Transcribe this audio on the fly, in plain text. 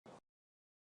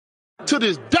to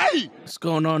this day. What's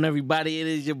going on, everybody? It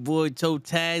is your boy Toe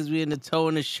Tags. We in the Toe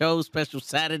in the Show special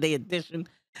Saturday edition.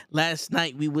 Last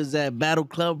night we was at Battle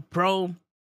Club Pro.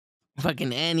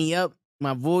 Fucking Annie up.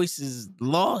 My voice is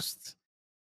lost.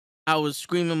 I was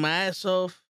screaming my ass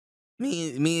off.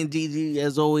 Me and Gigi,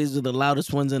 as always, are the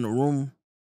loudest ones in the room.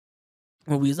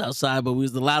 When we was outside, but we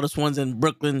was the loudest ones in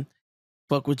Brooklyn.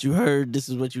 Fuck what you heard. This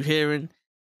is what you hearing.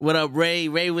 What up, Ray?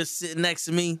 Ray was sitting next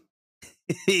to me.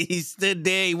 He stood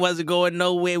there. He wasn't going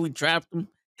nowhere. We trapped him.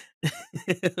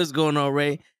 What's going on,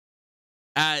 Ray?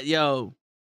 I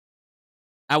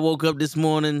woke up this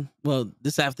morning. Well,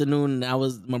 this afternoon.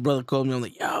 My brother called me. I'm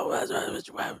like, yo, what's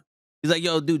you having? He's like,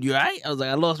 yo, dude, you all right? I was like,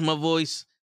 I lost my voice.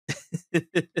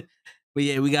 But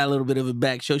yeah, we got a little bit of it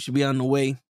back. Show should be on the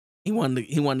way. He wanted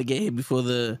to get here before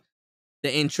the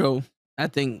intro. I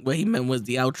think what he meant was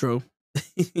the outro.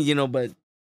 But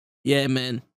yeah,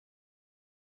 man.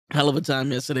 Hell of a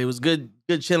time yesterday. It was good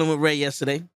chilling with Ray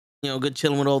yesterday. Good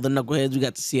chilling with all the knuckleheads. We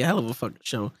got to see a hell of a fucking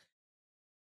show.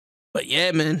 But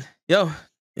yeah, man. Yo,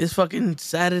 it's fucking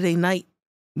Saturday night.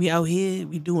 We out here.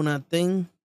 We doing our thing.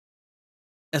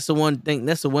 That's the one thing.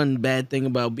 That's the one bad thing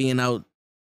about being out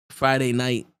Friday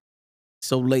night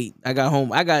so late. I got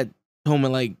home at like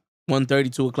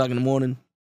 1:30, 2 o'clock in the morning.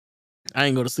 I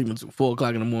didn't go to sleep until 4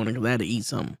 o'clock in the morning because I had to eat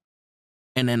something.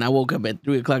 And then I woke up at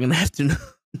 3 o'clock in the afternoon.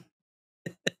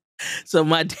 So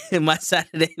my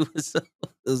Saturday was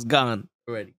gone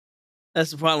already. That's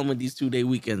the problem with these 2-day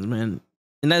weekends, man.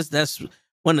 And that's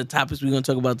one of the topics we're gonna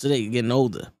talk about today. Getting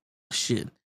older, shit.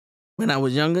 When I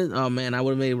was younger, oh man, I would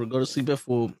have been able to go to sleep at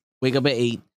 4, wake up at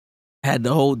 8, had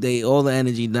the whole day, all the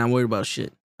energy, not worried about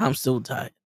shit. I'm still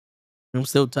tired.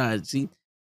 See,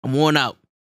 I'm worn out.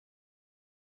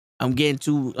 I'm getting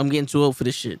too old for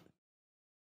this shit.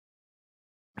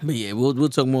 But yeah, we'll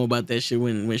talk more about that shit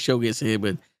when show gets here.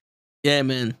 But yeah,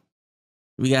 man,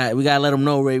 we gotta let them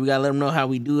know, Ray. We gotta let them know how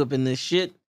we do up in this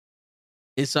shit.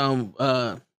 It's on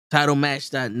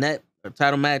titlematch.net or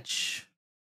Title Match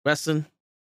Wrestling.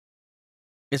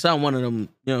 It's on one of them.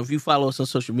 If you follow us on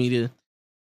social media,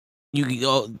 you can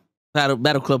go.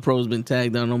 Battle Club Pro has been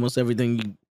tagged on almost everything.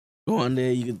 You go on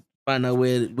there, you can find out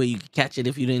where you can catch it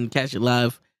if you didn't catch it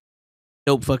live.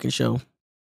 Dope fucking show.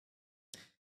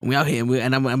 And we out here,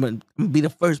 and I'm gonna be the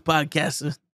first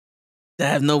podcaster to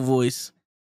have no voice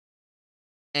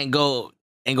and go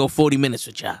 40 minutes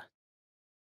with y'all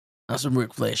on some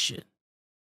Ric Flair shit.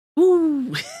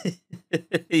 Woo!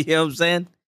 You know what I'm saying?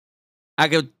 I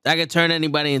could turn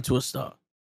anybody into a star.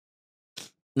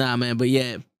 Nah, man, but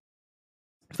yeah,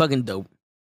 fucking dope.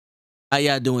 How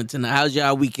y'all doing tonight? How's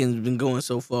y'all weekends been going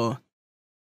so far?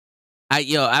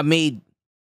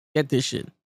 Get this shit.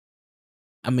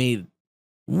 I made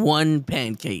 1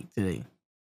 pancake today.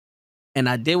 And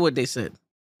I did what they said. It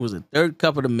was a 1/3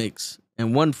 cup of the mix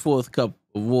and 1/4 cup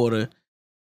of water.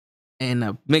 And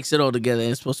I mixed it all together.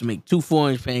 And it's supposed to make 2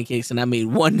 4-inch pancakes. And I made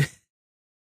one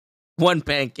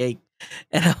pancake.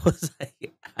 And I was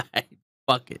like, all right,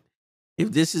 fuck it.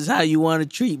 If this is how you want to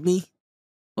treat me,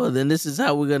 well, then this is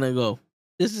how we're gonna go.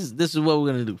 This is what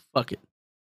we're gonna do. Fuck it.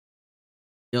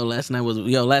 Last night was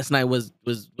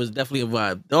definitely a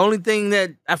vibe. The only thing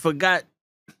that I forgot,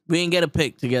 we didn't get a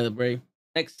pic together, Bray.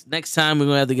 Next time we're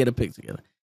gonna have to get a pic together.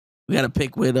 We got a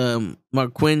pic with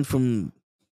Mark Quinn from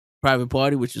Private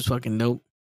Party, which is fucking dope.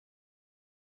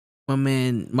 My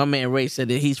man Ray said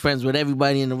that he's friends with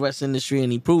everybody in the wrestling industry,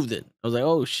 and he proved it. I was like,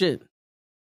 oh shit.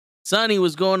 Sonny,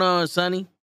 what's going on, Sonny?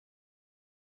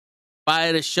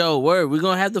 Fire the show. Word, we're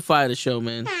gonna have to fire the show,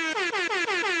 man. We're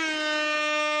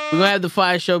gonna have the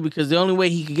fire show because the only way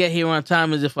he could get here on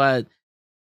time is if I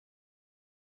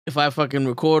fucking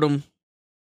record him,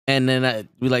 and then I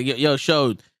be like, yo, show,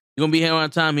 you gonna be here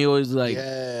on time? He always like,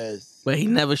 Yes. But he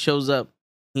never shows up.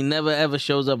 He never ever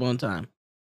shows up on time.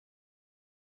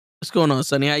 What's going on,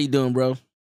 Sonny? How you doing, bro?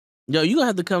 Yo, you gonna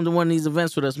have to come to one of these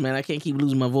events with us, man. I can't keep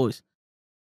losing my voice.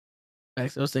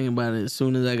 Actually, I was thinking about it as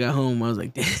soon as I got home. I was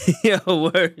like,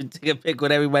 yo, word, take a pic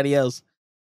with everybody else.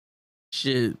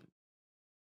 Shit.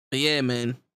 But yeah,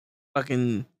 man.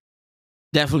 Fucking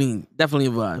definitely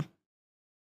a vibe.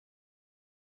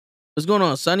 What's going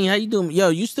on, Sonny? How you doing? Yo,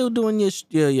 you still doing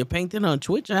your painting on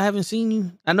Twitch? I haven't seen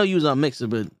you. I know you was on Mixer,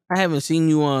 but I haven't seen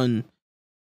you on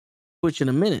Twitch in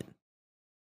a minute.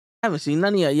 I haven't seen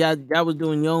none of y'all. Y'all was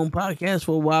doing your own podcast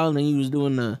for a while, and then you was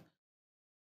doing the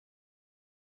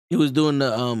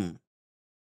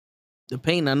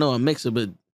painting. I know on Mixer,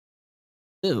 but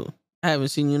still, I haven't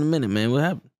seen you in a minute, man. What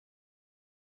happened?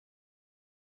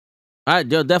 All right,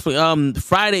 yo, definitely.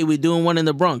 Friday we're doing one in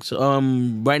the Bronx.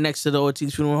 Right next to the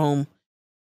Ortiz Funeral Home,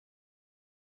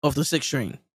 off the 6th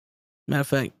train. Matter of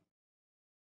fact,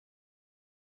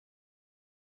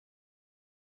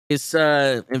 It's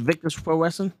Invictus Pro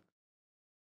Wrestling.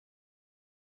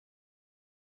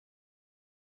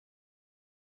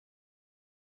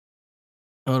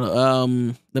 Hold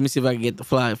on. Let me see if I can get the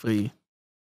flyer for you.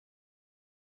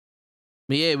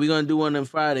 But yeah, we're gonna do one on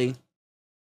Friday.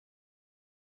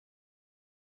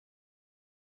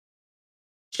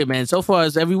 Shit, man. So far,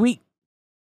 it's every week.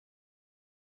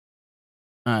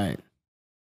 All right.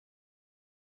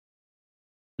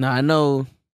 Now I know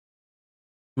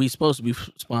we supposed to be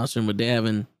sponsoring, but they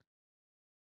haven't.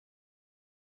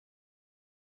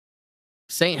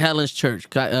 St. Helens Church,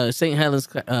 St. Helens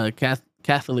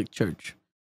Catholic Church.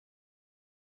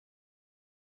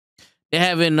 They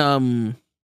haven't.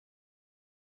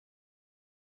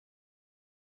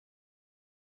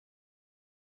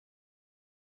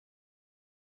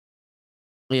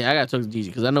 Yeah, I gotta talk to Gigi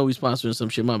because I know we sponsoring some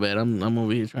shit. My bad. I'm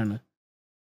over here trying to.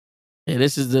 Yeah,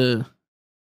 this is the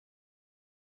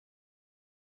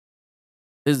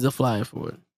flyer for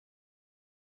it.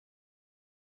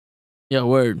 Yeah,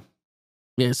 word.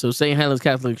 Yeah, so St. Helens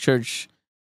Catholic Church,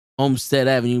 Homestead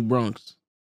Avenue, Bronx.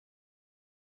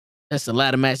 That's a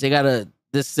ladder match. They got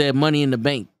this said Money in the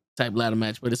Bank type ladder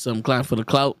match, but it's some client for the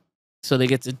clout, so they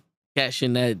get to cash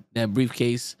in that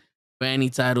briefcase for any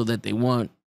title that they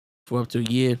want for up to a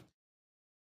year.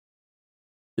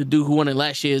 The dude who won it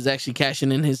last year is actually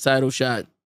cashing in his title shot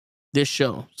this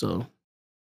show, so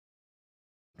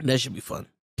that should be fun.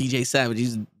 PJ Savage,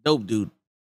 he's a dope dude.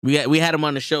 We had him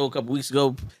on the show a couple weeks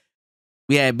ago.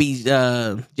 We had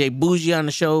Jay Bougie on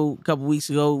the show a couple weeks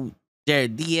ago.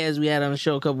 Jared Diaz we had on the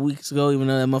show a couple weeks ago, even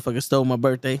though that motherfucker stole my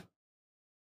birthday.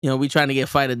 You know, we trying to get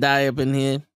Fight or Die up in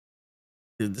here.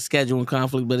 The scheduling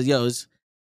conflict, but it's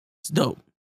dope.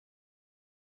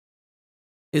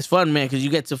 It's fun, man, because you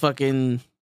get to fucking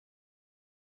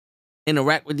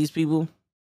interact with these people.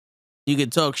 You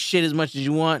can talk shit as much as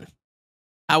you want.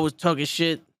 I was talking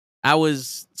shit. I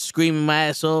was screaming my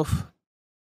ass off.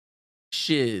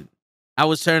 Shit. I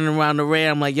was turning around the ray.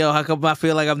 I'm like, yo, how come I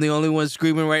feel like I'm the only one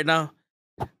screaming right now?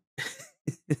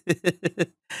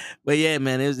 But yeah,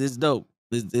 man, it's dope.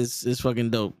 It's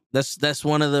fucking dope. That's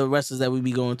one of the wrestlers that we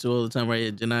be going to all the time right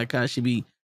here. Janai Kai, she be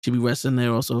wrestling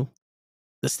there also.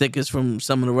 The stickers from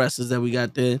some of the wrestlers that we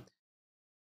got there.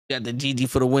 Got the GG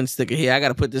for the win sticker here. I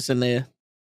gotta put this in there.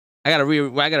 I gotta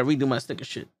redo my sticker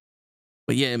shit.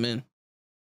 But yeah, man.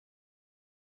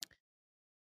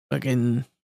 Fucking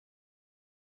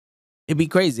it'd be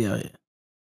crazy out here.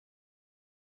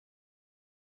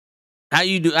 How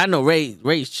you do? I know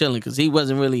Ray's chilling because he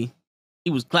wasn't really.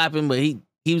 He was clapping, but he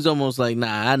was almost like,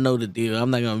 nah, I know the deal. I'm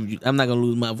not gonna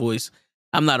lose my voice.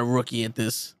 I'm not a rookie at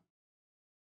this.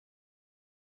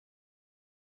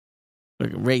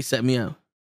 Fucking Ray set me up.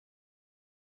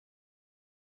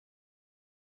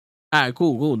 All right,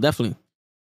 cool, definitely.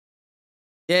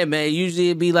 Yeah, man. Usually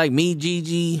it'd be like me,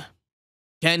 Gigi,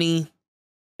 Kenny,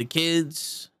 the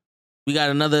kids. We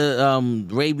got another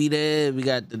Ray be there. We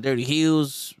got the Dirty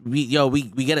Heels. We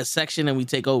get a section and we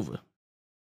take over.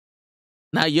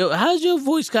 Now, how's your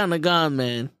voice kind of gone,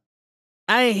 man?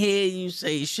 I ain't hear you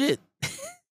say shit.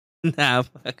 Nah,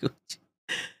 fuck with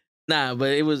you. Nah,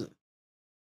 but it was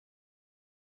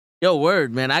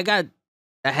word, man. I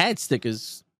had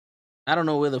stickers. I don't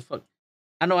know where the fuck.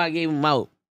 I know I gave them out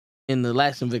in the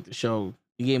last Invictus show.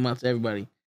 You gave them out to everybody.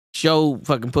 Show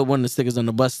fucking put one of the stickers on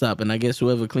the bus stop, and I guess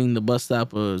whoever cleaned the bus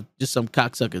stop or just some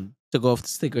cocksucker took off the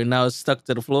sticker, and now it's stuck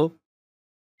to the floor.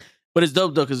 But it's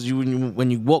dope though, because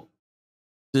when you walk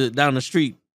down the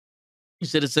street, you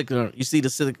see the sticker. You see the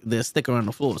sticker on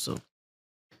the floor. So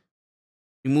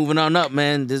you're moving on up,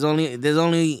 man. There's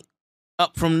only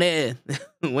up from there.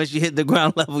 Once you hit the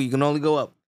ground level, you can only go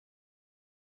up.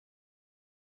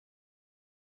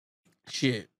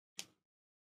 Shit.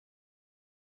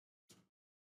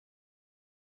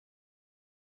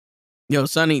 Yo,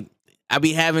 Sonny, I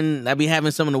be having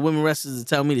some of the women wrestlers to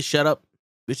tell me to shut up,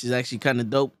 which is actually kind of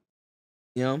dope.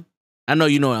 You know, I know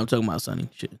you know what I'm talking about, Sonny.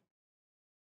 Shit.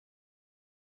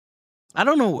 I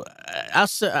don't know. I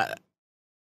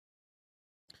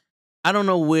don't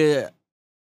know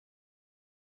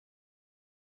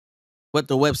what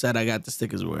the website I got the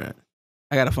stickers were at.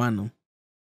 I gotta find them.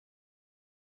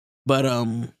 But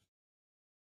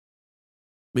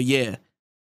yeah.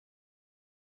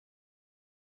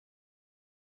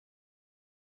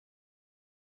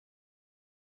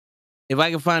 If I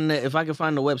can find the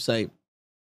website,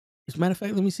 as a matter of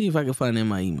fact, let me see if I can find it in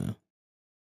my email.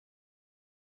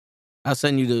 I'll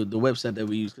send you the website that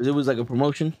we use because it was like a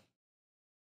promotion.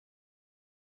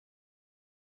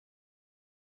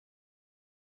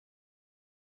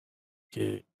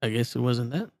 Okay, I guess it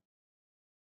wasn't that.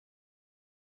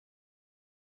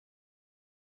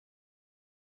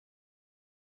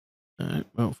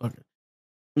 Well, fuck it.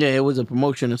 Yeah, it was a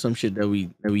promotion or some shit that we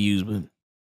used, but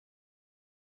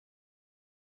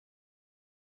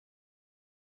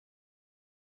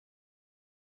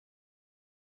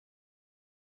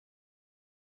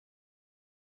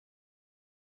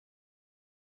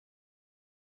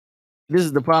this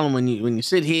is the problem when you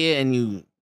sit here and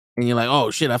you're like,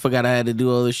 oh shit, I forgot I had to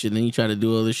do all this shit, and then you try to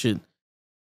do all this shit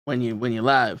when you're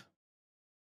live.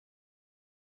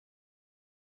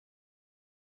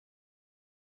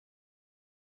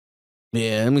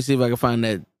 Yeah, let me see if I can find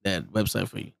that website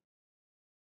for you.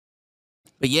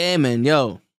 But yeah, man,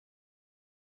 yo,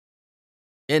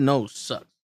 it knows sucks.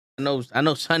 I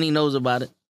know Sonny knows about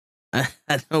it. I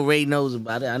know Ray knows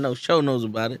about it. I know Show knows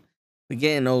about it. But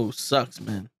getting old sucks,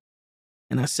 man.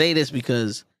 And I say this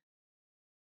because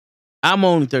I'm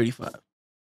only 35.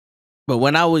 But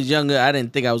when I was younger, I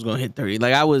didn't think I was gonna hit 30.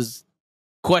 Like I was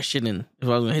questioning if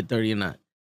I was gonna hit 30 or not.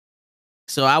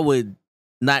 So I would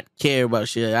not care about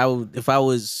shit. I would if I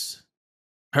was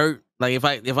hurt, like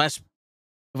if I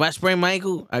sprained my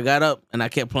ankle, I got up and I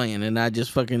kept playing and I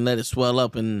just fucking let it swell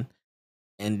up and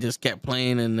just kept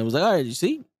playing and it was like, all right, you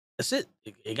see, that's it.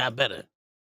 It got better.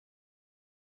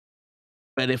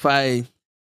 But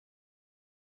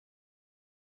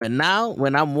but now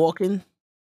when I'm walking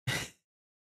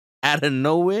out of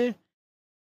nowhere,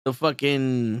 the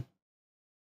fucking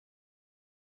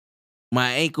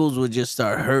my ankles would just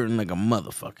start hurting like a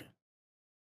motherfucker.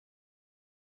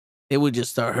 It would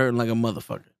just start hurting like a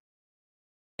motherfucker.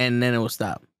 And then it would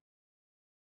stop.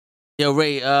 Yo,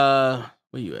 Ray, where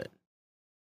you at?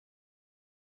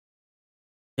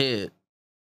 Here.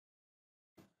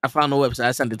 I found the website.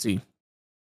 I sent it to you.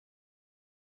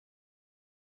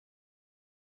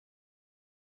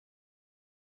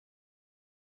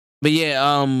 But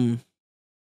yeah, man.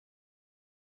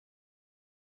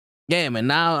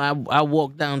 Now I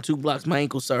walk down 2 blocks, my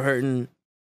ankles start hurting,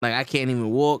 like I can't even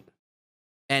walk,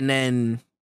 and then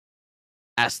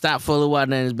I stop for a little while,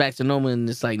 and then it's back to normal, and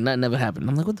it's like nothing ever happened.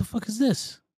 I'm like, what the fuck is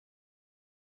this?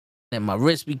 And my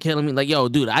wrist be killing me. Like, yo,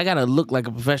 dude, I gotta look like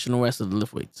a professional wrestler to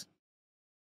lift weights.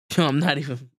 Yo, I'm not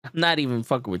even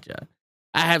fucking with y'all.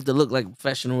 I have to look like a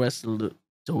professional wrestler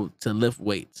to lift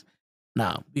weights.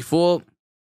 Now, before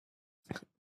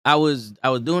I was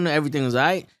doing it, everything was all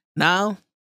right. Now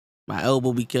my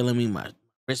elbow be killing me, my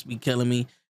wrist be killing me,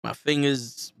 my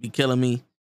fingers be killing me,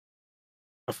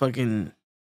 my fucking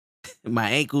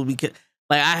my ankle be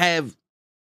like I have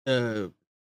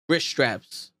wrist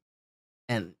straps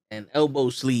and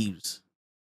elbow sleeves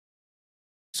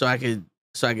so I could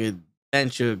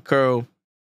bench or curl.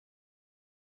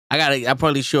 I'm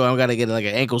probably sure I gotta get like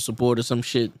an ankle support or some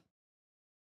shit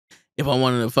if I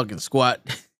wanted to fucking squat.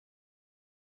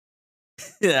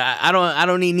 Yeah, I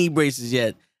don't need knee braces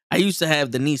yet. I used to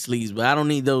have the knee sleeves, but I don't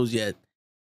need those yet.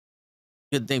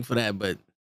 Good thing for that, but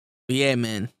yeah,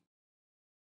 man,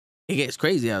 it gets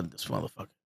crazy out of this motherfucker.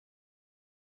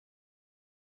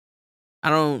 I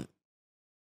don't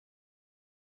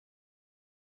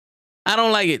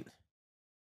like it,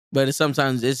 but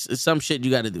sometimes it's some shit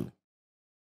you got to do,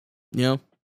 you know.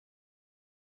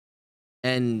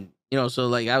 And so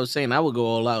like I was saying, I would go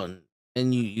all out,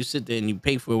 and you sit there and you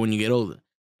pay for it when you get older,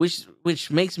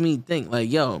 which makes me think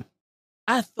like, yo,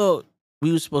 I thought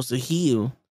we were supposed to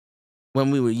heal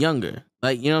when we were younger.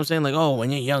 Like, you know what I'm saying? Like, oh,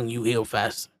 when you're young, you heal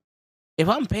faster. If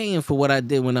I'm paying for what I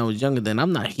did when I was younger, then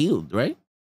I'm not healed, right?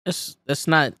 That's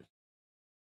not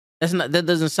that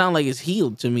doesn't sound like it's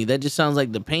healed to me. That just sounds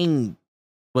like the pain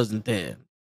wasn't there.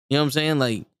 You know what I'm saying?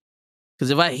 Like, because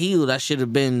if I healed, I should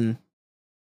have been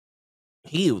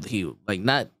healed, like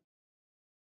not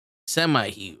semi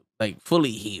healed, like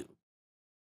fully healed.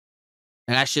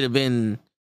 And I should have been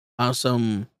on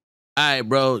some. All right,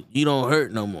 bro, you don't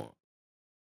hurt no more.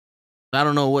 I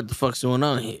don't know what the fuck's going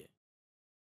on here.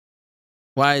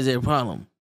 Why is there a problem?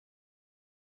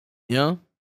 You know?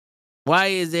 Why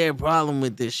is there a problem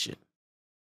with this shit?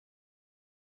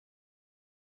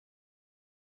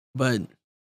 But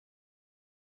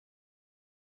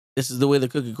this is the way the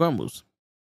cookie crumbles.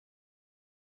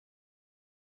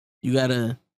 You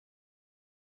gotta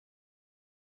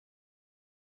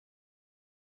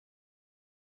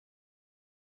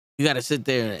sit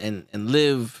there and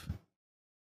live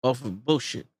off of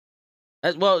bullshit.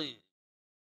 Well, all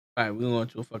right, we're going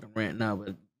to a fucking rant now,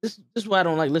 but this is why I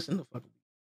don't like listening to fucking.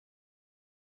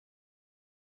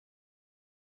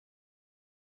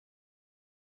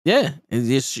 Yeah,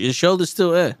 your shoulder's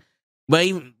still there,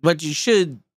 but you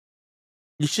should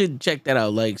check that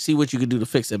out. Like, see what you could do to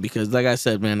fix it, because like I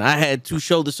said, man, I had 2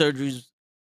 shoulder surgeries.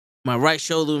 My right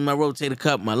shoulder with my rotator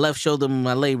cuff, my left shoulder with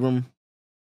my labrum,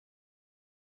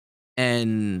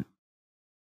 and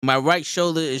my right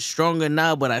shoulder is stronger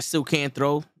now, but I still can't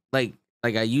throw like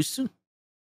I used to.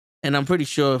 And I'm pretty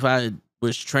sure if I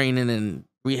was training and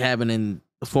rehabbing in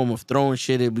the form of throwing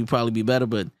shit, it'd probably be better.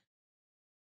 But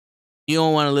you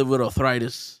don't want to live with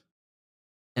arthritis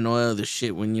and all other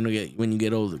shit when you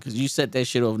get older, because you set that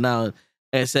shit off now.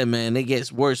 Like I said, man, it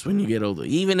gets worse when you get older,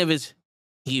 even if it's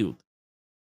healed.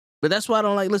 But that's why I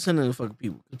don't like listening to fucking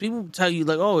people. Because people tell you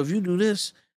like, oh, if you do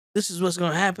this, this is what's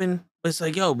gonna happen. But it's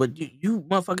like, yo, but you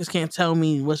motherfuckers can't tell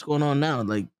me what's going on now.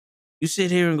 Like, you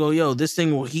sit here and go, yo, this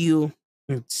thing will heal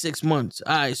in 6 months.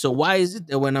 All right, so why is it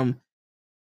that when I'm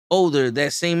older,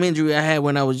 that same injury I had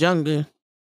when I was younger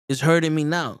is hurting me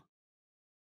now?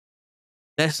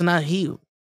 That's not healed.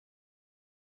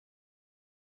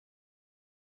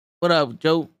 What up,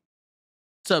 Joe?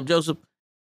 What's up, Joseph?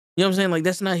 You know what I'm saying? Like,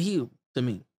 that's not healed to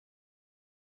me.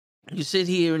 You sit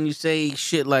here and you say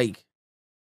shit like,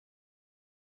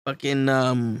 fucking,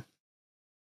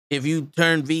 if you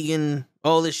turn vegan,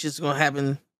 all this shit's gonna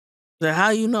happen. So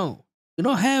how you know? You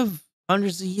don't have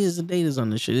hundreds of years of data on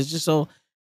this shit. It's just so,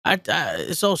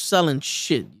 it's all selling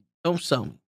shit. Don't sell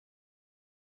me.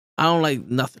 I don't like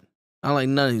nothing. I don't like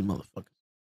none of these motherfuckers.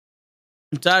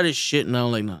 I'm tired of this shit and I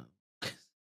don't like none.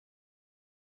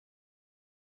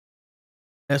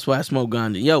 That's why I smoke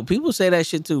ganja. Yo, people say that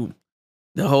shit too.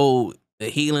 The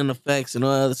healing effects and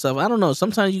all that other stuff. I don't know.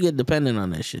 Sometimes you get dependent on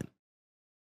that shit.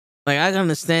 Like, I can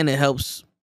understand it helps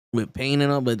with pain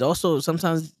and all, but also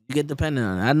sometimes you get dependent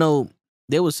on it. I know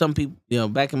there was some people,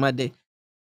 back in my day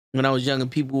when I was younger,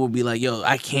 people would be like, yo,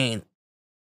 I can't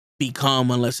be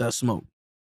calm unless I smoke.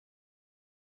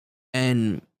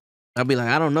 And I'd be like,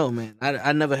 I don't know, man.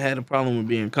 I never had a problem with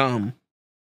being calm.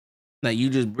 Like, you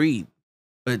just breathe.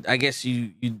 But I guess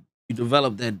you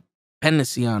develop that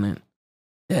dependency on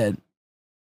it.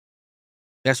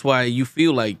 That's why you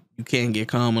feel like you can't get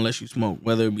calm unless you smoke,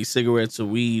 whether it be cigarettes or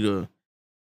weed or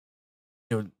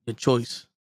your choice,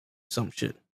 some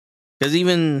shit. Because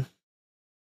even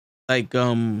like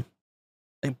I'm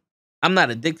not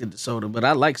addicted to soda, but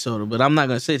I like soda. But I'm not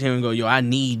gonna sit here and go, yo, I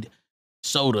need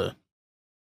soda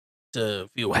to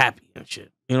feel happy and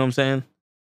shit. You know what I'm saying?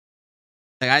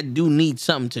 Like, I do need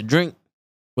something to drink,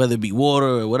 whether it be water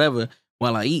or whatever,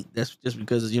 while I eat. That's just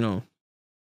because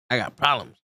I got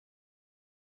problems.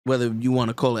 Whether you want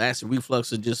to call it acid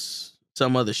reflux or just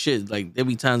some other shit. Like, there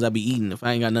be times I be eating, if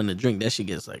I ain't got nothing to drink, that shit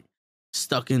gets like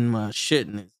stuck in my shit,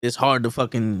 and it's hard to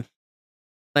fucking,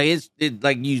 like, it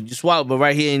like you swallow, but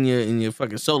right here in your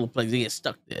fucking solar plex, it gets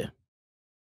stuck there.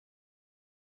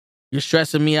 You're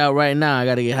stressing me out right now. I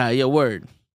gotta get high. Yo, word.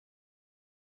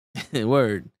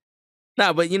 Word.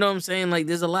 Nah, but you know what I'm saying? Like,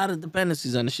 there's a lot of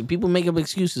dependencies on this shit. People make up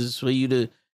excuses for you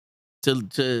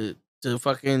to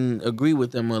fucking agree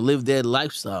with them or live their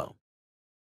lifestyle.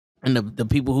 And the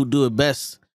people who do it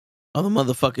best are the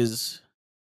motherfuckers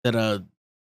that are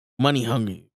money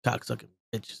hungry, cocksucking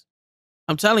bitches.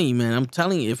 I'm telling you, man. I'm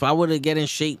telling you, if I were to get in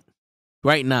shape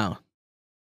right now,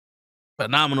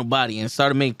 phenomenal body, and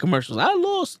started making commercials, I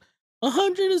lost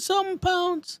 100 and something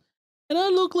pounds, and I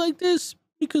look like this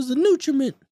because of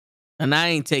nutriment. And I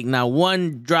ain't take not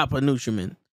one drop of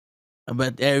nutriment. I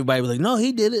bet everybody was like, no,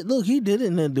 he did it. Look, he did it,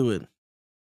 and then do it.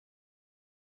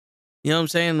 You know what I'm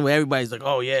saying? Where everybody's like,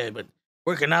 oh, yeah, but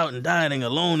working out and dieting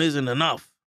alone isn't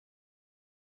enough.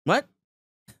 What?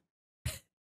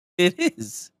 It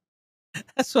is.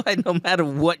 That's why no matter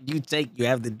what you take, you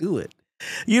have to do it.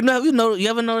 You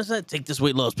ever notice that? Take this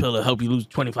weight loss pill to help you lose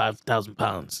 25,000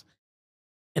 pounds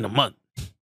in a month.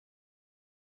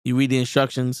 You read the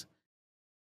instructions.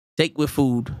 Take with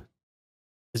food.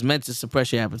 It's meant to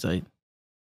suppress your appetite.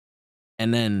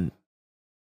 And then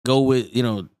go with,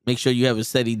 make sure you have a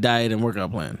steady diet and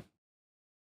workout plan.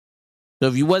 So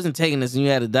if you wasn't taking this and you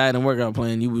had a diet and workout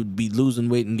plan, you would be losing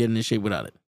weight and getting in shape without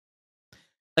it.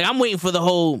 Like, I'm waiting for the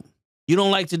whole, you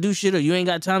don't like to do shit or you ain't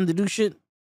got time to do shit.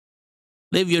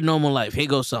 Live your normal life. Here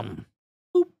goes something.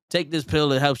 Boop. Take this pill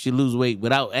that helps you lose weight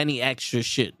without any extra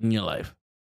shit in your life.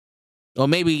 Or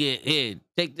maybe, here,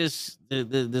 take this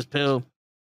pill,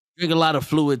 drink a lot of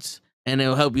fluids, and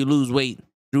it'll help you lose weight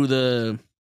through the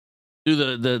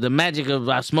magic of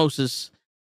osmosis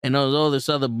and all this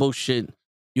other bullshit.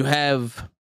 You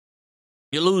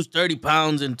lose 30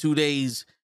 pounds in 2 days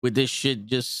with this shit.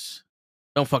 Just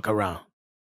don't fuck around.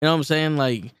 You know what I'm saying?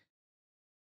 Like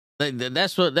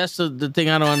that's the thing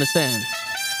I don't understand.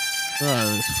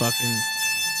 Oh, it's fucking.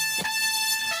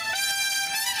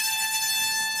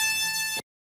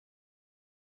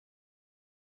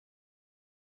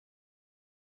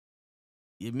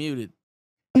 You're muted.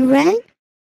 You ready?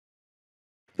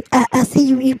 I see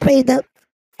you prayed up.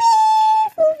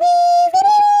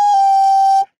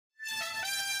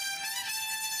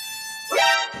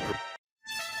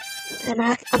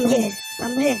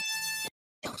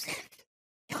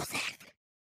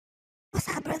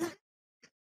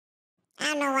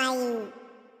 you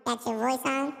got your voice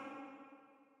on?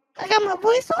 I got my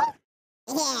voice on?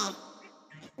 Yeah.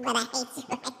 But I hate you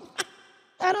right now.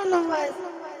 I don't know why.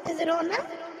 Is it on now?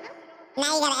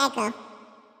 Now you got an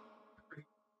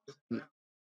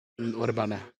echo. What about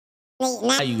now?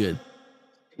 Now you good.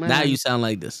 Man, Now you sound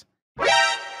like this.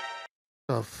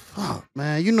 the fuck,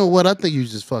 man. You know what? I think you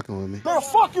just fucking with me. Girl,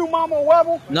 fuck you, Mama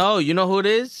Webble. No, you know who it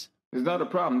is? It's not a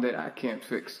problem that I can't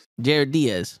fix. Jared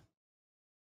Diaz.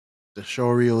 The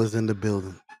showreel is in the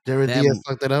building. Jared That- Diaz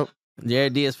fucked it up.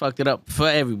 Jared Diaz fucked it up for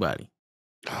everybody.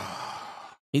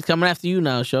 He's coming after you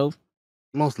now, show.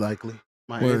 Most likely.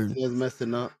 My Word. is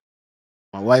messing up.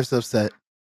 My wife's upset.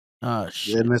 Oh Yeah,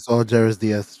 shit. and it's all Jared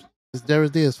Diaz. It's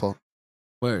Jared Diaz's fault.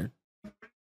 Word.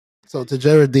 So to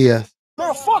Jared Diaz.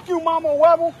 Girl, fuck you, Mama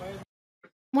Webble.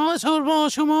 What's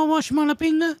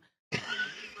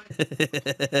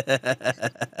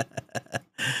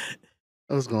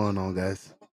going on,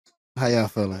 guys? How y'all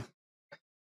feeling?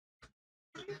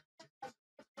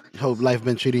 Hope life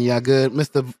been treating y'all good.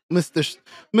 Mr.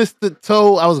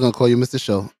 Toe. I was gonna call you Mr.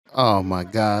 Show. Oh my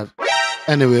God.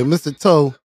 Anyway, Mr.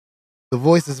 Toe, the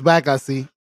voice is back, I see.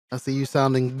 I see you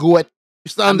sounding good. You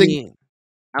sounding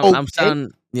I'm okay.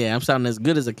 I'm sounding as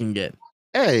good as I can get.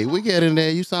 Hey, we get in there.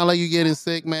 You sound like you getting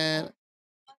sick, man.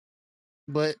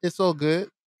 But it's all good.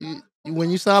 When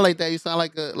you sound like that, you sound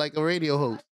like a radio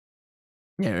host.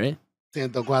 Yeah, right?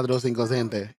 104.5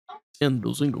 gente.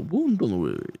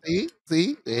 105.9.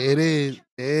 See? There it is.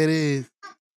 There it is.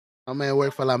 My man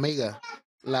work for La Mega.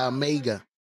 La Mega.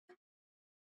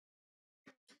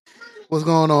 What's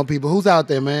going on, people? Who's out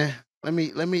there, man? Let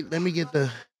me get to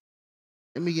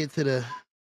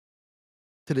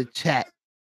the chat.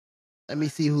 Let me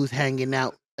see who's hanging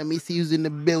out. Let me see who's in the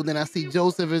building. I see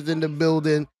Joseph is in the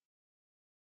building.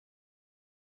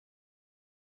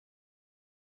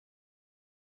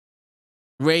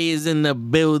 Ray is in the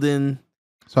building.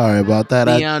 Sorry about that.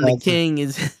 Leon the King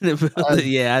is in the building.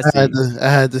 Yeah, I see. I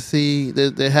had to see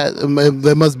that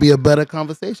there must be a better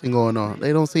conversation going on.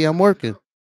 They don't see I'm working.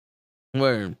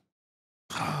 Word.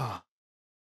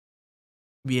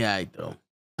 Be alright though.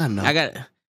 I know. I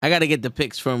got to get the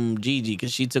pics from Gigi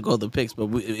because she took all the pics. But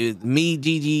me,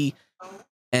 Gigi,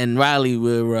 and Riley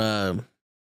were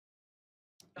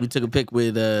we took a pic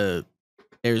with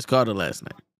Darius Carter last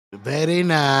night. Very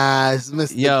nice,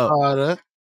 Mr. Carter.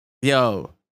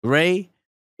 Yo, Ray,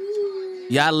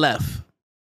 y'all left,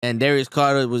 and Darius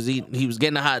Carter was eating. He was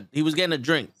getting a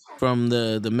drink from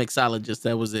the mixologist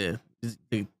that was there.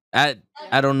 I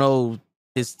don't know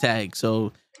his tag,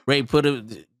 so Ray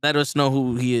let us know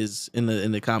who he is in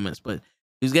the comments. But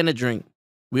he was getting a drink.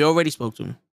 We already spoke to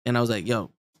him, and I was like, "Yo,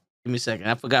 give me a second."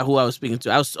 I forgot who I was speaking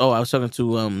to. I was talking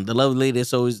to the lovely lady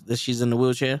that she's in the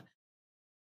wheelchair.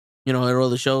 You know, at all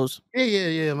the shows.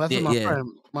 Yeah. That's my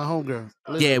friend, my homegirl.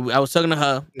 Yeah, I was talking to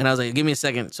her, and I was like, "Give me a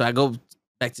second." So I go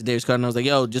back to Darius Carter, and I was like,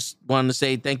 "Yo, just wanted to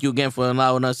say thank you again for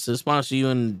allowing us to sponsor you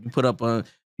and put up a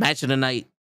match of the night,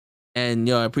 and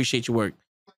yo, I appreciate your work."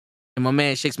 And my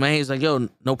man shakes my hand. He's like, "Yo,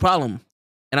 no problem."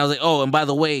 And I was like, "Oh, and by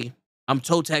the way, I'm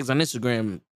toe tags on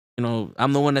Instagram. You know,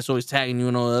 I'm the one that's always tagging you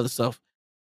and all the other stuff."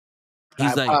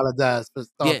 He's I apologize for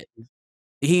stalking. Yeah.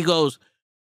 He goes,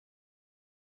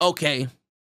 "Okay.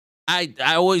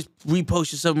 I always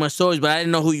repost some of my stories, but I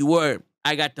didn't know who you were.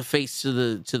 I got the face to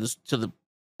the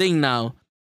thing now.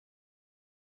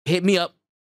 Hit me up.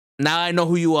 Now I know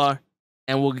who you are,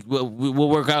 and we'll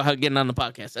work out how getting on the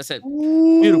podcast." I said,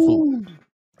 "Beautiful."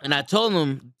 And I told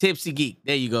him Tipsy Geek.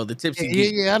 There you go, the Tipsy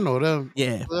Geek. Yeah, I know them.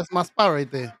 Yeah, that's my spot right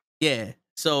there. Yeah.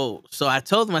 So I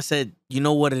told him, I said, "You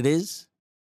know what it is?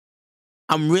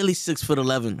 I'm really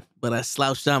 6'11", but I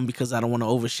slouched down because I don't want to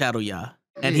overshadow y'all."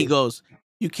 And he goes,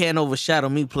 "You can't overshadow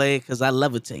me, player, because I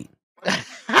levitate." And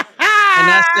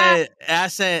I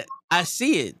said, "I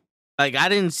see it. Like, I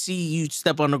didn't see you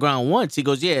step on the ground once." He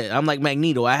goes, "Yeah, I'm like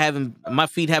Magneto. My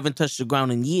feet haven't touched the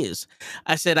ground in years."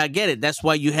 I said, "I get it. That's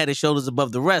why you head and shoulders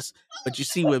above the rest. But you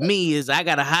see, with me is I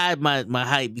gotta hide my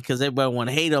height because everybody want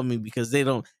to hate on me because they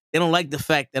don't like the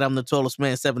fact that I'm the tallest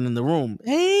man 7 in the room."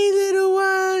 Hey, little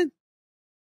one.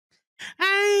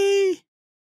 Hey.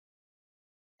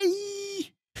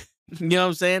 You know what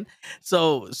I'm saying?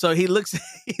 So he looks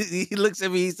he looks at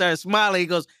me, he starts smiling, he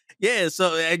goes, "Yeah,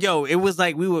 so yo, it was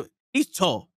like he's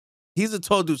tall. He's a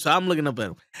tall dude, so I'm looking up at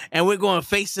him. And we're going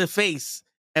face to face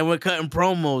and we're cutting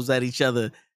promos at each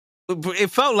other.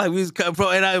 It felt like we was cutting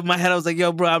promos, and in my head I was like,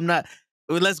 "Yo, bro, I'm not.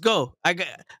 Let's go. I'm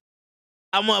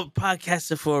a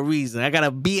podcaster for a reason. I got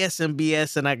a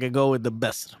BS and I can go with the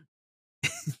best of them."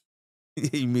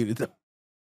 He muted them.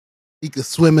 He could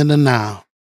swim in the Nile.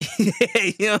 You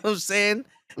know what I'm saying?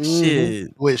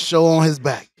 Shit. With show on his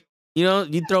back. You know,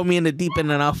 you throw me in the deep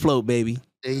end and I'll float, baby.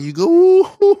 There you go. Ooh.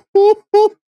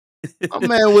 My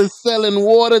man was selling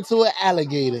water to an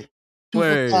alligator. 2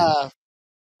 Word. for $5.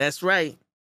 That's right.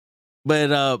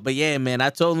 But yeah, man, I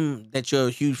told him that you're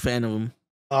a huge fan of him.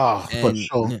 Oh, for And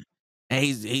sure. yeah, and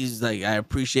he's like, I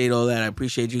appreciate all that. I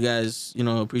appreciate you guys, you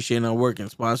know, appreciating our work and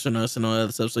sponsoring us and all that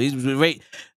other stuff. So he's great.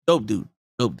 Dope dude.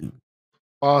 Dope dude.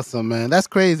 Awesome, man. That's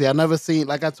crazy. I never seen,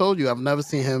 like I told you, I've never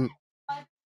seen him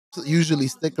usually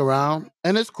stick around.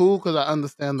 And it's cool because I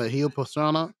understand the heel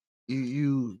persona.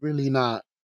 You really not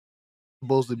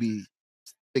supposed to be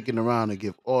sticking around and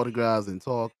give autographs and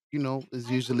talk. You know, it's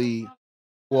usually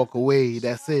walk away.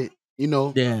 That's it. You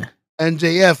know, Yeah.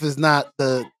 NJF is not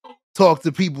the talk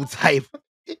to people type.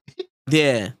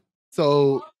 Yeah.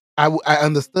 So I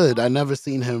understood. I never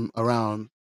seen him around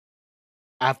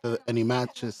after any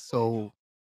matches. So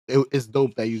it's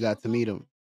dope that you got to meet him.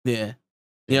 Yeah.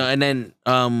 You know, and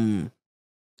then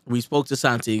we spoke to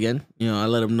Santi again. You know, I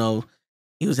let him know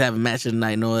he was having matches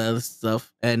tonight and all that other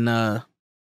stuff. And damn,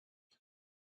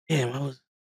 I was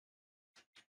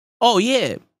oh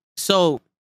yeah. So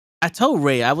I told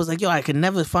Ray, I was like, yo, I could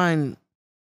never find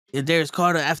Darius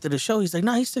Carter after the show. He's like,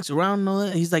 no, he sticks around and all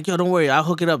that. He's like, yo, don't worry, I'll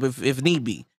hook it up if need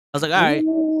be. I was like, all right.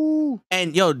 Ooh.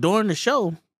 And yo, during the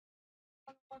show,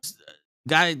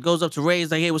 guy goes up to Ray.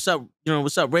 He's like, hey, what's up? You know,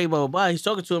 what's up, Ray? Blah blah blah. He's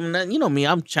talking to him, and then, you know me,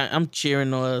 I'm cheering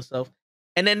and all that stuff.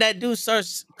 And then that dude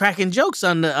starts cracking jokes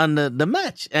on the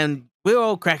match, and we're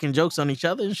all cracking jokes on each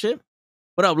other and shit.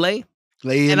 What up, Lay?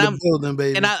 Lay in And the building,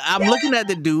 baby. And I'm looking at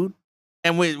the dude,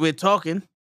 and we're talking,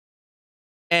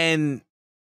 and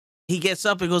he gets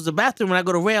up and goes to the bathroom, and I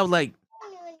go to Ray. I was like,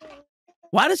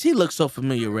 why does he look so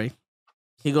familiar, Ray?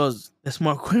 He goes, that's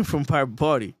Mark Quinn from Private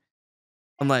Party.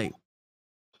 I'm like,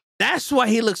 that's why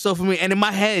he looks so familiar. And in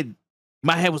my head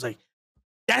was like,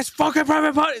 that's fucking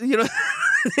Private Party. You know,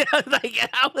 like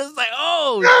I was like,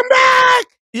 oh, come back.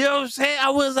 You know what I'm saying?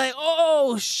 I was like,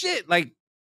 oh shit, like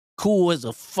cool as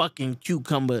a fucking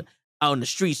cucumber out in the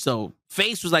street. So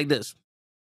face was like this.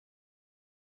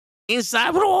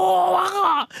 Inside, you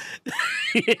know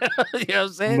what I'm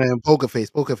saying? Man, poker face.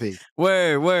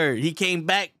 Word. He came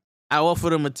back. I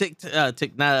offered him a Kit Kat. A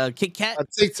Tic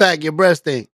Tac, your breast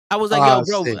thing. I was like, Oh,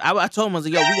 yo, bro. sick. I told him, I was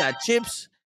like, yo, we got chips,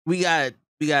 we got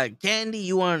candy.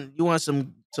 You want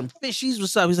some fishies?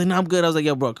 What's up? He's like, no, I'm good. I was like,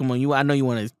 yo, bro, come on. I know you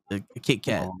want a Kit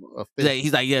Kat. Oh, a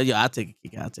He's like, yeah, I'll take a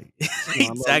Kit Kat. I'll take it.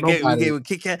 No, We gave a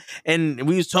Kit Kat, and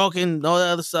we was talking all the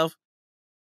other stuff.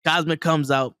 Cosmic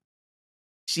comes out.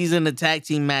 She's in a tag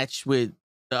team match with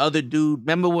the other dude.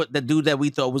 Remember what the dude that we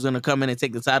thought was gonna come in and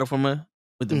take the title from her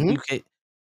with the briefcase?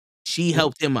 She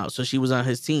helped him out, so she was on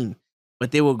his team. But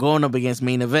they were going up against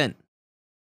Main Event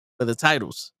for the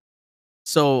titles.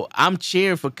 So I'm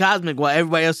cheering for Cosmic while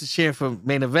everybody else is cheering for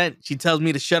Main Event. She tells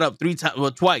me to shut up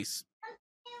twice.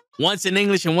 Once in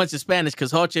English and once in Spanish,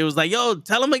 because Jorge was like, yo,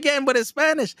 tell him again, but in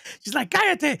Spanish. She's like,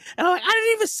 cállate. And I'm like, I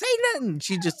didn't even say nothing.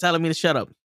 She's just telling me to shut up.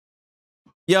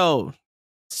 Yo,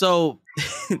 so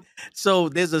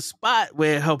there's a spot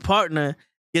where her partner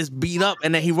gets beat up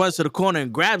and then he runs to the corner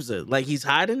and grabs her like he's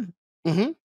hiding.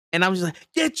 Mm-hmm. And I was just like,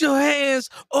 get your hands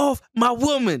off my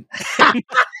woman.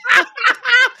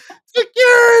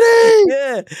 Security.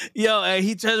 Yeah. Yo, and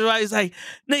he turns around, he's like,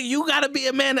 nigga, you gotta be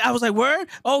a man. I was like, word?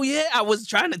 Oh yeah. I was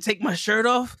trying to take my shirt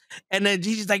off. And then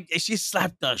Gigi's like, she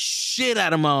slapped the shit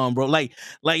out of my arm, bro. Like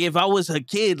if I was her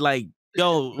kid, like,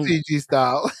 yo. CG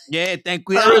style. Yeah, thank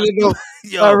you. I already know.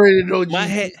 Yo, I already know.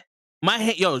 my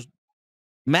head, yo,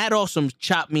 Matt Awesome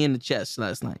chopped me in the chest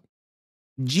last night.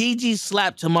 Gigi's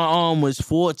slap to my arm was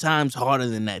 4 times harder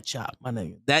than that chop, my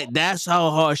nigga. That's how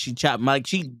hard she chopped. Like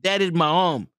she deaded my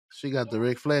arm. She got the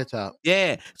Ric Flair chop.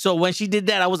 Yeah. So when she did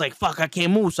that, I was like, fuck, I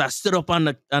can't move. So I stood up on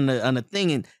the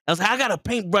thing and I was like, I got a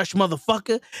paintbrush,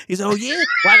 motherfucker. He said, oh yeah?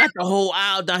 Well, I got the whole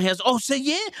aisle down here. Oh, say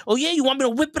yeah? Oh yeah, you want me to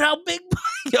whip it out, big boy?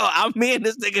 Yo, I'm me and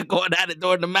this nigga going at it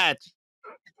during the match.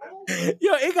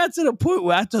 Yo, it got to the point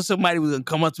where I thought somebody was gonna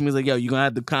come up to me, like, yo, you're gonna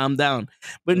have to calm down.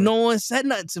 But no one said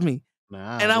nothing to me.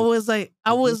 Nah, And I was like,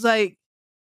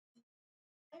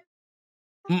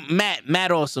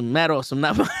 Matt Awesome. Not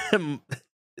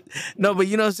no, but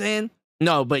you know what I'm saying?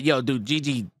 No, but yo, dude,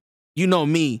 Gigi, you know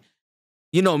me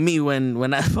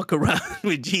when I fuck around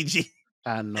with Gigi.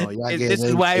 I know. This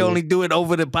is why I only do it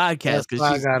over the podcast. That's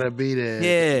why I gotta be there.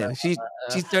 Yeah, she's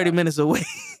 30 minutes away.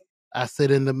 I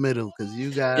sit in the middle because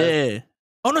you guys. Yeah.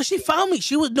 Oh no, she found me.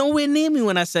 She was nowhere near me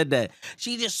when I said that.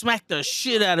 She just smacked the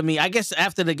shit out of me. I guess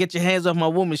after the get your hands off my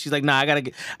woman, she's like, nah, I gotta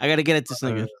get at this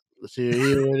nigga. She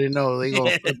already know they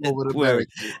gonna flip over the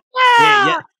barricade.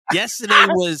 Yeah. Yesterday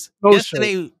was No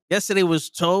shirt. yesterday was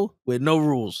toe with no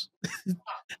rules.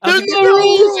 I was There's like, no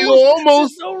rules. You almost,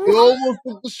 There's no you rules. almost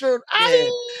took the shirt. Yeah.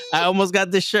 I almost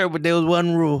got the shirt, but there was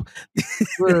one rule.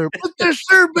 Put the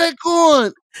shirt back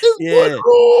on. There's one Yeah.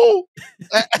 rule.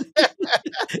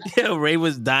 Yo, Ray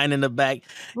was dying in the back.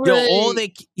 Ray.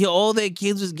 All their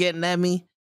kids was getting at me.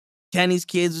 Kenny's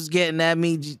kids was getting at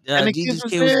me. And the Gigi's kids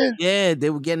was kid was, there? yeah, they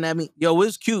were getting at me. Yo, it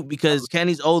was cute because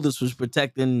Kenny's oldest was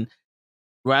protecting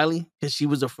Riley because she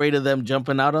was afraid of them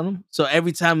jumping out on him. So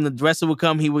every time the dresser would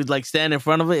come, he would like stand in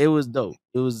front of it. It was dope.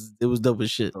 It was dope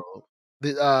as shit.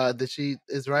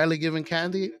 Is Riley giving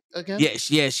candy again?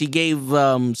 Yeah, she gave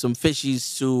some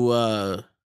fishies to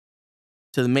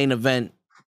the main event.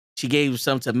 She gave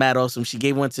some to Matt Awesome. She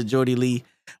gave one to Jordy Lee,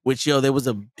 which there was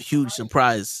a huge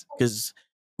surprise because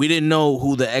we didn't know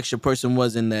who the extra person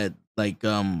was in that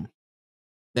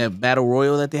that battle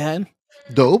royal that they had.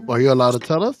 Dope. Are you allowed to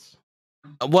tell us?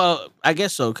 Well, I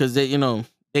guess so because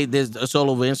it's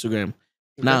all over Instagram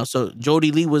now. So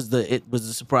Jordy Lee was the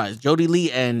surprise. Jordy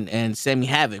Lee and Sammy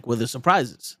Havoc were the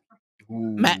surprises.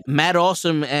 Matt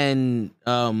Awesome and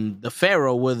the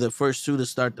Pharaoh were the first two to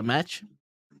start the match.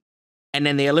 And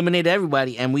then they eliminated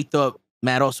everybody, and we thought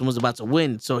Matt Awesome was about to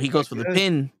win. So he goes for the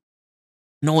pin.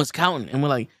 No one's counting. And we're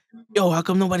like, yo, how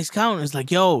come nobody's counting? It's like,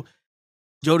 yo,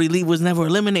 Jody Lee was never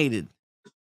eliminated.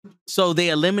 So they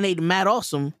eliminated Matt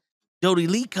Awesome. Jody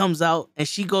Lee comes out, and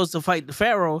she goes to fight the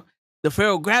Pharaoh. The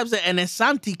Pharaoh grabs her, and then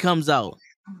Santi comes out.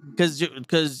 Because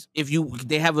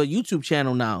they have a YouTube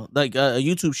channel now, like a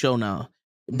YouTube show now,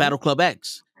 Battle Club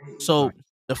X. So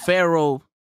the Pharaoh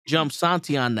jumps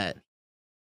Santi on that.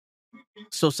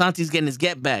 So Santi's getting his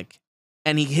get back,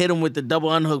 and he hit him with the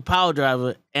double unhook power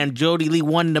driver, and Jody Lee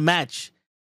won the match.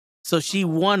 So she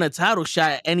won a title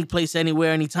shot any place,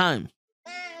 anywhere, anytime.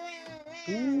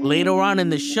 Later on in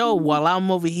the show, while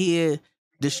I'm over here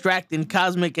distracting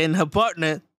Cosmic and her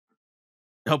partner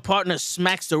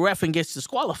smacks the ref and gets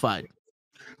disqualified.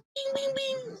 Bing, bing,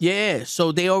 bing. Yeah,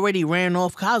 so they already ran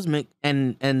off Cosmic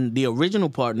and the original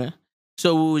partner.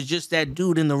 So it was just that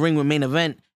dude in the ring with main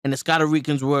event, and the Scotto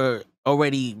Ricans were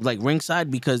already like ringside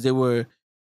because they were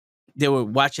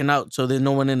watching out so that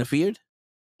no one interfered.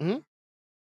 Mm-hmm.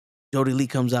 Jody Lee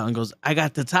comes out and goes, I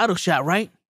got the title shot, right?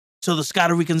 So the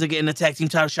Scotto Ricans are getting the tag team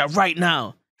title shot right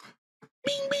now.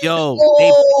 Bing, bing. Yo,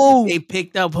 they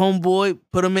picked up Homeboy,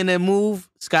 put him in their move.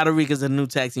 Scotto Ricans are the new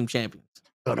tag team champions.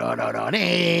 Yeah,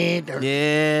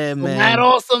 man. Matt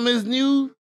Awesome is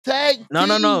new tag team.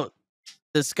 No.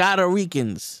 The Scotto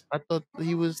Ricans. I thought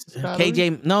he was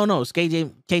KJ. No, it's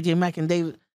KJ Mack and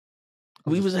David.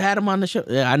 We had him on the show.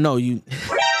 Yeah, I know you.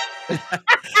 You know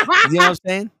what I'm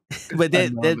saying? But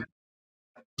that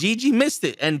Gigi missed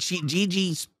it, and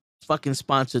Gigi fucking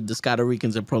sponsored the Scotto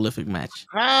Ricans a prolific match.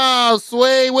 Oh,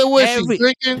 Sway, where was she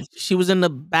drinking? She was in the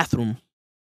bathroom.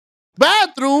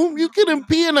 Bathroom? You couldn't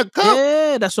pee in a cup?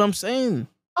 Yeah, that's what I'm saying.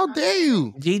 How dare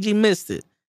you? Gigi missed it.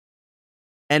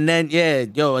 And then,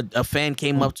 a fan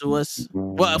came up to us.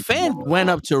 Well, a fan went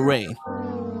up to Ray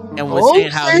and was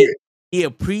saying how he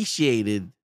appreciated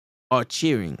our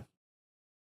cheering.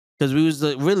 Because we was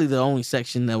really the only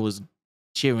section that was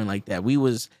cheering like that. We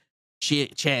was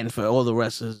chanting for all the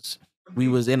wrestlers. We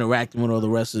was interacting with all the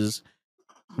wrestlers.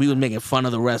 We was making fun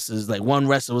of the wrestlers. Like one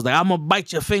wrestler was like, I'm going to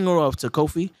bite your finger off to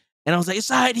Kofi. And I was like, it's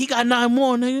all right. He got 9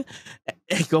 more, nigga.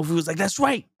 And Kofi was like, that's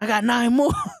right. I got 9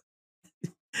 more.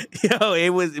 Yo, we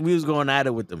was going at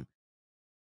it with them.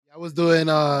 I was doing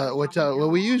what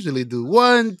we usually do.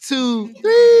 1, 2,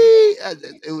 3.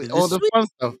 All the fun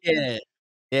stuff.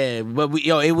 Yeah. But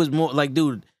it was more like,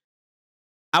 dude,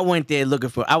 I went there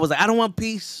I was like, I don't want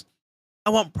peace.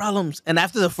 I want problems. And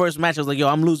after the first match, I was like, yo,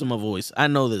 I'm losing my voice. I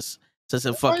know this. So I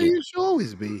said, fuck it. You should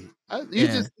always be. You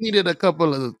just needed a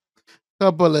couple of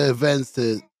events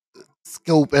to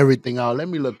scope everything out. Let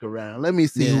me look around. Let me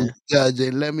see who's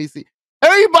judging. Let me see.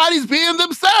 Everybody's being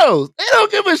themselves. They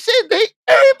don't give a shit.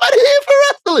 Everybody here for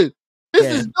wrestling.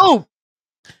 This is dope.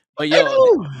 But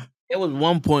there was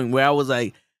one point where I was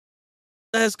like,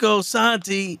 let's go,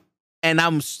 Santi. And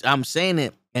I'm saying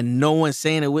it and no one's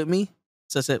saying it with me.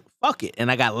 So I said, fuck it. And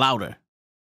I got louder.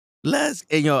 And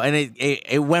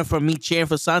it went from me cheering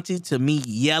for Santi to me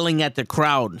yelling at the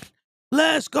crowd.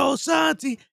 Let's go,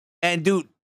 Santi. And dude,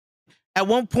 at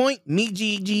one point, me,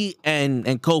 Gigi, and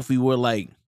Kofi were like,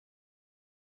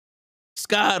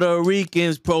 Scotto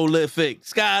Ricans prolific.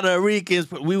 Scotto Ricans.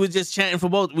 We was just chanting for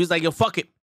both. We was like, yo, fuck it.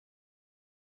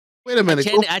 Wait a minute.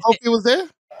 Kofi was there?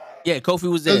 Yeah, Kofi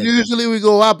was there. Usually we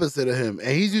go opposite of him, and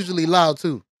he's usually loud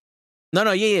too. No,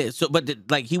 yeah. So, but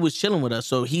he was chilling with us,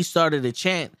 so he started a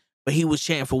chant, but he was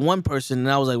chanting for one person,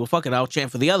 and I was like, well, fuck it, I'll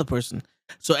chant for the other person.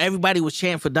 So everybody was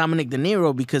chanting for Dominic De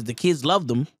Niro because the kids loved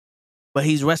him, but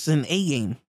he's wrestling A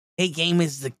Game. A Game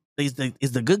is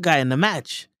the good guy in the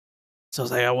match. So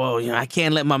it's like, well, I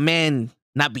can't let my man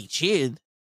not be cheered.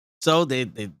 So they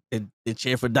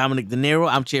cheer for Dominic De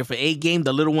Niro. I'm cheering for A Game.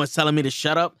 The little one's telling me to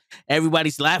shut up.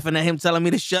 Everybody's laughing at him, telling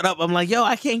me to shut up. I'm like, yo,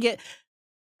 I can't get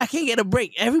a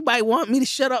break. Everybody want me to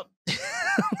shut up.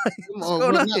 What's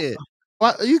going on here?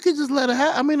 Why, you could just let it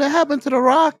happen. I mean, it happened to The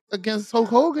Rock against Hulk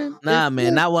Hogan. Nah,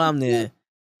 man, not while I'm there.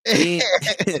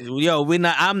 Yo, we're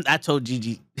not. I told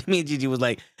Gigi. Me and Gigi was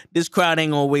like, this crowd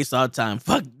ain't gonna waste our time.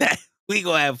 Fuck that. We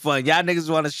gonna have fun. Y'all niggas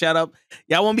want to shut up.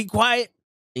 Y'all want to be quiet,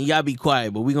 and y'all be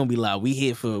quiet. But we gonna be loud. We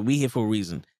here for a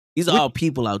reason. These are all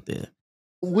people out there.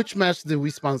 Which match did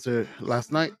we sponsor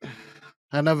last night?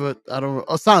 I don't know.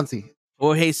 Oh, Santi.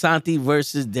 Jorge Santi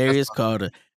versus Darius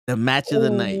Carter. The match of the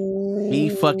night. We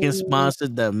fucking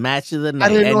sponsored the match of the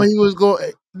night. I didn't know he was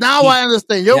going. Now I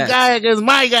understand. Your guy against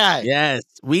my guy. Yes.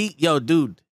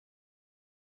 Dude.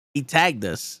 He tagged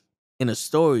us in a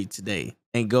story today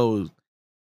and goes,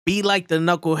 be like the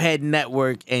Knucklehead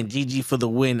Network and GG for the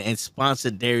win and sponsor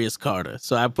Darius Carter.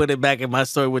 So I put it back in my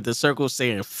story with the circle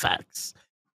saying facts.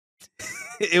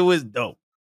 It was dope.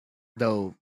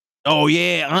 Dope. Oh,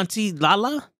 yeah. Auntie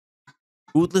Lala?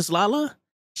 Ruthless Lala?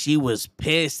 She was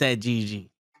pissed at GG.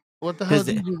 What the hell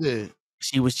did you do?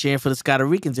 She was cheering for the Scotta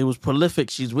Ricans. It was Prolific.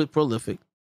 She's with Prolific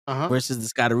versus the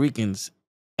Scotta Ricans.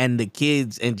 And the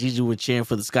kids and Gigi were cheering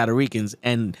for the Scotta Ricans.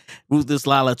 And Ruthless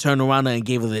Lala turned around and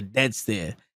gave her the dead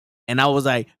stare. And I was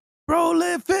like,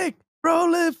 Prolific.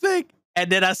 And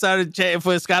then I started chanting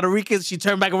for the Scotta Ricans. She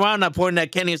turned back around and I pointed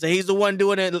at Kenny and said, he's the one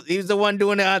doing it. He's the one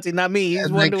doing it, Auntie, not me. He's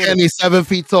the one doing Kenny's 7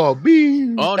 feet tall.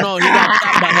 Beam. Oh, no, he got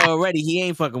shot by her already. He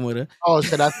ain't fucking with her. Oh,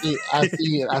 shit. I seen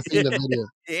the video.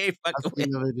 He ain't fucking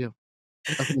with her.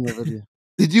 I seen the video.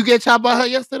 Did you get shot by her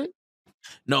yesterday?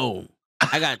 No.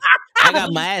 I got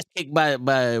my ass kicked by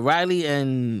Riley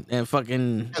and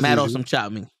fucking Matt Awesome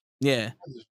chopped me. Yeah.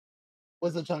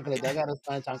 What's the chocolate? I got a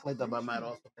fine chocolate by Matt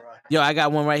Awesome. Yo, I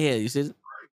got one right here. You see it?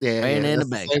 Yeah. Right in the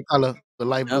back. Same color, the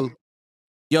light blue.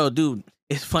 Yo, dude,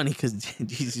 it's funny because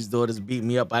Gigi's daughters beat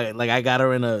me up. I got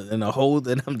her in a hold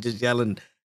and I'm just yelling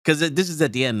because this is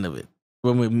at the end of it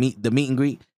when we meet and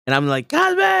greet. And I'm like,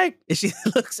 Cosmic! And she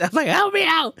looks, I'm like, help me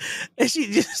out. And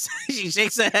she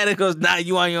shakes her head and goes, nah,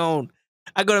 you on your own.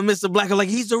 I go to Mr. Black. I'm like,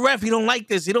 he's the ref. He don't like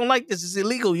this. It's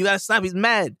illegal. You got to stop. He's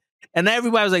mad. And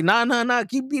everybody was like, nah.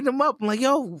 Keep beating him up. I'm like,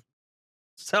 yo,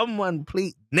 someone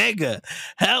please, nigga,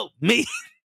 help me.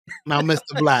 Now,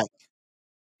 Mr. Black.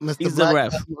 He's the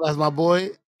ref. That's my boy.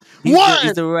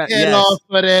 He's the ref. Get off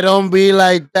of that. Don't be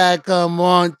like that. Come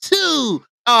on. 2.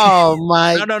 Oh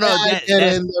my no. God,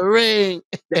 get in the ring.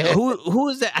 Who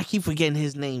is that? I keep forgetting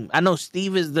his name. I know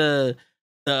Steve is the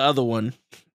other one.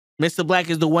 Mr. Black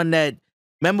is the one that,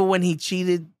 remember when he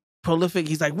cheated Prolific?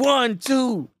 He's like, 1,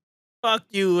 2, fuck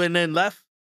you, and then left.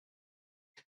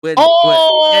 I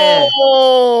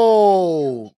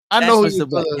know Mr.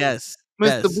 Black. Yes.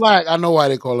 Mr. Black. I know why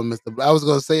they call him Mr. Black. I was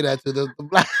gonna say that to the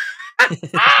Black.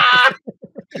 I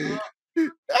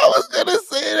was gonna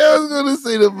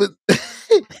say that, but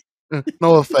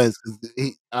no offense,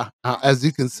 because as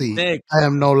you can see, Nick. I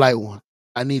am no light one.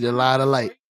 I need a lot of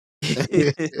light.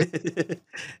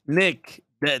 Nick,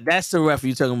 that's the ref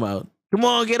you talking about. Come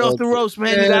on, get off the ropes,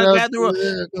 man. You gotta grab the ropes.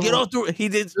 Get off the. He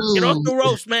did. Get off the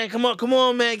ropes, man. Come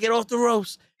on, man. Get off the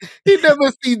ropes. He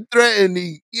never seemed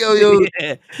threatening. Yo,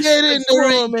 yeah. Get in the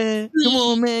ring, man. Come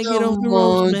on, man. Get off the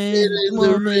ropes, man. Get in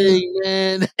the ring,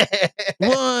 man.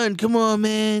 1, come on,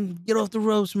 man. Get off the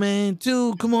ropes, man.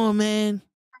 2, come on, man.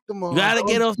 Come on. You gotta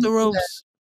get off the ropes.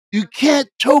 You can't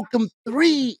choke him.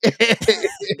 3.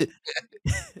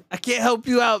 I can't help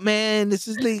you out, man. This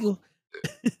is legal.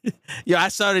 Yo, I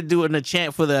started doing a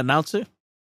chant for the announcer.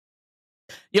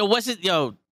 Yo,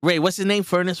 Ray, what's his name?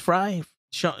 Furnace Fry?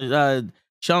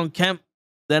 Sean Kemp,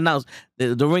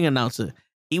 the ring announcer.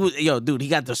 He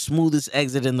got the smoothest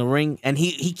exit in the ring, and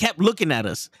he kept looking at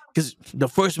us because the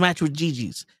first match was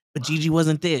Gigi's, but Gigi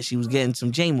wasn't there. She was getting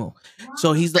some JMO.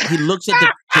 So he looks at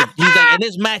he's like, and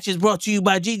this match is brought to you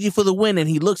by Gigi for the win. And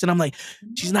he looks, and I'm like,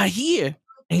 she's not here.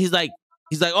 And he's like,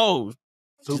 oh,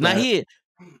 she's not here.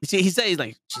 He's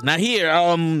like, she's not here.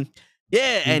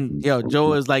 Yeah. And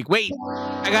Joe is like, wait,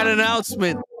 I got an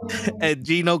announcement. And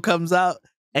Gino comes out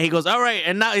and he goes, all right.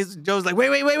 And now Joe's like,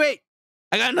 wait.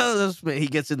 I got another announcement. He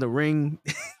gets in the ring.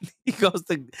 He goes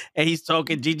and he's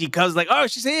talking. Gigi comes like, oh,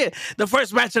 she's here. The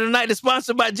first match of the night is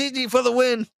sponsored by Gigi for the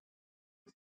win.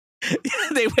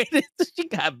 They waited till she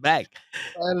got back.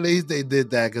 At least they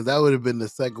did that because that would have been the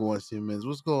second one she missed.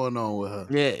 What's going on with her?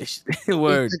 Yeah, You're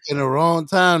word, picking the wrong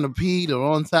time to pee, the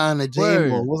wrong time to J-Mo.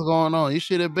 word, What's going on? You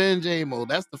should have been J-Mo.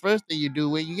 That's the first thing you do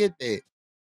when you get there. You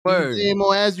word,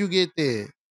 J-Mo as you get there.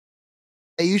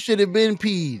 Hey, you should have been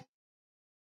peed.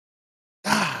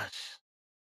 Gosh.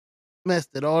 Messed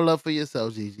it all up for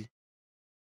yourself, Gigi.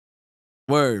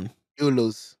 word. You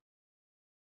lose.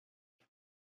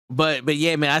 But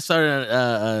yeah, man, I started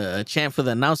a chant for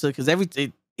the announcer because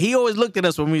everything he always looked at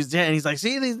us when we was chanting. He's like,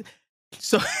 "See these."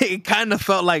 So it kind of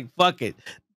felt like, "Fuck it,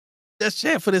 let's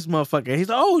chant for this motherfucker." He's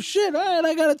like, "Oh shit, all right,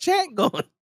 I got a chant going."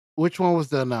 Which one was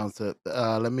the announcer?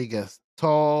 Let me guess.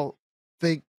 Tall,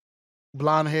 thick,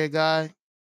 blonde hair guy,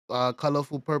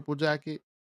 colorful purple jacket.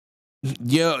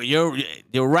 You're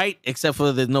right, except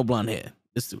for there's no blonde hair.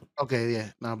 This dude. Okay, yeah,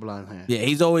 not blonde hair. Yeah,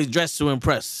 he's always dressed to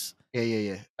impress.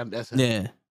 Yeah. That's him. Yeah,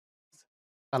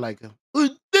 I like him.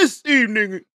 This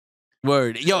evening.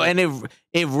 word. Yo, and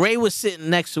if Ray was sitting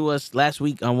next to us last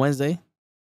week on Wednesday,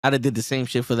 I'd have did the same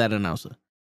shit for that announcer.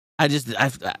 I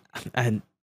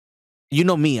you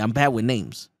know me, I'm bad with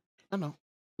names. I know.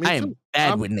 Me I too. am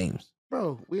bad with names.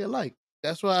 Bro, we alike.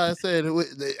 That's why I said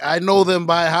I know them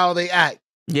by how they act.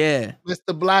 Yeah.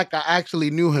 Mr. Black, I actually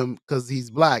knew him because he's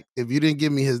black. If you didn't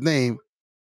give me his name,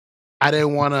 I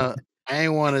didn't want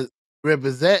to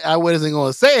represent. I wasn't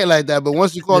going to say it like that. But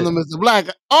once you call him Mr. Black,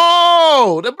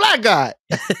 oh, the black guy.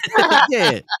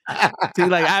 Yeah. See,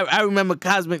 like I remember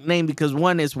Cosmic name because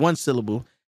one is one syllable.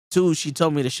 Two, she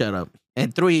told me to shut up.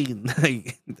 And three,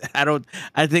 like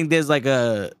I think there's like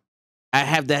I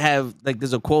have to have like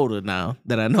there's a quota now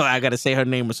that I know I gotta say her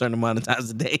name a certain amount of times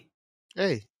a day.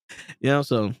 Hey, You know,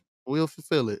 so we'll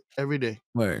fulfill it every day.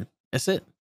 word. That's it.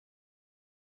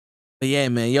 But yeah,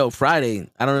 man, yo, Friday.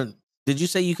 Did you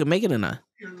say you could make it or not?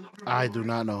 I do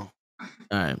not know. All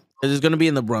right. 'Cause it's gonna be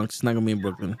in the Bronx. It's not gonna be in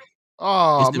Brooklyn.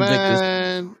 Oh It's Invictus.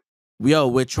 man. Yo,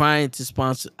 we're trying to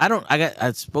sponsor.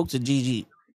 I spoke to Gigi.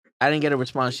 I didn't get a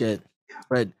response yet,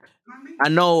 but I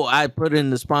know I put in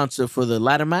the sponsor for the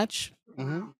ladder match,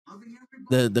 Mm-hmm.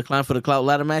 the Clown for the Clout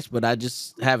ladder match, but I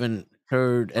just haven't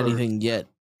heard anything yet.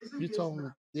 You told me.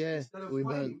 Yeah, we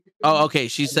been. Oh, okay.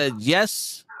 She said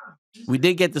yes. We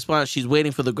did get the sponsor. She's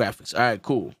waiting for the graphics. All right,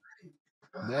 cool.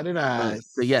 Very nice.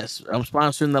 So yes, I'm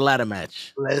sponsoring the ladder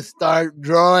match. Let's start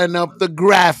drawing up the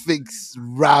graphics,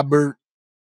 Robert.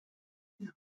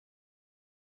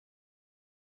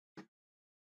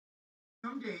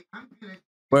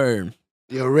 Word.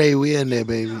 Yo, Ray, we in there,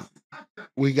 baby.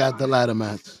 We got the ladder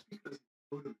match.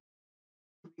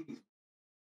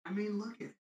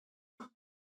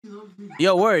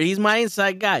 Yo, word. He's my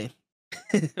inside guy.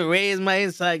 Ray is my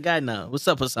inside guy now. What's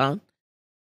up, Hassan?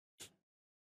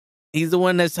 He's the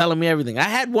one that's telling me everything. I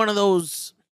had one of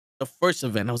those the first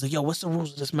event. I was like, yo, what's the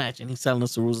rules of this match? And he's telling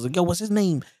us the rules. I was like, yo, what's his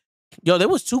name? Yo, there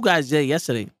was two guys there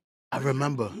yesterday. I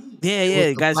remember.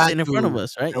 Yeah, guys black sitting in front of dude.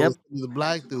 us, right? That Yep. was the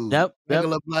black dude. Yep.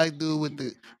 Regular black dude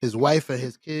with his wife and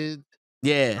his kids.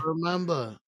 Yeah. I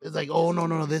remember. It's like, oh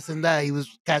no, this and that. He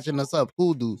was catching us up.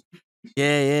 Cool dude.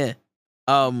 Yeah.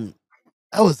 That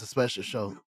was a special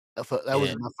show. That was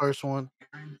Yeah. my first one.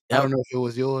 I Yep. don't know if it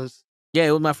was yours. Yeah,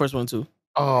 it was my first one too.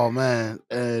 Oh man,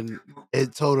 and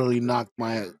it totally knocked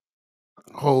my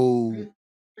whole.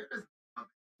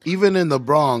 Even in the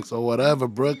Bronx or whatever,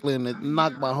 Brooklyn, it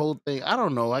knocked my whole thing. I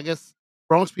don't know. I guess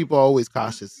Bronx people are always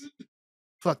cautious.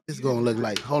 Fuck, this gonna look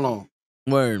like. Hold on.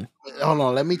 Word.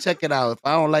 Let me check it out. If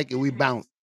I don't like it, we bounce.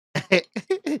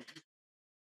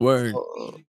 Word.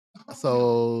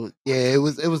 So yeah, it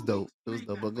was dope. It was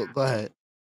dope. But go ahead.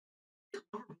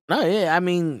 No, yeah, I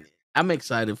mean, I'm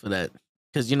excited for that.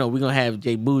 Because, we're going to have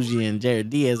Jay Bougie and Jared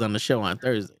Diaz on the show on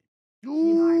Thursday.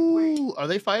 Ooh, are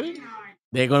they fighting?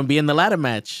 They're going to be in the ladder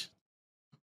match.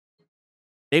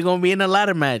 They're going to be in the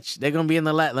ladder match. They're going to be in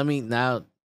the ladder. Let me, now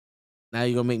you're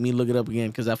going to make me look it up again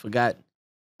because I forgot.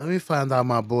 Let me find out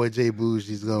my boy Jay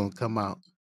Bougie's gonna come out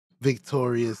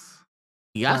victorious.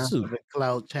 He got Clown to. for the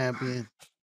Clout champion.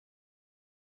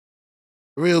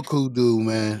 Real cool dude,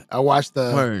 man. I watched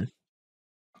Word.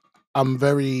 I'm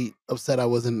very upset I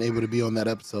wasn't able to be on that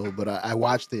episode, but I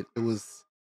watched it. It was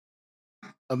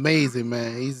amazing,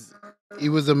 man. He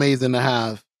was amazing to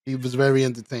have. He was very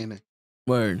entertaining.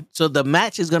 Word. So the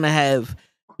match is going to have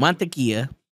Montequilla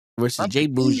versus Jay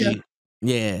Bougie.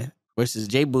 Yeah. Versus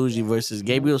Jay Bougie versus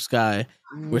Gabriel Sky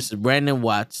versus Brandon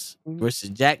Watts versus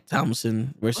Jack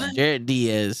Thompson versus Jared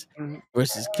Diaz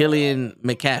versus Killian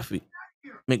McMurphy.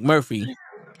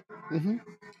 Mm-hmm.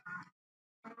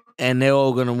 And they're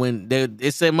all gonna win.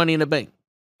 It's their Money in the Bank.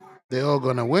 They're all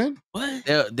gonna win? What?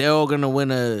 They're all gonna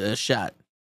win a shot,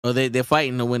 or they're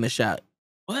fighting to win a shot.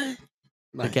 What?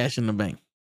 The Nice. Cash in the Bank.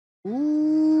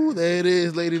 Ooh, there it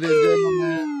is, ladies and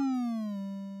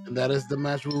gentlemen. And that is the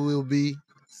match we will be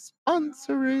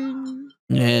sponsoring.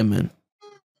 Yeah, man.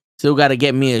 Still got to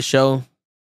get me a show.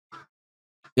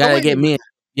 Got to wait get a me.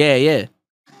 Yeah.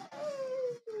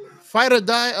 Fight or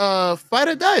Die. Fight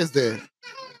or Die is there.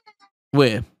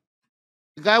 Where?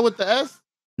 The guy with the S.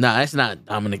 Nah, that's not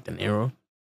Dominic De Niro.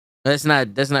 That's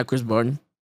not Chris Barton.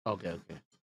 Okay.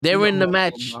 They're You in know the what I'm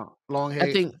match. talking about. Long hair.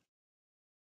 I think.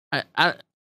 I.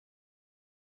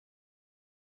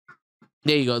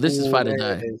 There you go. This is Fight or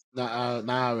There it Die. is. Now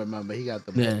I remember. He got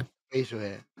the Yeah. facial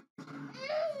hair.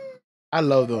 I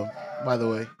love them, by the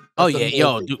way. Oh yeah,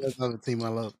 yo, dude. That's another team I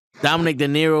love. Dominic De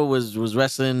Niro was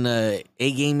wrestling A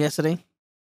Game yesterday.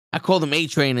 I called him A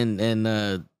Train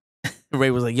and Ray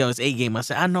was like, "Yo, it's A Game." I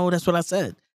said, "I know, that's what I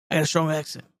said. I got a strong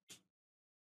accent."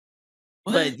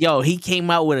 But yo, he came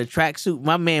out with a tracksuit.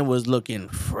 My man was looking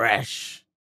fresh.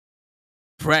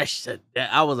 To death.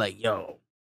 I was like, "Yo,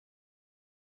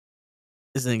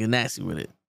 this nigga nasty with it."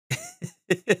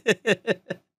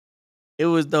 It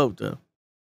was dope though.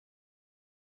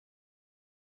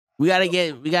 We gotta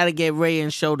get Ray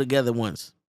and Show together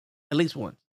once, at least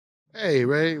once. Hey,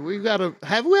 Ray, we gotta.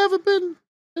 Have we ever been?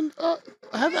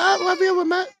 Have we ever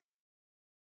met?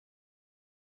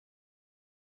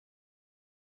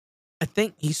 I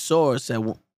think he saw us at.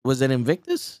 Was it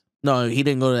Invictus? No, he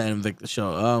didn't go to that Invictus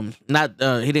show. Not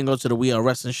he didn't go to the We Are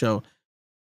Wrestling show.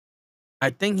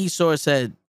 I think he saw us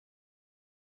at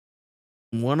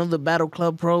one of the Battle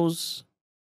Club pros,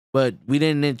 but we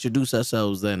didn't introduce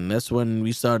ourselves then. That's when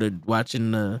we started watching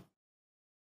the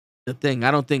thing. I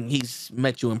don't think he's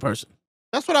met you in person.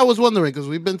 That's what I was wondering because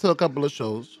we've been to a couple of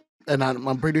shows, and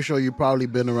I'm pretty sure you've probably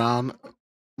been around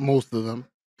most of them.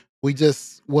 We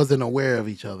just wasn't aware of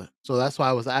each other, so that's why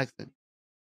I was asking.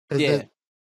 Yeah.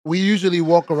 We usually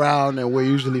walk around and we're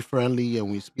usually friendly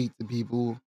and we speak to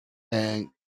people and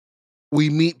we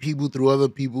meet people through other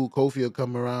people. Kofi will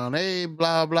come around, hey,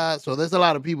 blah, blah. So there's a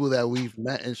lot of people that we've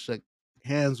met and shook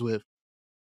hands with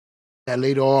that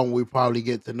later on we probably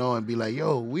get to know and be like,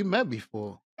 yo, we met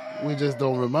before. We just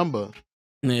don't remember.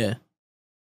 Yeah.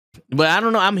 But I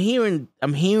don't know. I'm hearing,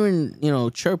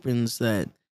 chirpings that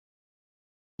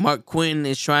Mark Quinn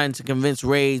is trying to convince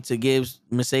Ray to give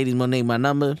Mercedes Moné my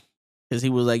number. Because he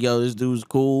was like, yo, this dude's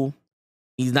cool.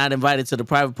 He's not invited to the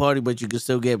private party, but you can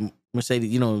still get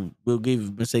Mercedes, we'll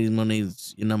give Mercedes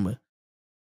Moné your number.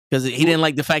 Because he didn't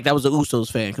like the fact I was a Usos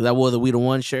fan because I wore the We the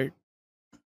One shirt.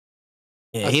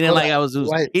 Yeah, he didn't like I was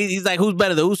Usos. He's like, who's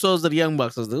better, the Usos or the Young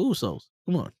Bucks? I was the Usos.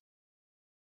 Come on.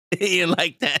 He didn't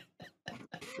like that.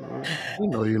 You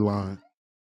know you're lying.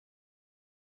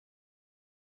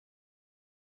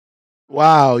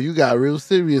 Wow, you got real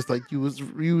serious like you was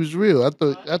real. I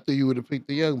thought you would have picked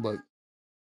the Young Bucks.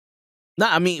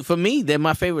 Nah, I mean, for me, they're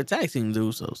my favorite tag team, the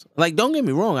Usos. Like, don't get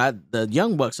me wrong, the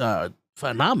Young Bucks are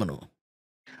phenomenal.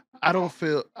 I don't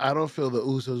feel the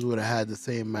Usos would have had the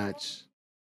same match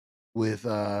with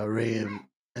Ray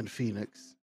and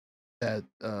Phoenix that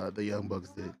the Young Bucks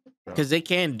did. Because they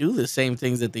can't do the same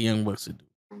things that the Young Bucks would do.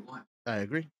 I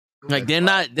agree. Like they're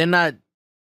not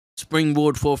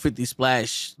springboard 450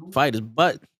 splash fighters,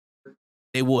 but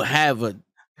they will have a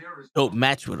dope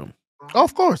match with them. Oh,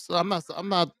 of course, I'm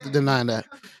not denying that.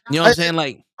 You know what I'm saying?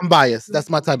 Like, I'm biased. That's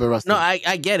my type of wrestling. no,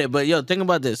 I get it, but yo, think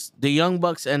about this: the Young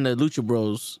Bucks and the Lucha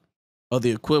Bros are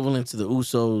the equivalent to the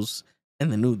Usos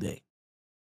and the New Day.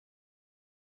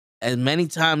 As many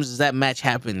times as that match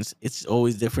happens, it's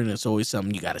always different. It's always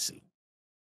something you got to see.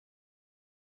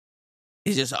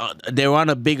 It's just they're on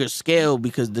a bigger scale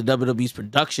because the WWE's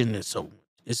production is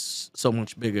so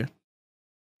much bigger.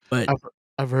 But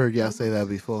I've heard y'all say that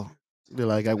before. Be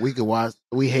like, we could watch.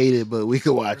 We hate it, but we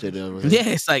could watch it. Yeah,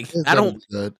 it's like I don't.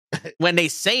 Good. When they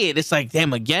say it, it's like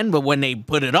damn again. But when they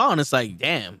put it on, it's like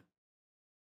damn.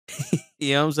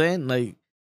 You know what I'm saying? Like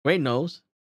Ray knows.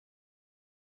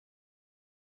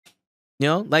 You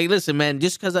know, like listen, man.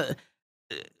 Just because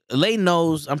Lay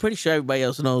knows, I'm pretty sure everybody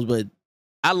else knows. But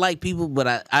I like people,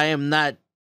 but I am not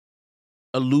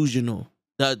delusional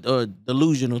to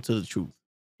the truth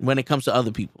when it comes to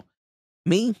other people.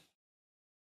 Me,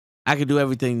 I can do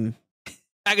everything.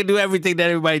 I can do everything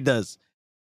that everybody does.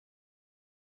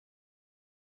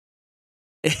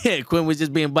 Quinn was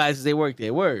just being biased because they worked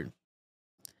there. Word.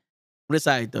 But it's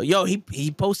all right, though. Yo,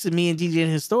 he posted me and Gigi in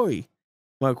his story.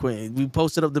 Mark Quinn. We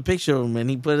posted up the picture of him and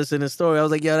he put us in his story. I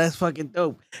was like, yo, that's fucking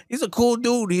dope. He's a cool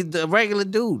dude. He's a regular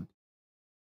dude.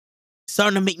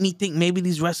 Starting to make me think maybe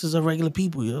these wrestlers are regular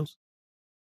people, yo.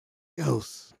 Yo,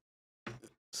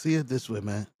 see it this way,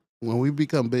 man. When we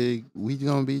become big, we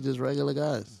gonna be just regular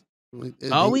guys.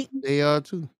 Are we? They are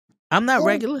too. I'm not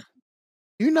regular.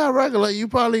 You're not regular. You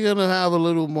probably gonna have a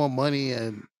little more money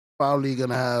and probably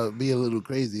gonna be a little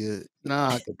crazier. Nah,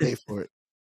 I can pay for it.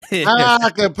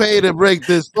 I can pay to break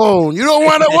this phone. You don't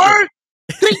want to work?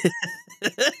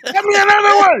 Give me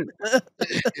another one.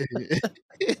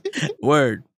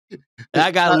 Word. I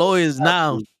got lawyers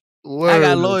now. Word. I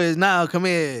got lawyers now. Come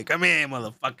here,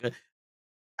 motherfucker.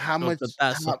 How much?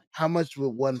 How much would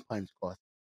one punch cost?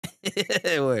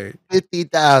 Word.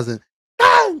 50,000.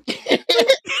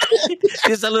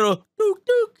 Just a little. Dook,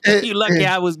 dook. You lucky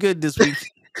I was good this week.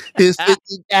 It's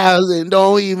 50,000.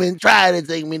 Don't even try to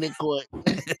take me to court.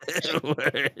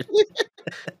 Word.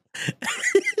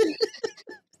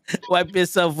 Wipe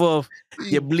yourself off.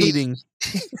 You're bleeding.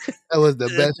 That was the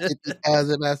best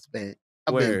 50,000 I spent.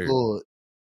 I've been good.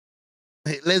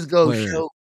 Hey, let's go, show.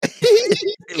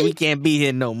 We can't be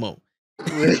here no more.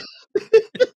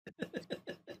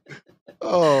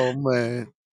 Oh man.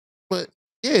 But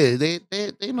yeah, they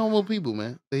normal people,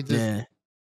 man. They just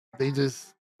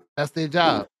that's their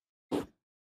job.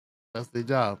 That's their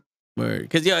job. Word.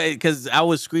 Cause I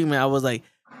was screaming. I was like,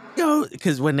 yo,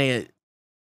 because when they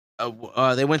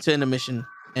went to intermission,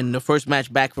 and the first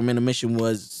match back from intermission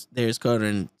was Darius Carter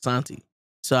and Santi.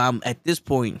 So I'm at this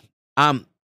point,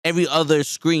 every other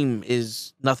scream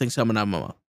is nothing's coming out of my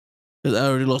mouth because I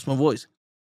already lost my voice.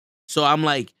 So I'm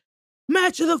like,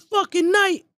 match of the fucking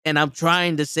night. And I'm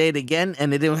trying to say it again,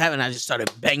 and it didn't happen. I just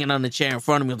started banging on the chair in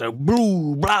front of me. I was like,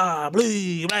 blah, blah,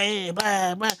 blah, blah,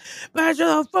 blah, blah. Match of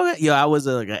the fucking... Yo, I was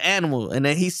like an animal. And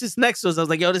then he sits next to us. I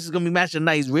was like, yo, this is going to be match of the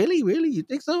night. He's, really? Really? You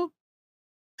think so?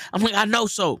 I'm like, I know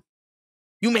so.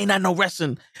 You may not know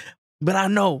wrestling, but I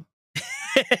know.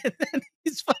 And then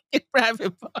he's fucking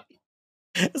Private Party.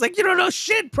 It's like, you don't know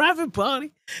shit, Private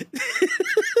Party.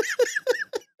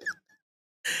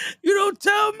 You don't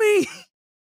tell me.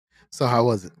 So how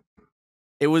was it?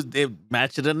 It was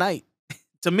match of the night.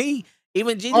 To me,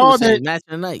 even Gigi was saying match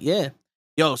of the night. Yeah.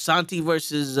 Yo, Santi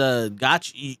versus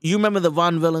Gotch. You remember the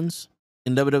Von Villains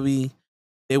in WWE?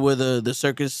 They were the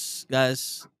circus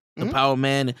guys, the Power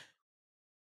Man.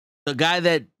 The guy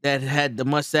that had the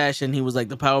mustache and he was like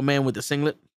the Power Man with the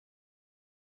singlet.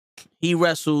 He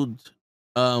wrestled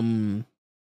Steve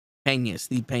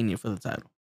Pena for the title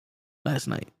last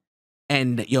night.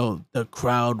 And yo, the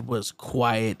crowd was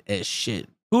quiet as shit.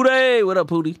 Pootie, what up,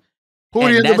 Pootie?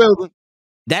 Pootie in the building.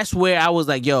 That's where I was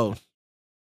like, yo,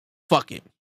 fuck it.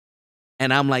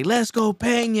 And I'm like, let's go,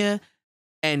 Pena.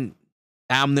 And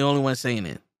I'm the only one saying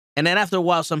it. And then after a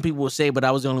while, some people will say, but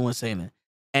I was the only one saying it.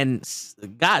 And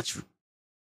Gotch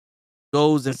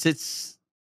goes and sits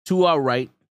to our right,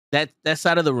 that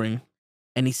side of the ring,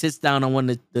 and he sits down on one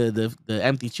of the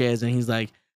empty chairs, and he's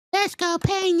like, let's go,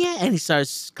 Pena. And he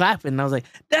starts clapping. And I was like,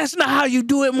 that's not how you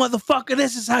do it, motherfucker.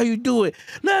 This is how you do it.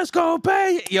 Let's go,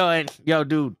 Pena. Yo,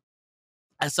 dude.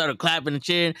 I started clapping and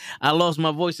cheering. I lost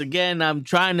my voice again. I'm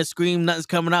trying to scream. Nothing's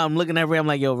coming out. I'm looking at Ray. I'm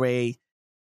like, yo, Ray,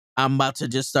 I'm about to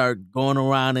just start going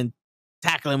around and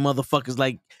tackling motherfuckers.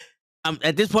 Like,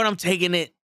 at this point, I'm taking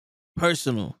it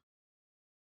personal.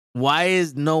 Why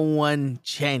is no one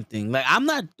chanting? Like, I'm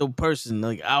not the person.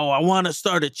 Like, oh, I want to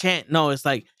start a chant. No, it's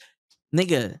like,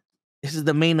 nigga, this is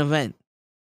the main event.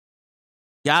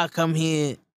 Y'all come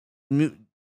here. You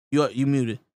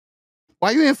muted.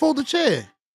 Why you ain't fold the chair?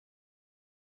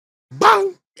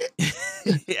 Bang!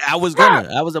 I was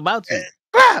about to.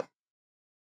 Clap!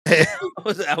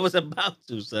 I was about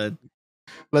to, son.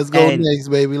 Let's go next,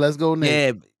 baby. Let's go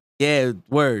next. Yeah,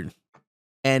 word.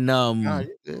 And you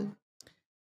good.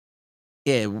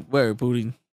 Yeah, word,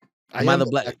 Pootie. Am I the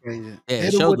Black Ranger?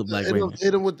 Yeah, show the Black Ranger.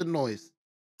 Hit him with the noise.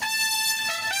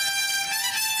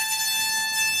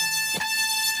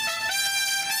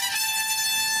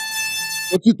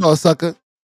 What you thought, sucker?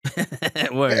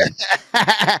 Word.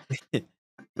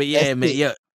 But yeah, man,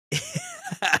 yo.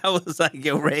 I was like,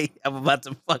 yo, Ray, I'm about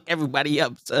to fuck everybody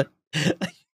up, son.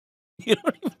 You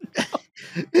don't even know.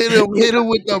 Hit him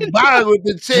with the bang with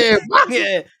the chair.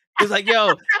 Yeah. He's like,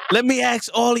 yo, let me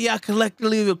ask all of y'all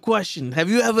collectively a question. Have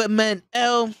you ever met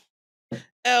El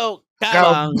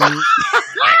Cabang?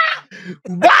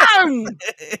 Bang!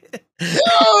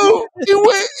 Yo,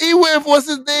 he went what's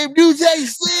his name? New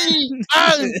JC.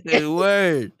 Bang!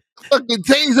 Word. Fucking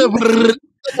taser.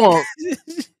 Come on.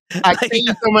 I tased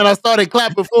him and I started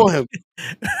clapping for him.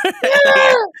 At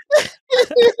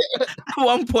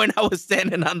one point, I was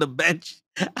standing on the bench.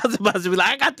 I was about to be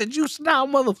like, I got the juice now,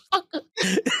 motherfucker.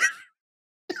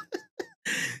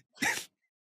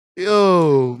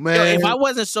 Yo, man. Yo, if I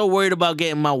wasn't so worried about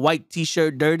getting my white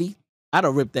t-shirt dirty, I'd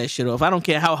have ripped that shit off. I don't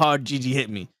care how hard Gigi hit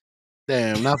me.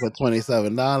 Damn, not for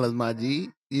 $27, my G.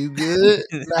 You good?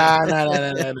 Nah.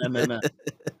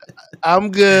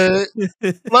 I'm good.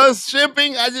 Plus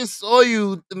shipping. I just saw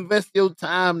you invest your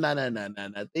time. Nah.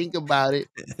 Think about it.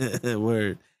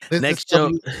 Word. This is Next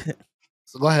stuff show. you.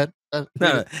 So go ahead. Read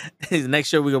No, it. next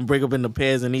show we're gonna break up into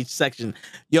pairs in each section.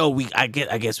 Yo, I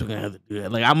guess we're gonna have to do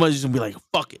that. Like I'm just gonna be like,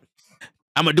 fuck it.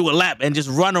 I'm gonna do a lap and just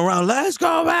run around. Let's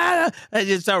go, man! And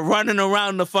just start running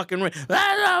around the fucking ring.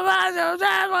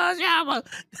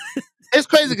 It's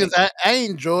crazy because I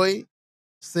enjoy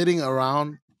sitting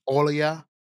around all of y'all,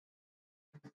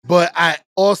 but I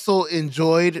also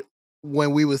enjoyed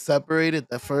when we were separated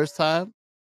the first time.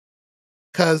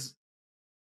 Because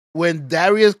when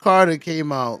Darius Carter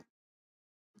came out,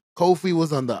 Kofi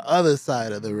was on the other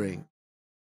side of the ring.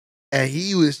 And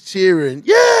he was cheering,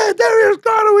 yeah, Darius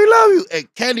Carter, we love you.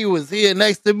 And Kenny was here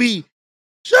next to me.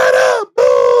 Shut up,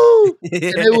 boo! And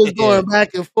it was going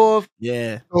back and forth.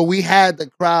 Yeah. So we had the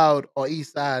crowd on each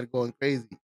side going crazy.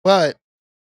 But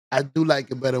I do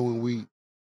like it better when we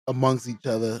amongst each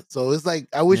other. So it's like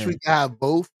I wish we could have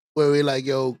both where we're like,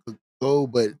 yo, could go,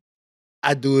 but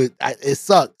I do it. It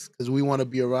sucks because we want to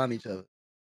be around each other.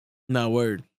 No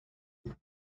word.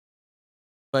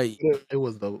 But It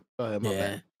was dope. Go ahead, my yeah.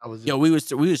 bad. I was just, Yo, we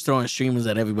was throwing streamers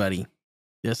at everybody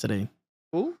yesterday.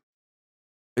 who?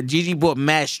 Gigi bought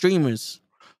mad streamers.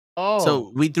 Oh,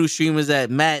 So we threw streamers at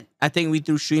Matt. I think we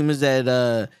threw streamers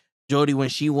at Jody when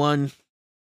she won.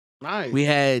 nice.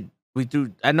 We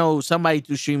threw, I know somebody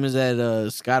threw streamers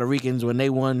at Scotto Ricans when they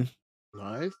won.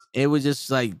 Nice. It was just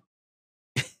like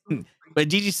but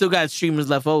Gigi still got streamers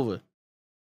left over.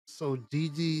 So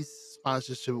Gigi's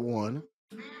sponsorship won.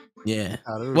 Yeah.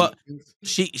 Out of Well, Ricans.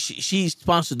 she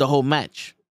sponsored the whole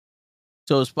match.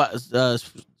 So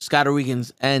Scotto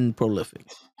Ricans and Prolific.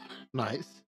 Nice.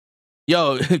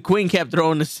 Yo, Queen kept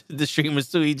throwing the streamers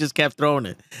too. He just kept throwing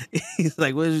it. He's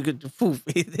like, "What is good to poof?"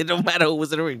 It don't matter who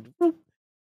was in the ring.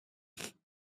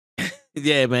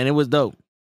 Yeah, man, it was dope.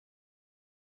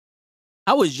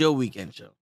 How was your weekend show?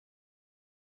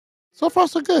 So far,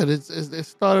 so good. It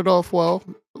started off well.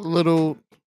 A little.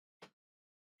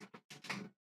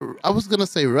 I was gonna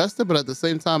say rested, but at the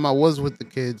same time, I was with the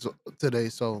kids today,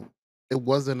 so it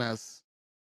wasn't as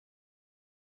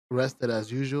rested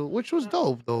as usual, which was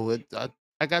dope though.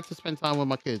 I got to spend time with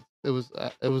my kids. It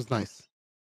was nice.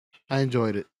 I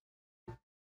enjoyed it. That's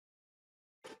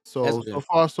So good.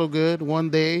 far so good. One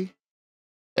day,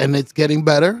 and it's getting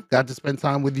better. Got to spend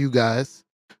time with you guys,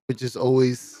 which is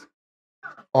always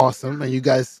awesome. And you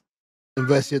guys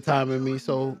invest your time in me,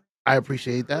 so I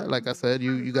appreciate that. Like I said,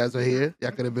 you guys are here.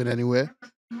 Y'all could have been anywhere,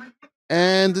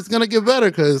 and it's gonna get better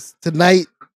because tonight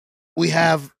we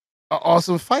have an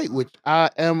awesome fight, which I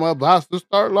am about to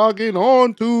start logging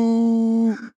on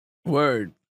to.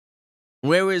 Word.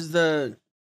 Where is the?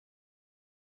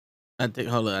 I think.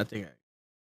 Hold on. I think.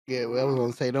 Yeah, well, I was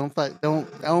gonna say don't fuck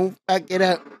it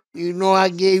up. You know I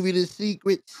gave you the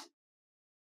secrets.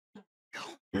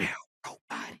 Don't tell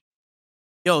nobody.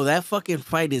 Yo, that fucking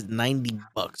fight is $90,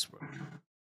 bro.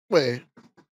 Wait,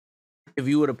 If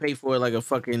you were to pay for it like a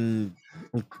fucking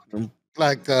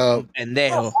like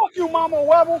pendejo. Fuck you, Mama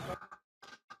Webble.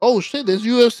 oh shit, there's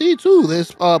UFC too.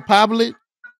 There's Pablo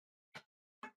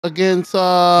against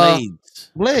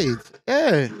Blades. Blades.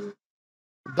 Yeah.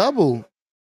 Double.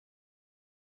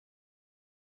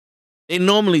 They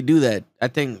normally do that. I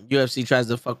think UFC tries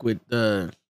to fuck with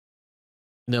the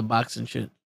boxing shit.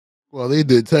 Well, they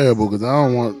did terrible because I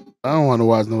don't want to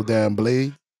watch no damn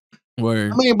Blade.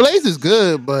 Word. I mean, Blaze is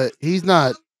good, but he's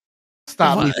not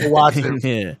stop me from watching.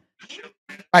 Yeah.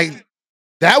 Like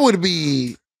that would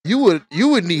be you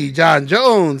would need John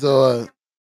Jones or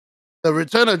the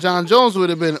return of John Jones would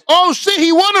have been. Oh shit,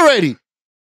 he won already.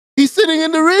 He's sitting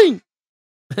in the ring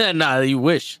Nah, you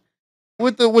wish.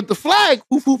 with the flag.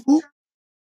 Woof, woof, woof.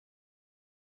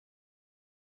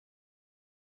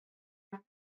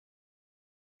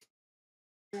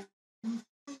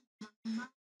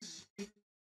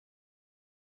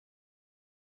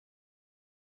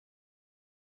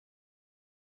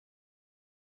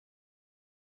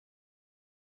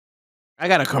 I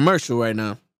got a commercial right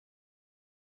now.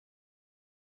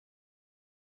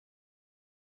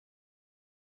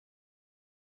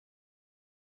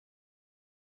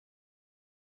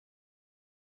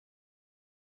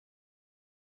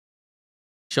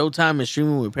 Showtime is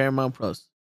streaming with Paramount Plus.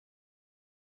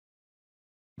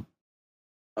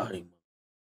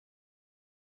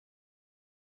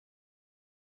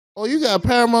 Oh, you got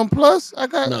Paramount Plus? I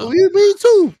got No. me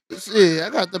too. Shit, I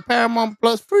got the Paramount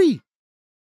Plus free.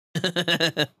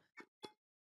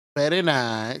 Very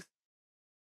nice.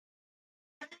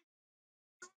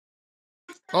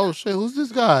 Oh shit, who's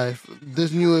this guy?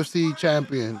 This UFC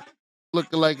champion,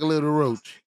 looking like a little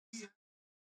roach.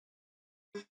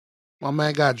 My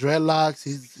man got dreadlocks.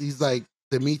 He's like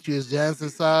Demetrius Jansen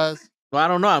size. Well, I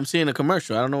don't know. I'm seeing a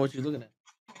commercial. I don't know what you're looking at.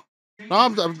 No,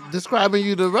 I'm describing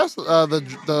you the wrestler,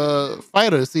 the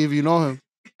fighter. See if you know him.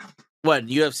 What,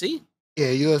 UFC? Yeah,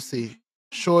 UFC.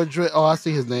 Short dread. Oh, I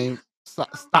see his name.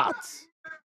 Stotts.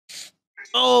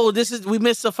 Oh, we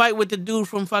missed a fight with the dude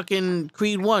from fucking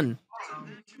Creed 1.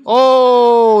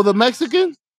 Oh, the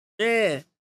Mexican. Yeah.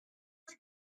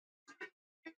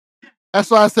 That's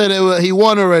why I said he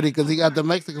won already because he got the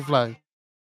Mexican flag.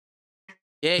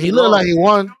 Yeah, He looked like he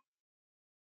won.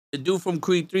 The dude from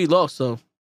Creed 3 lost, so.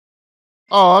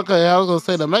 Oh, okay. I was gonna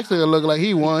say the Mexican looked like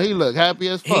he won. He looked happy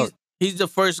as fuck. He's the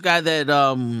first guy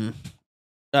that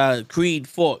Creed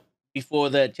fought before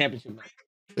the championship match.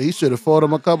 He should have fought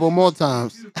him a couple more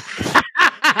times.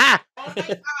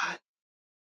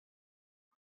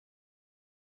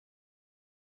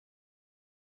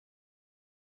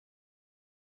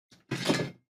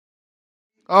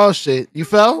 Oh shit! You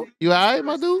fell? You alright,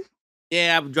 my dude?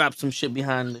 Yeah, I dropped some shit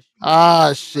behind this.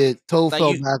 Ah shit! Toe Like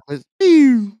fell you- backwards.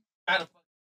 Ew.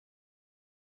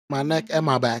 My neck and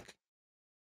my back.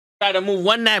 Try to move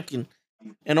one napkin,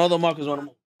 and all the markers on the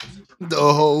move. The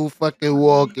whole fucking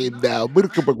wall came down.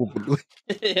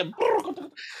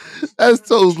 That's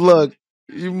Toe's luck.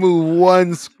 You move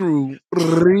one screw.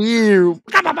 Even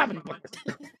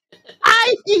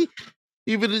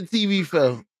the TV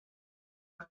fell.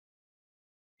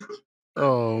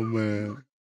 Oh man.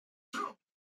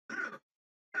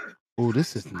 Oh,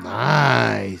 this is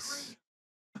nice.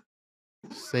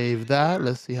 Save that.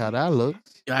 Let's see how that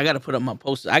looks. Yo, I gotta put up my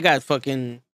posters. I got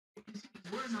fucking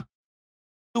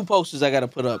 2 posters I gotta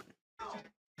put up.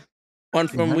 One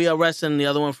from We Are Wrestling, the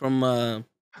other one from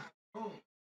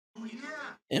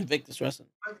Invictus Wrestling.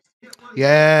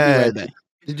 Yeah. Be right back.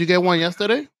 Did you get one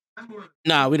yesterday?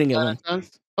 Nah, we didn't get one.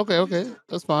 Okay.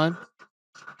 That's fine.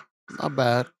 Not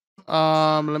bad.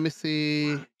 Let me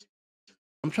see.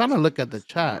 I'm trying to look at the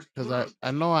chat because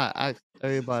I know I asked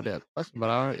everybody a question, but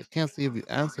I can't see if you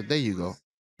answered. There you go.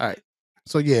 All right.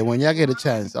 So yeah, when y'all get a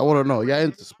chance, I want to know, y'all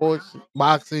into sports,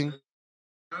 boxing,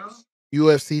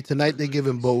 UFC? Tonight they're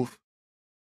giving both,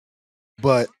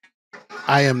 but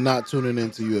I am not tuning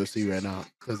into UFC right now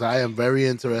because I am very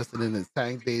interested in this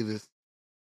Tank Davis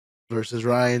versus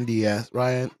Ryan Diaz.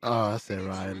 I said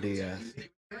Ryan Diaz.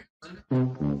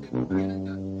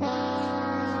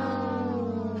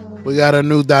 We got a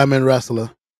new diamond wrestler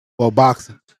for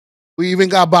boxing. We even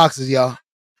got boxers, y'all.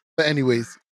 But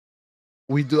anyways,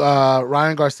 we do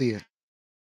Ryan Garcia.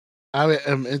 I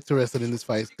am interested in this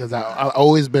fight because I've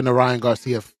always been a Ryan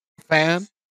Garcia fan,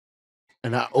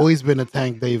 and I've always been a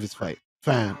Tank Davis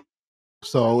fan.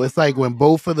 So it's like when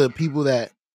both of the people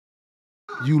that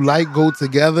you like go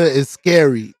together, it's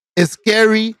scary. It's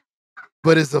scary,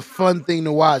 but it's a fun thing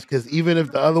to watch because even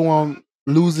if the other one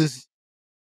loses,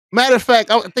 matter of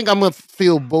fact, I think I'm gonna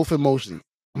feel both emotions.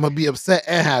 I'm gonna be upset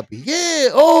and happy. Yeah.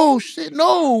 Oh shit.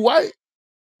 No. Why?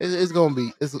 It's gonna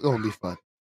be fun.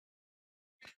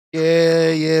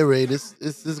 Yeah, Ray. This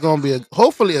is gonna be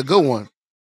hopefully a good one.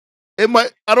 It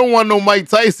might. I don't want no Mike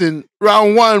Tyson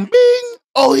round 1. Bing.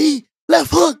 Oh, he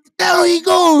left hook. Down he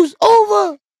goes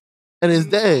over, and it's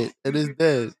dead. It is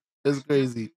dead. It's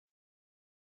crazy.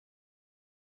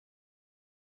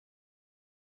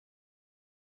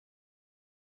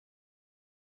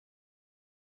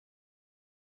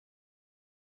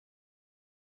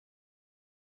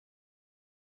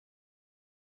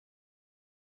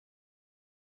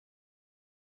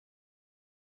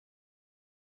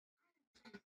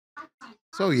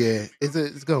 So yeah,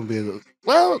 it's gonna be a good.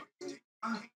 Well,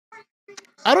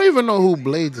 I don't even know who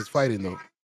Blades is fighting though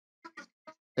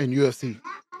in UFC.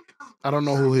 I don't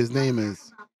know who his name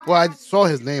is. Well, I saw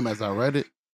his name as I read it,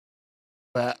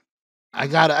 but I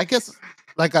gotta. I guess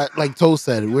like Toe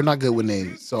said, we're not good with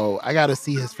names, so I gotta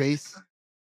see his face,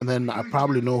 and then I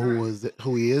probably know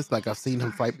who he is. Like I've seen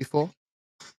him fight before,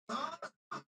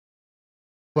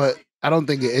 but I don't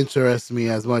think it interests me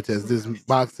as much as this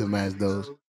boxing match does.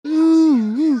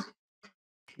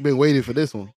 Been waiting for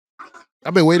this one.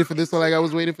 I've been waiting for this one like I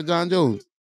was waiting for John Jones.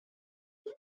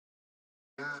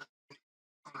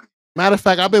 Matter of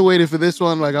fact, I've been waiting for this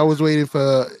one like I was waiting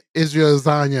for Israel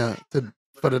Zanya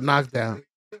for the knockdown.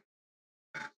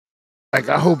 Like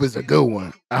I hope it's a good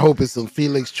one. I hope it's some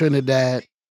Felix Trinidad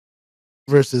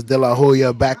versus De La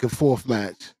Hoya back and forth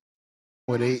match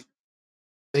where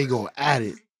they go at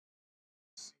it.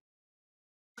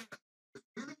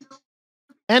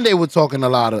 And they were talking a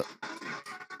lot of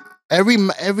every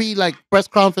like press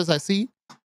conference I see,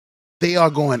 they are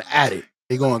going at it.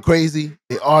 They going crazy.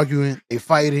 They arguing. They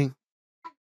fighting.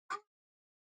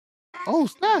 Oh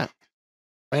snap!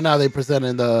 Right now they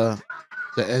presenting the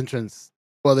the entrance.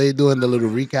 Well, they doing the little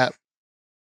recap,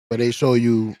 but they show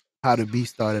you how the beat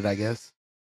started, I guess.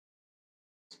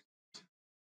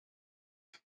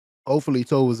 Hopefully,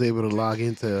 Toe was able to log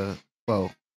into,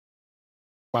 well,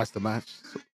 watch the match.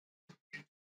 So,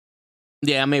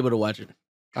 Yeah, I'm able to watch it.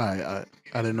 all right.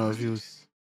 I didn't know if he was.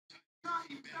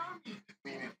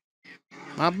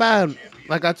 Not bad.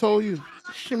 Like I told you,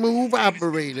 smooth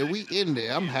operator. We in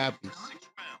there. I'm happy.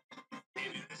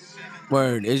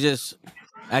 Word. It's just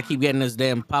I keep getting this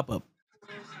damn pop up.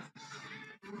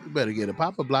 You better get a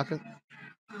pop-up blocker.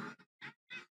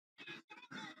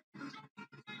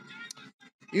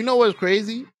 You know what's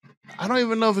crazy? I don't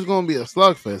even know if it's gonna be a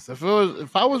slugfest.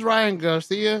 If I was Ryan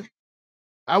Garcia,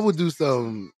 I would do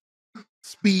some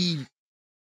speed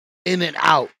in and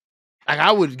out. Like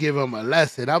I would give him a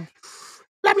lesson. I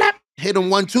blah, blah, hit him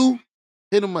 1-2,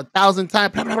 hit him 1,000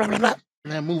 times, blah, blah, blah, blah, blah,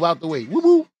 and then move out the way. Woo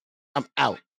woo. I'm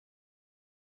out.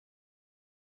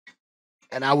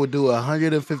 And I would do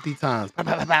 150 times. Blah,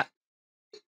 blah, blah, blah.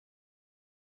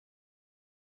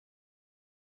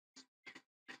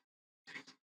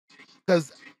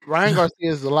 Because Ryan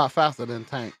Garcia is a lot faster than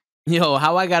Tank. Yo,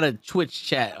 how I got a Twitch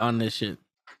chat on this shit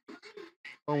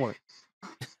Oh what?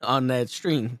 on that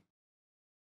stream?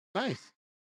 Nice.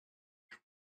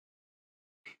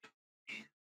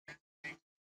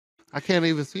 I can't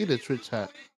even see the Twitch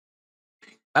chat.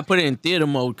 I put it in theater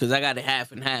mode because I got it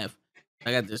half and half.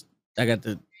 I got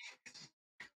the.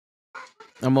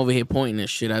 I'm over here pointing this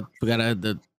shit. I forgot I had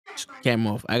the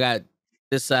camera off. I got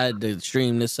this side the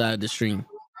stream, this side the stream.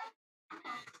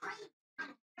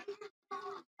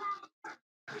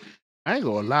 I ain't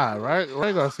gonna lie, right?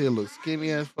 Ryan Garcia look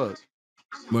skinny as fuck.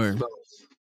 Word.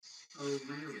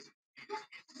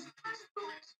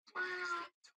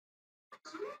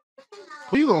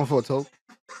 Who you going for, Toe?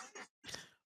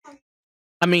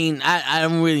 I mean, I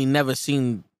haven't really never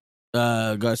seen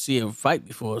Garcia fight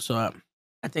before, so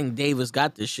I think Davis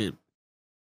got this shit.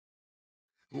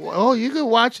 Oh, you can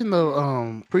watch in the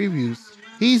previews.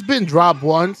 He's been dropped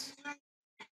once,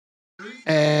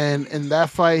 and in that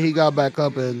fight, he got back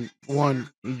up and won.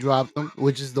 He dropped him,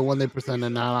 which is the one they presented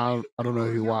now. I don't know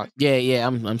if you watched. Yeah,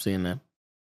 I'm seeing that.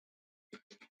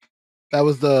 That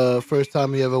was the first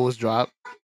time he ever was dropped.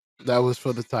 That was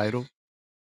for the title.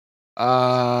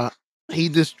 He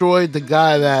destroyed the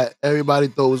guy that everybody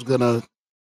thought was gonna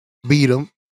beat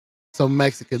him. Some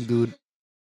Mexican dude.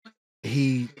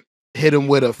 He hit him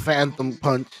with a phantom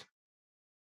punch.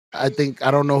 I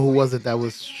don't know who was it that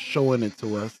was showing it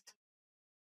to us.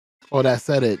 Or that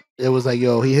said it. It was like,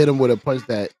 yo, he hit him with a punch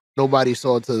that nobody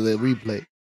saw to the replay.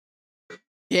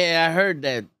 Yeah, I heard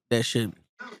that shit.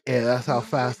 Yeah, that's how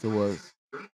fast it was.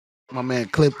 My man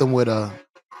clipped him with a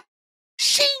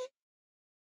shing.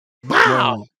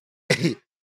 Wow.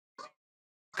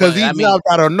 Because he dropped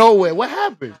out of nowhere. What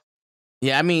happened?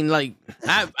 Yeah, I mean, like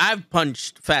I've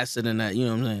punched faster than that. You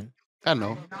know what I'm saying? I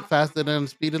know, faster than the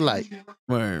speed of light.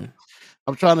 Word.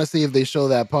 I'm trying to see if they show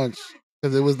that punch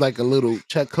because it was like a little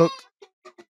check hook,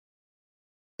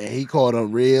 and he caught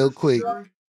him real quick.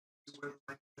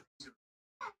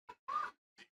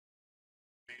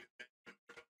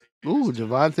 Ooh,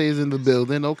 Javante's in the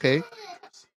building. Okay,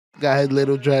 got his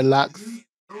little dreadlocks.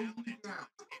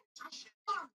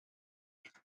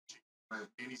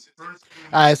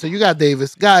 All right, so you got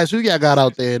Davis, guys. Who y'all got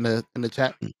out there in the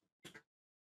chat?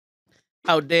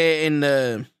 Out there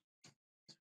in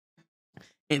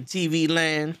TV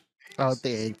land. Out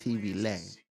there in TV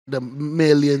land, the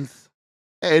millions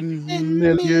and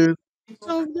millions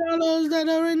of dollars that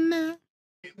are in there.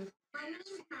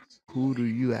 Who do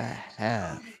you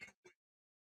have?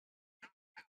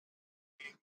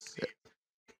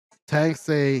 Tank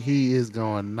say he is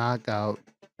going to knock out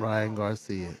Ryan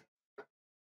Garcia.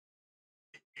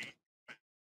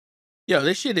 Yo,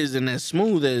 this shit isn't as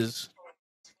smooth as.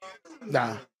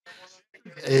 Nah,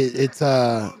 it's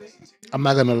I'm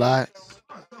not gonna lie.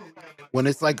 When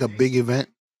it's like a big event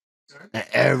and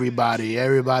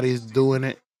everybody's doing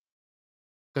it,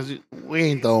 because we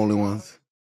ain't the only ones.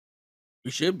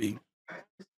 We should be.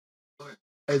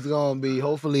 It's gonna be.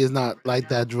 Hopefully, it's not like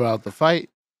that throughout the fight.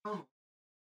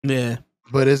 Yeah,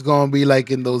 but it's gonna be like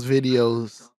in those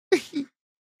videos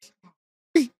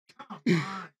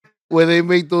where they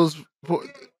make those.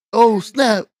 Oh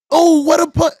snap! Oh, what a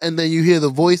put! And then you hear the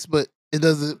voice, but it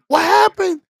doesn't. What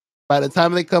happened? By the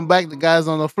time they come back, the guy's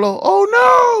on the floor.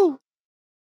 Oh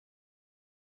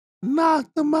no!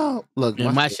 Knocked them out. Look,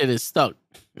 yeah, my shit is stuck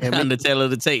on the tail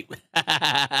of the tape.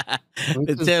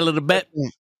 The tail of the bet.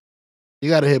 You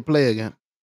gotta hit play again.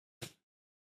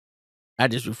 I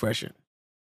just refresh it.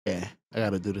 Yeah, I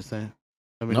gotta do the same.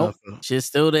 Nope, shit's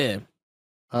still there.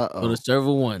 Uh-oh. So the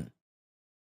server won.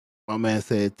 My man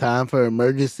said, time for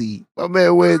emergency. My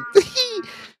man went,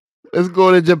 let's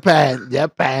go to Japan.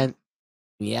 Japan.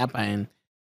 Yeah, man.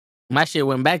 My shit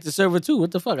went back to server 2.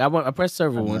 What the fuck? I pressed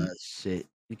server 1. Shit.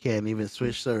 You can't even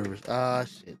switch servers. Ah,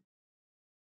 shit.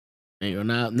 There you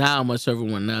go. Now I'm on server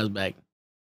 1. Now it's back.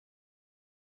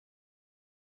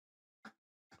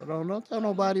 But don't tell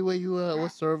nobody where you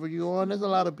what server you on. There's a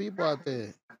lot of people out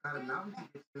there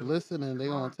listening. They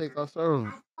gonna take our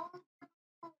server.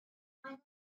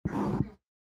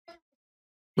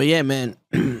 But yeah, man.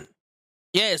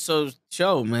 Yeah, so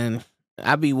show, man.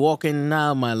 I be walking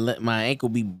now. My ankle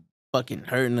be fucking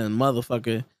hurting a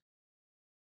motherfucker.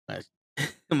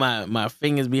 My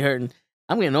fingers be hurting.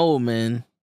 I'm getting old, man.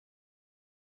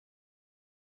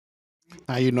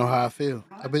 Now you know how I feel.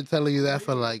 I've been telling you that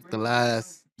for like the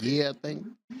last year, I think.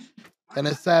 And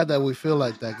it's sad that we feel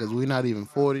like that because we're not even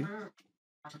 40.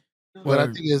 But I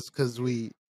Word. think it's because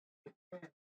we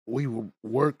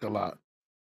work a lot.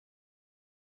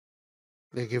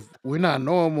 Like if we're not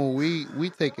normal, we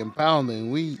taking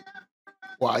pounding.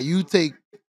 While you take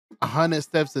 100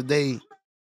 steps a day,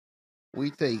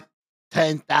 we take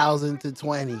 10,000 to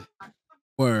 20.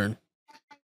 Word.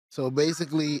 So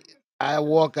basically, I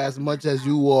walk as much as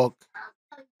you walk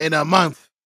in a month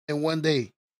in one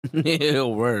day. Yeah,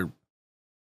 word.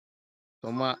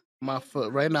 So my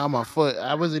foot right now, my foot.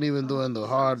 I wasn't even doing the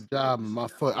hard job. My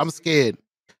foot. I'm scared.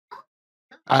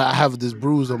 I have this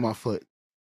bruise on my foot.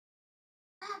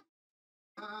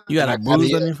 You got And a I got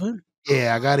bruise on it. your foot?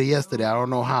 Yeah, I got it yesterday. I don't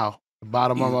know how. The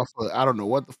bottom of Yeah. my foot. I don't know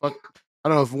what the fuck. I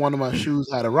don't know if one of my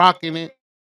shoes had a rock in it.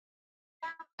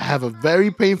 I have a very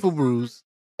painful bruise,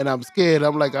 and I'm scared.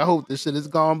 I'm like, I hope this shit is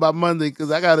gone by Monday because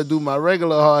I got to do my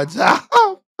regular hard job.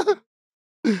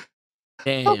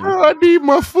 Damn. I need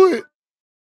my foot.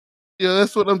 Yeah,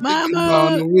 that's what I'm thinking about on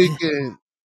Mama. the weekend.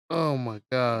 Oh my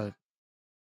god,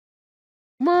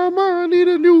 Mama, I need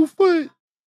a new foot.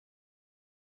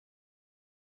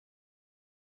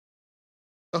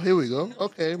 Oh, here we go.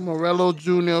 Okay, Morello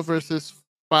Jr. versus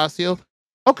Facio.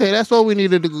 Okay, that's all we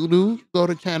needed to do. Go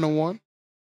to channel 1.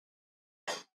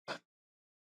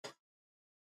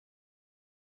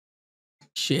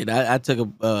 Shit, I took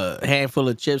a handful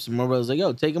of chips and my brother was like,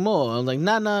 yo, take them all. I was like,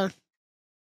 nah.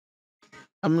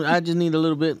 I just need a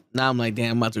little bit. Now I'm like,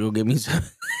 damn, I'm about to go get me some.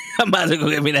 I'm about to go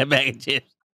get me that bag of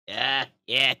chips. Yeah.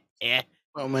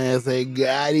 My man say,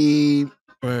 got him.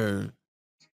 Word.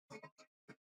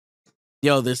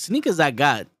 Yo, the sneakers I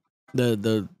got,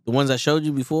 the ones I showed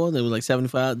you before, they were like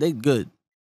 75. They good.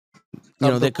 You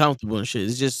know, they're comfortable and shit.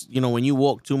 It's just, you know, when you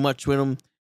walk too much with them,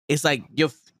 it's like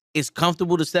it's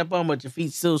comfortable to step on, but your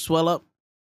feet still swell up.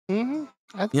 Mm-hmm. You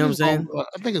know what I'm saying?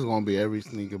 I think it's gonna be every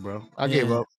sneaker, bro. I gave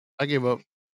Yeah. up. I gave up.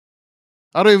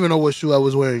 I don't even know what shoe I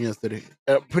was wearing yesterday.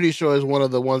 I'm pretty sure it's one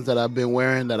of the ones that I've been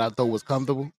wearing that I thought was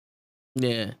comfortable,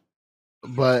 Yeah.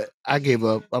 but I gave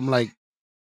up. I'm like,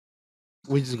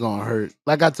 we just gonna hurt.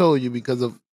 Like I told you, because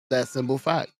of that simple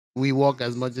fact. We walk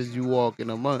as much as you walk in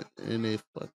a month in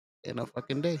a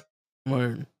fucking day.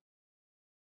 Word.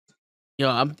 Yo,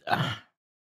 I'm.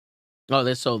 Oh,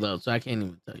 they're sold out, so I can't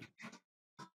even tell you.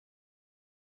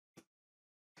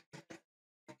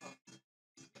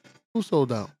 Who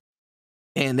sold out?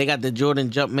 And they got the Jordan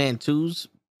Jumpman 2s,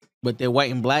 but they're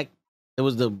white and black. It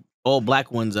was the all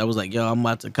black ones. I was like, yo, I'm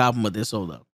about to cop them, but they're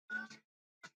sold out.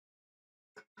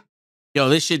 Yo,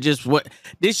 this shit just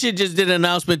did an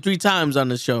announcement 3 times on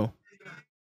the show.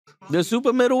 The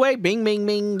super middleweight, bing, bing,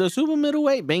 bing. The super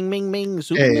middleweight, bing, bing, bing. The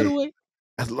super Hey, middleweight.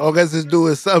 as long as it's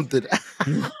doing something.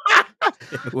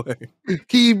 Word.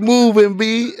 Keep moving,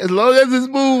 B. As long as it's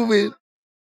moving.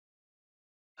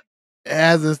 It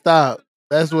hasn't stopped.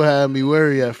 That's what had me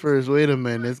worry at first. Wait a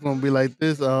minute, it's gonna be like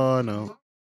this. Oh no!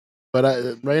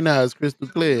 But right now it's crystal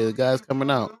clear. The guy's coming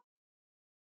out.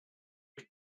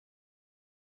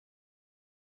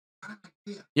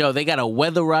 Yo, they got a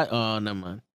weatherized. Oh, never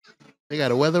mind. They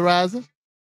got a weatherizer.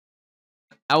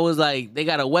 I was like, they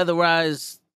got a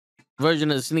weatherized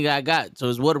version of the sneaker I got, so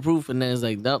it's waterproof, and then it's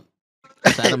like, nope,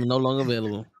 this item is no longer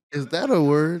available. Is that a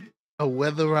word? A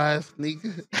weatherized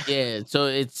sneaker? Yeah, so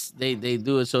they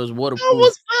do it so it's I waterproof.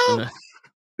 almost You fell.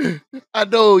 know? I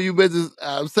know you bitches.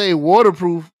 I'm saying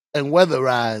waterproof and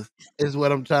weatherized is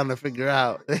what I'm trying to figure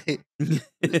out. Is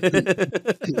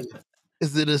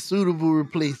it a suitable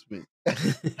replacement?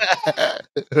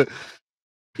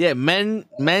 Yeah, men's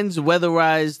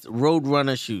weatherized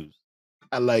Roadrunner shoes.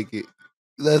 I like it.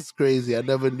 That's crazy. I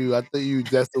never knew. I thought you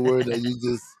just a word that you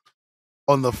just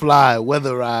on the fly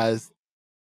weatherized.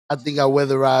 I think I'm gonna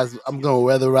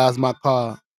weatherize my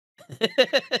car.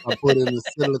 I put in the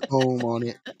silicone on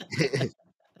it.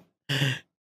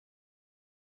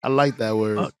 I like that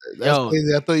word. That's Yo,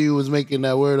 crazy. I thought you was making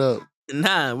that word up.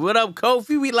 nah. What up,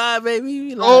 Kofi? We live, baby.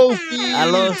 We live. I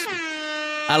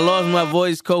Kofi. lost my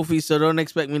voice, Kofi. So don't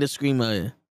expect me to scream out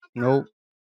here. Nope.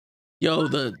 Yo,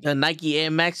 the Nike Air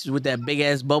Maxes with that big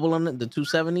ass bubble on it, the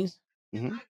 270s.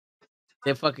 Mm-hmm.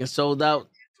 They're fucking sold out.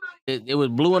 It was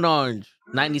blue and orange,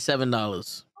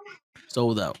 $97,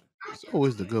 sold out. It's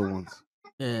always the good ones.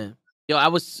 Yeah. Yo, I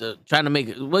was trying to make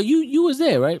it. Well, you was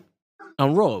there, right?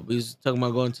 On Raw. We was talking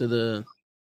about going to the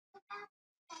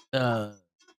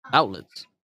outlets.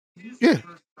 Yeah.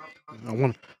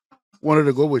 I wanted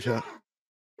to go with y'all.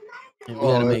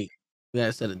 And we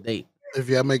gotta set a date. If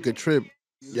y'all make a trip,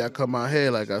 y'all come out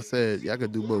here. Like I said, y'all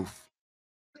could do both.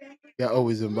 Y'all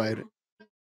always invited.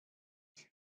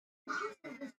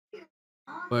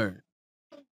 Word.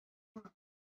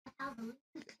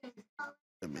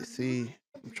 Let me see.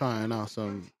 I'm trying out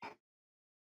some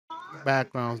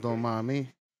backgrounds. Don't mind me.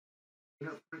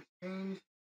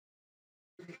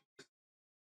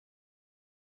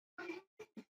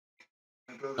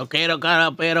 No quiero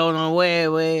cara, pero no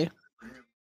hueve.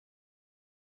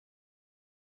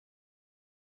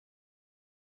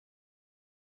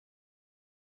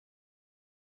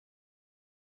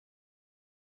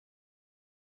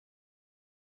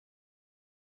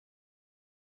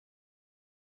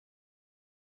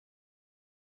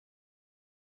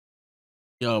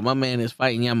 Yo, my man is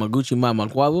fighting Yamaguchi Mama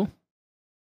Kwabo.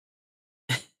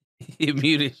 He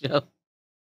muted, yo.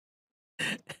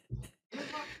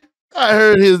 I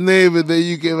heard his name, and then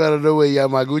you came out of nowhere.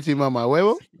 Yamaguchi Mama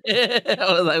Huevo.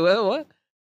 I was like, well, what?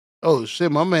 Oh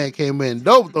shit, my man came in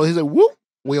dope though. He's like, whoop,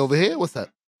 we over here. What's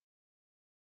up?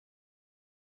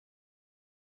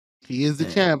 He is the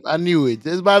champ. I knew it.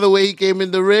 Just by the way he came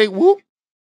in the ring, whoop,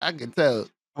 I can tell.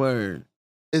 Word.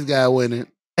 This guy winning.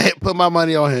 Put my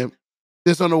money on him.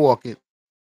 Just on the walking.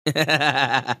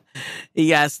 He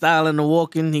got style in the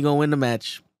walking. He gonna win the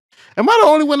match. Am I the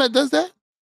only one that does that?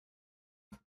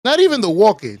 Not even the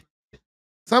walking.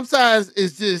 Sometimes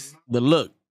it's just the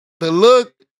look. The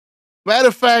look. Matter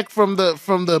of fact, from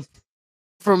the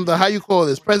how you call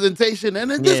this presentation,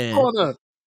 and in this corner,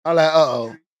 I'm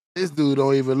like, this dude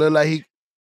don't even look like he.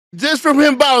 Just from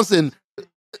him bouncing.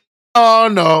 Oh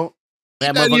no,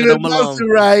 that not motherfucker even don't belong.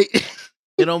 Right.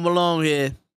 He don't belong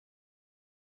here.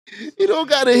 You don't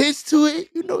got a hitch to it.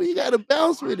 You know you got to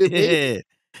bounce with it. Baby.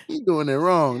 He doing it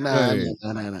wrong. Nah.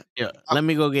 Yeah, let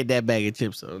me go get that bag of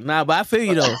chips. Though. Nah, but I feel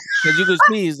you though, because you can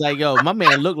see it's like, yo, my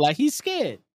man look like he's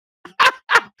scared.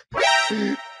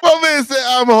 My man said,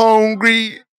 "I'm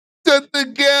hungry. Shut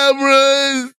the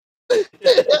cameras.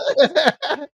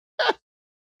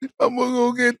 I'm gonna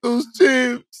go get those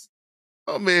chips."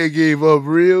 My man gave up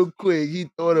real quick. He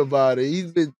thought about it. He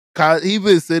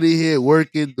been sitting here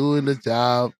working, doing the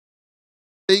job,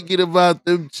 thinking about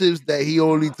them chips that he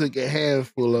only took a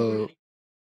handful of.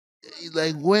 He's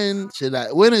like, when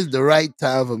is the right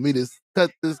time for me to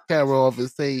cut this camera off and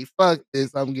say, fuck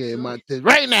this, I'm getting my chips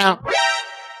right now.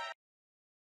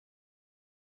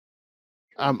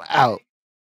 I'm out.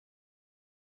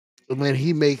 But man,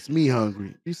 he makes me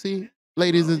hungry. You see,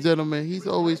 ladies and gentlemen, he's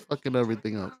always fucking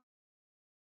everything up.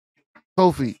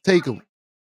 Kofi, take him.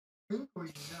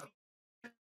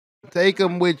 Take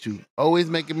him with you. Always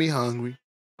making me hungry.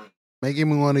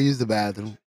 Making me want to use the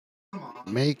bathroom.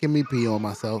 Making me pee on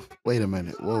myself. Wait a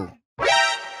minute. Whoa. I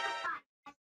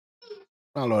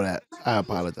don't know that. I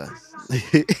apologize.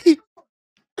 I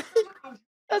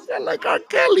sound like R.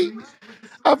 Kelly.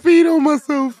 I peed on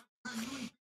myself.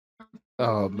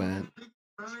 Oh, man.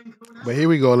 But here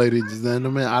we go, ladies and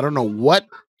gentlemen. I don't know what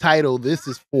title this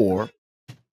is for.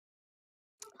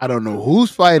 I don't know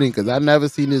who's fighting because I've never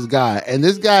seen this guy. And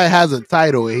this guy has a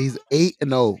title. And he's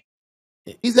 8-0.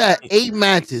 He's at 8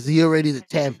 matches. He already the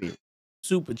champion.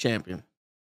 Super champion.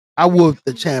 I whooped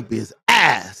the champion's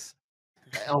ass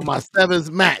on my 7th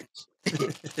match.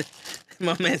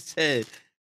 My man said,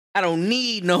 I don't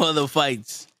need no other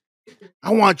fights.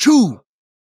 I want you.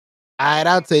 All right,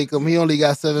 I'll take him. He only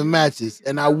got 7 matches,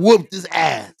 and I whooped his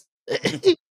ass.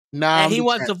 Nah, and he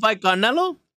wants to fight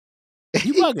Canelo?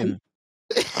 You bugging.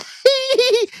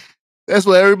 That's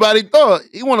what everybody thought.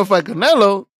 He want to fight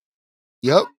Canelo.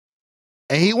 Yep.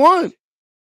 And he won.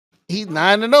 He's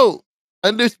 9-0.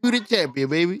 Undisputed champion,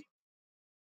 baby.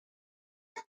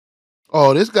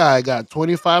 Oh, this guy got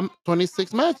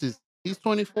 26 matches. He's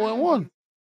 24-1.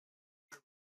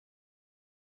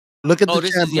 Look at the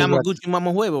this is Yamaguchi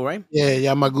Mama Huevo, right? Yeah,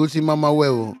 Yamaguchi Mama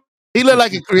Huevo. He looked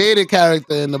like a creative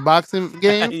character in the boxing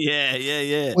game.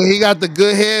 Yeah. When he got the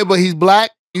good hair, but he's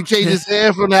black. You change his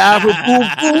hair from the Afro cool.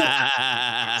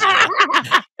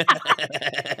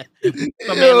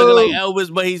 My man looking like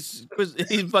Elvis, but he's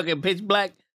fucking pitch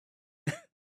black.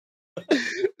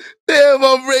 Damn,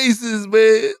 I'm racist,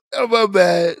 man. Oh, my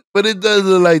bad. But it does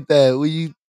look like that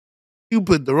when you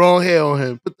put the wrong hair on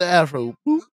him. Put the afro.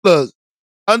 Look,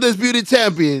 undisputed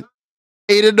champion,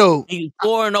 8-0. He's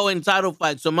 4-0 in title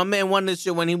fights. So my man won this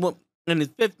shit when he went in his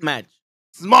 5th match.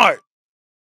 Smart.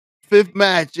 5th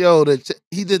match, yo.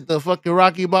 He did the fucking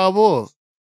Rocky Balboa.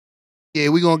 Yeah,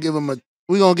 we gonna give him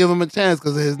a chance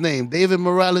because of his name, David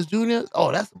Morales Jr.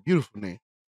 Oh, that's a beautiful name.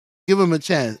 Give him a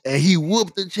chance, and he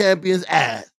whooped the champion's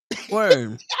ass.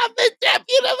 Word. I've been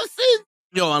champion ever since.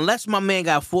 Yo, unless my man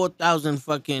got 4,000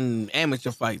 fucking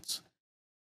amateur fights.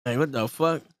 Like, what the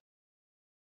fuck?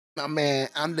 My man,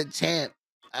 I'm the champ.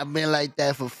 I've been like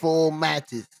that for 4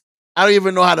 matches. I don't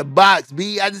even know how to box,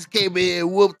 B. I just came in here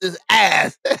and whooped his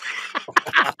ass. Word.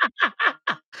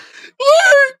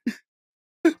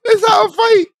 That's how I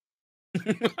fight.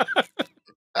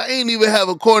 I ain't even have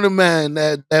a corner man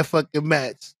that fucking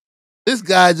match. This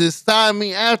guy just signed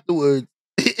me afterwards.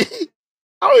 I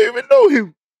don't even know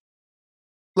him.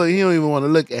 Look, he don't even want to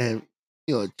look at him.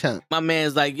 He a champ. My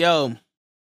man's like, yo,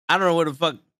 I don't know what the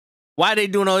fuck. Why they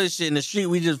doing all this shit in the street?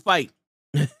 We just fight.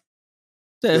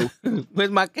 Where's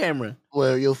my camera?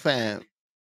 Well, yo, fam,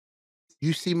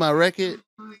 you see my record?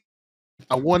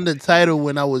 I won the title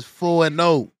when I was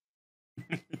 4-0.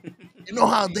 You know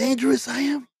how dangerous I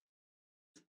am?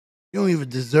 You don't even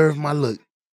deserve my look.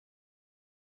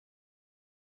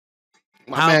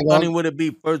 How funny would it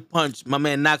be? First punch, my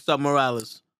man knocks out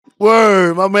Morales.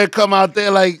 Word, my man come out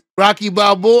there like Rocky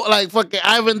Balboa, like fucking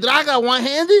Ivan Drago,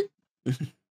 one-handed.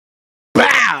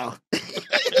 Bow!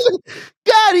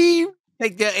 Got him!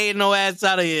 Take your 8-0 ass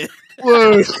out of here.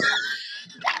 Word.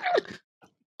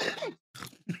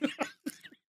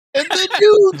 And the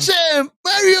new champ,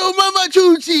 Mario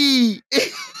Mamachuchi.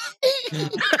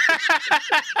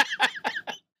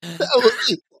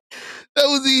 That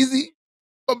was easy.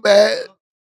 My bad.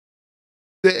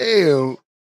 Damn.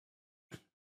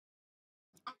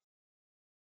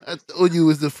 I told you it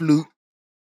was the fluke.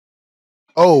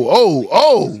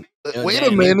 Oh. Yo, Wait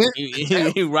damn, a minute.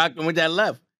 He rocking with that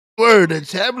left. Word, the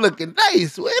champ looking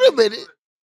nice. Wait a minute.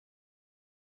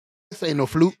 This ain't no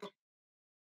fluke.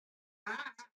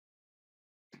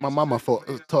 My mama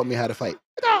taught me how to fight.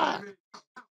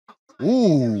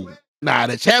 Ooh. Nah,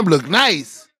 the champ look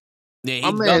nice.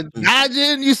 Yeah, My man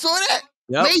dodging. You saw that?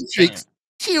 Yep. Matrix.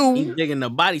 He's digging the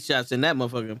body shots in that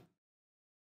motherfucker.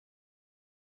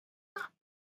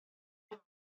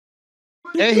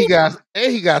 And he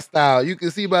got style. You can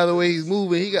see by the way he's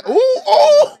moving. He got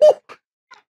ooh.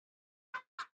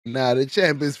 Nah, the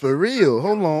champ is for real.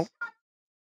 Hold on.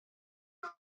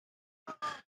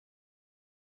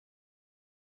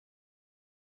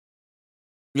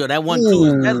 Yo, that 1-2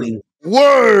 is deadly.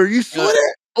 Word, you saw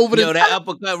that over the that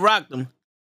uppercut rocked him.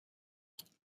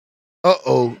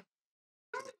 Uh-oh.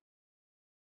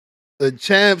 The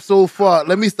champ so far.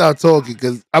 Let me start talking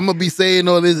because I'm gonna be saying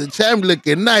all this. The champ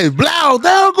looking nice. Blow,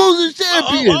 down goes the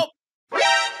champion.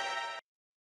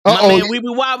 My man,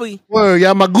 weeby wobbly. Word,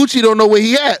 Yamaguchi don't know where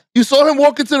he at. You saw him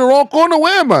walking to the wrong corner.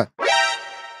 Where am I?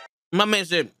 My man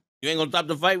said, "You ain't gonna stop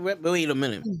the fight, Rep? Wait a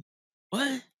minute.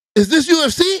 What? Is this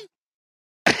UFC?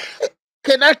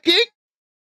 Can I kick?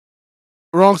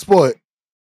 Wrong sport.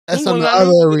 That's on the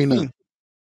other arena.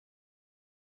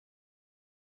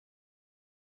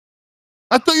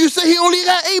 I thought you said he only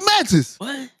got 8 matches.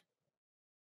 What?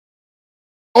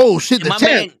 Oh shit, the champ.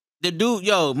 Man, the dude,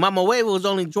 yo, Mama Huevo was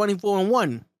only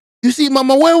 24-1. You see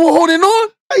Mama Huevo holding on?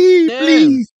 Hey,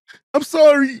 please. I'm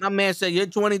sorry. My man said your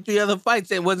 23 other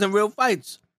fights, it wasn't real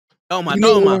fights. Toma.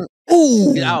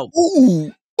 Ooh. Get out.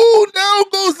 Ooh, down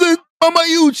goes the Mama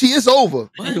Yuchi. It's over.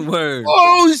 Word.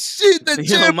 Oh shit, the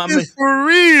champ is for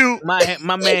real.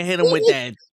 My man hit him with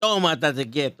that. Toma, tate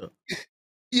quieto.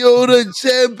 Yo, the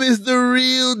champ is the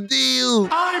real deal.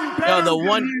 I'm better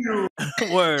than you.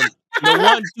 Word.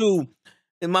 The 1-2.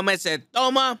 And my man said,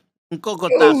 Toma, un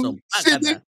cocotazo.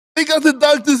 Shit, they got the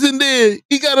doctors in there.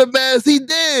 He got a mask. He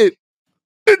dead.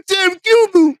 The champ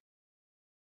killed him.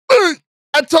 Look,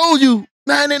 I told you,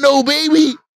 9-0,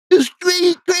 baby. It's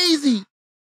straight crazy.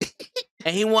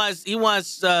 And he wants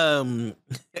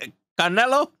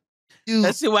Canelo.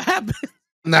 Let's see what happens.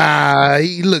 Nah,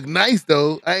 he looked nice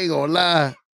though. I ain't gonna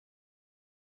lie.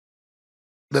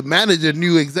 The manager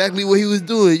knew exactly what he was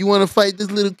doing. You want to fight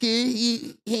this little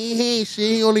kid? He ain't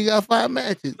shit. He only got 5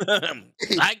 matches. Got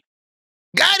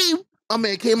him. My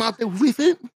man came out there with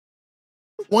it.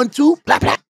 1-2. Blah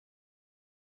blah.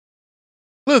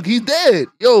 Look, he's dead.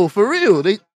 Yo, for real.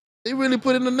 They really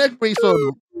put in the neck brace on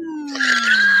him.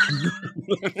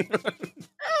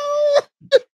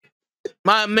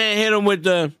 My man hit him with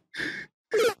the.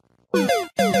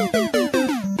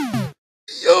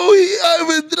 Yo,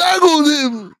 Ivan Dragoed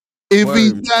him. If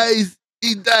he Word. dies, he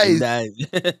He dies. died.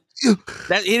 Yo,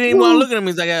 That he didn't even want to look at him.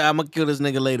 He's like, I'm gonna kill this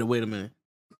nigga later. Wait a minute.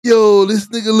 yo, this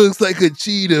nigga looks like a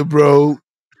cheater, bro.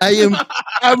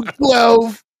 I'm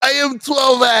 12. I am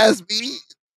 12 ass me.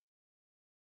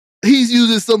 He's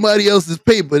using somebody else's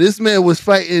paper. This man was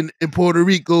fighting in Puerto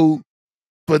Rico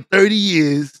for 30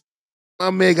 years. My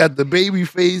man got the baby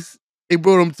face. They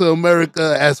brought him to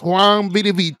America as Juan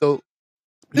Vidivito.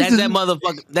 That's that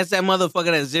motherfucker. That's that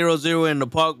motherfucker that's 0-0 in the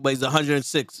park, but he's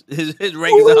 106. His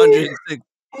rank is 106.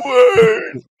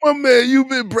 Word. My man, you've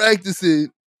been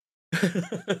practicing.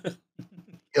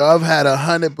 Yo, I've had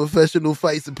 100 professional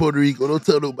fights in Puerto Rico. Don't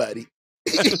tell nobody.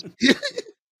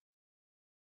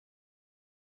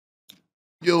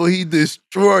 Yo, he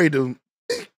destroyed him.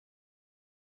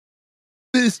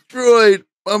 Destroyed.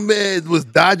 My man was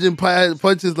dodging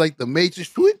punches like the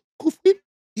Matrix.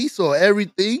 He saw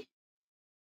everything.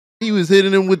 He was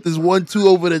hitting him with this 1-2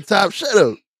 over the top. Shut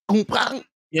up.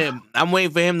 Yeah, I'm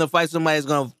waiting for him to fight somebody that's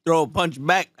gonna throw a punch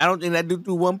back. I don't think that dude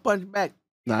threw one punch back.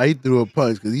 Nah, he threw a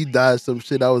punch because he dodged some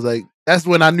shit. I was like, that's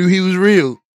when I knew he was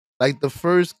real. Like the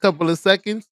first couple of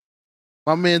seconds,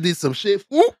 my man did some shit.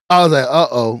 I was like,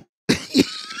 uh-oh.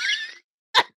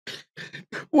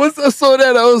 Once I saw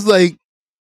that, I was like,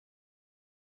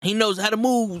 he knows how to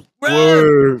move.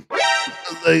 Word. I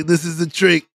was like, this is the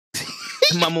trick.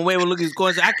 Mama Way will look at his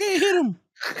corner and say, I can't hit him.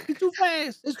 He's too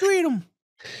fast. There's three of them.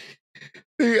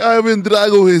 Hey, Ivan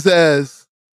Drago his ass.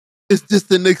 It's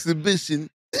just an exhibition.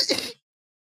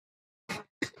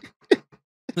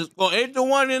 Just go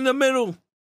 8-1 in the middle.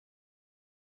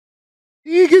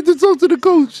 He ain't get to talk to the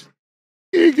coach.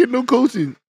 He ain't get no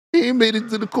coaching. He ain't made it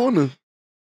to the corner.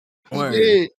 Word.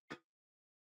 Yeah.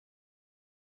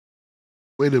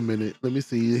 Wait a minute. Let me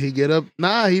see. Did he get up?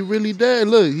 Nah, he really dead.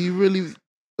 Look,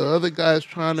 the other guy's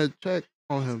trying to check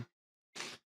on him.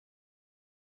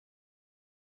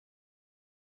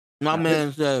 My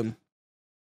man said,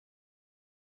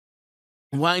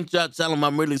 why ain't y'all tell him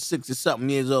I'm really 60-something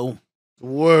years old?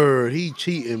 Word. He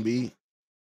cheating, B.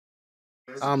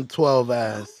 I'm 12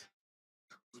 ass.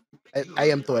 I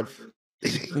am 12.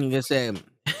 Nigga said,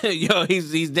 yo,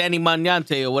 he's Danny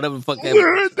Magnante or whatever the fuck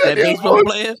that baseball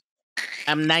player.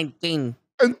 I'm 19.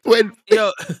 I'm 12.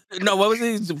 Yo, no, what was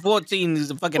he? He's 14.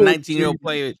 He's a fucking 19-year-old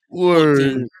player. Word.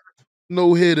 14.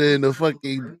 No hitter in the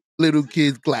fucking little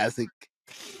kids classic.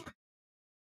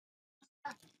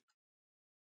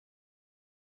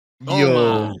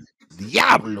 Yo,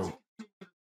 Diablo.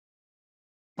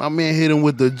 My man hit him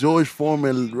with the George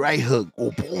Foreman right hook. Oh,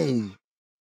 boom.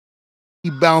 He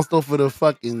bounced off of the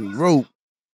fucking rope.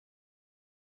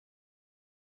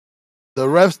 The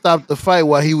ref stopped the fight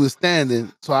while he was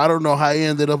standing, so I don't know how he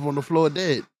ended up on the floor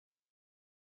dead.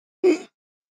 Here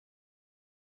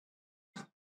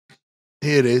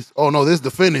it is. Oh, no, this is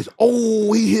the finish.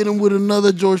 Oh, he hit him with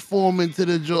another George Foreman to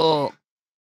the jaw.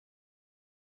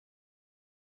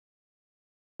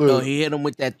 Yo, he hit him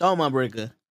with that toma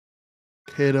breaker.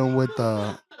 Hit him with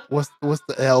the what's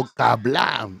the El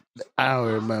Kablam? I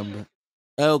don't remember.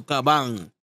 El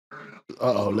Cabang.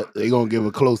 They gonna give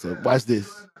a close up. Watch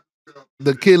this.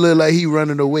 The kid look like he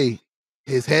running away.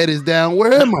 His head is down.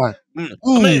 Where am I?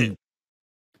 Come here.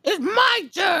 It's my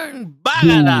turn.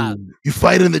 Bagada. You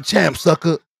fighting the champ,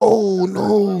 sucker. Oh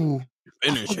no.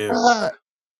 Finish him.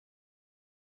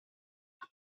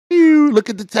 Look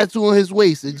at the tattoo on his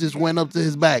waist. It just went up to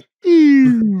his back.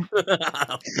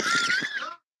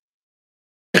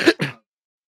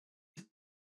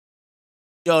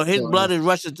 Yo, his blood is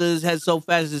rushing to his head so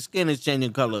fast his skin is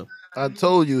changing color. I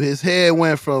told you, his hair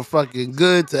went from fucking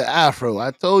good to afro.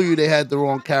 I told you they had the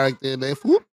wrong character in there.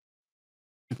 Whoop.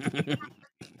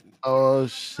 Oh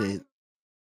shit.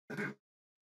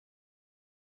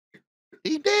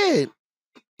 He did.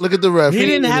 Look at the ref. He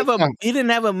didn't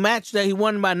have a match that he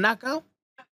won by knockout?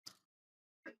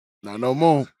 Not no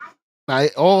more. Nah,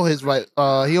 all his right.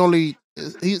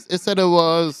 It said it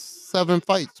was 7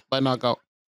 fights by knockout.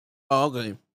 Oh,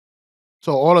 okay.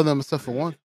 So all of them except for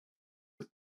one.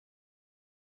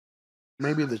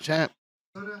 Maybe the champ.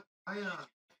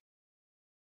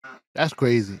 That's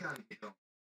crazy.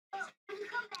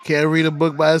 Can't read a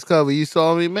book by its cover. You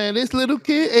saw me, man. This little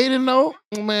kid, 8-0.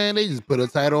 Man, they just put a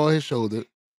title on his shoulder.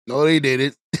 No, they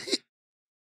didn't.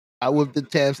 I whipped the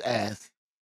champ's ass.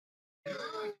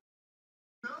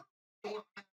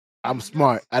 I'm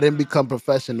smart. I didn't become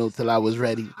professional till I was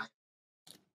ready.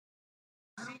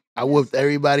 I whooped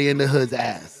everybody in the hood's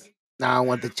ass. Now I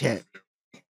want the champ.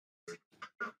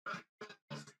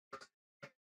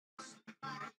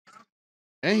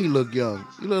 And he look young.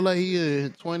 He look like he in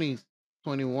his 20s,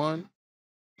 21.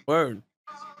 Word.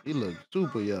 He look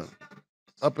super young.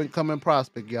 Up and coming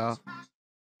prospect, y'all.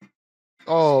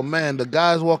 Oh man, the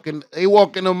guys walking, they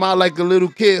walking him out like a little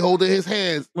kid holding his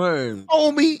hands. Word.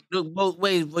 Homie, Look both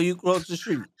ways before you cross the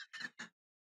street.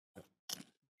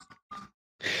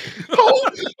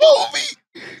 homie.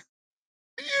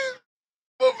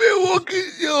 My man walking,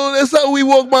 yo, that's how we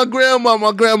walk my grandma.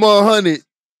 My grandma 100.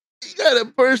 You got a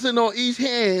person on each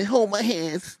hand. Hold my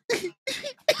hands.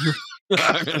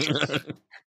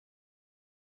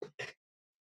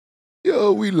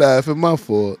 Yo, we laughing. My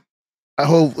fault. I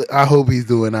hope he's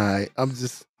doing all right. I'm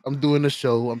doing the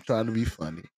show. I'm trying to be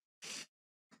funny.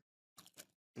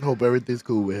 Hope everything's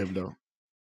cool with him though.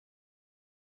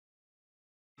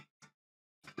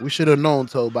 We should have known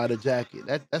told by the jacket.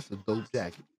 That's a dope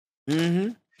jacket. Mm-hmm.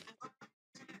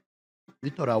 You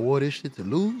thought I wore this shit to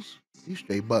lose? You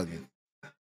straight bugging.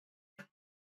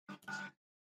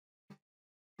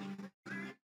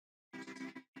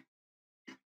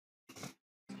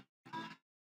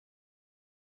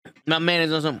 My man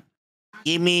is on some.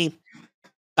 Give me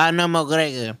Conor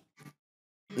McGregor.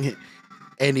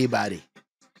 Anybody.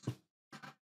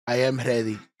 I am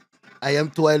ready. I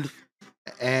am 12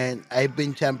 and I've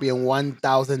been champion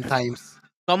 1,000 times.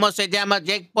 ¿Cómo se llama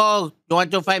Jake Paul? You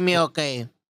want to fight me? Okay.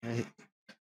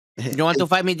 You want to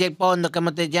fight me, Jake Paul? No,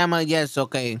 ¿cómo te llama? Yes,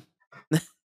 okay.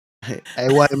 I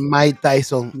want Mike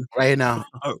Tyson right now.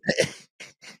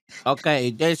 Okay.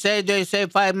 They say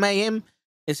fight me him.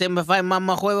 They say me fight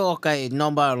Mama Juego. Okay,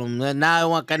 no problem. Now I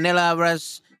want Canelo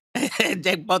Alvarez.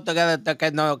 Jake Paul together. Okay,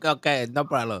 no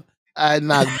problem. I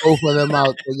knock both of them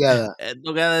out together.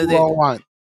 Together, 2-on-1.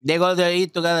 they go there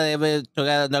eat together. They be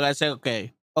together. No, I say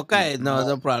okay. Okay,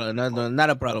 no problem. No, not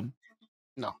a problem.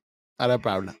 No, not a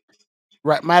problem.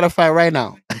 Right, matter of fact, right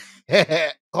now.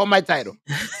 Hold my title.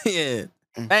 Yeah.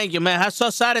 Thank you, man. I'm so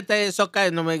excited that it's okay.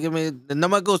 No me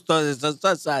gusto. It's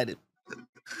so excited.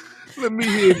 Let me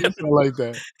hear you sound like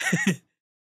that.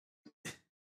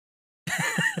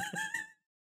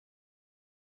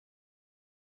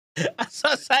 I'm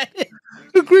so excited.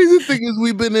 The crazy thing is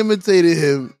we've been imitating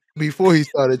him before he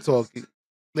started talking.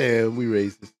 Damn, we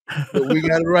racist. But we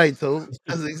got it right, so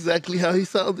that's exactly how he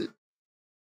sounded.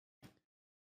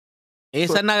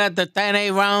 It's not the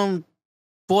 10 round,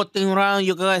 14 round.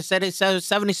 You guys said it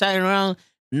 77 round.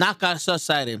 Knockout so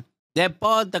excited.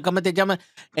 Después, ¿cómo te llama?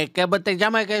 ¿Qué te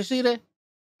llama? ¿Qué decir?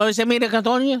 ¿Cómo se mira,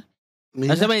 Antonio?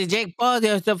 I said, Jake Paul,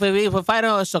 for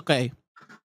fighter, it's okay.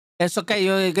 It's okay.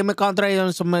 You give me contract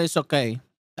on somebody, it's okay.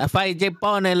 I fight Jake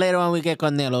Paul and then later on we get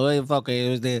Canelo. It's okay.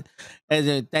 It's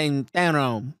the 10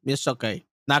 round. It's okay.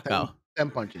 Knockout.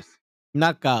 10 punches.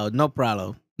 Knockout. No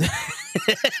problem.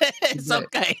 It's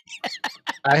okay.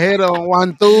 I hit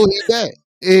on 1-2. He dead.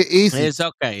 Easy. It's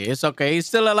okay. It's okay. He's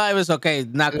still alive. It's okay.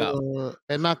 Knockout.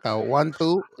 A knockout.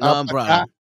 1-2. No problem.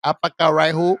 Uppercut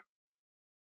right hook.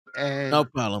 And No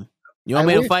problem. You want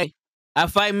me to fight? I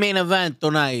fight main event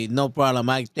tonight. No problem.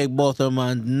 I take both of them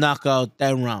and knockout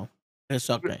 10 round. It's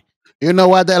okay. You know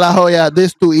what, De La Hoya?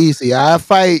 This too easy. I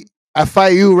fight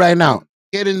you right now.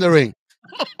 Get in the ring.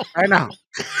 Right now.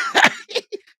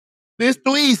 This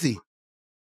too easy.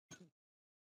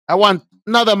 I want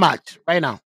another match right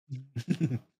now.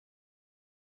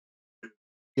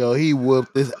 Yo, he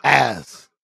whooped his ass.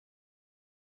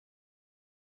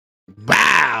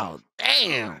 Bow.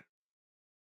 Damn.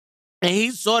 And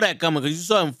he saw that coming because you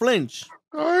saw him flinch.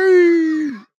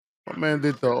 Ay. My man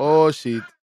did the all shit.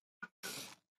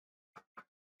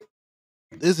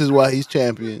 This is why he's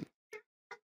champion.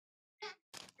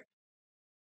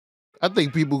 I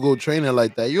think people go training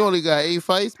like that. You only got 8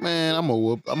 fights, man. I'm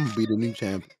gonna be the new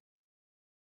champion.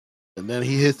 And then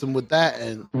he hits him with that,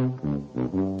 and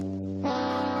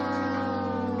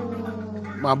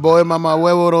my boy Mama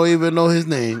Huevo don't even know his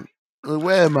name.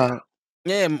 Where am I?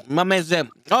 Yeah, my man said,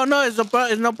 "Oh no, it's no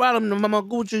problem. No, Mama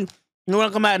Gucci, you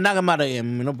want to come out and knock him out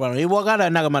again? No problem. He walk out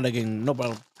and knock him out again. No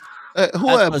problem." Who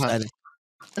am I?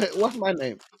 What's my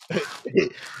name?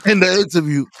 In the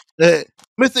interview, Mr.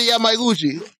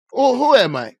 Yamaguchi. Oh, who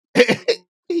am I?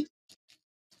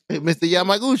 Mr.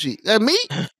 Yamaguchi. Me?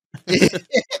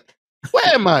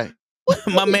 Where am I?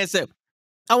 My man said,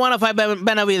 "I want to fight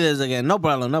Benavides again. No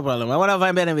problem. No problem. I want to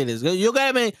fight Benavides. You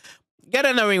got me." Get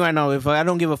in the ring right now. If I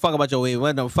don't give a fuck about your weight,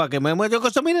 what the fuck, man? What you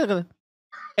consume?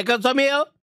 It consume me,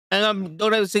 and I'm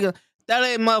doing everything. Tell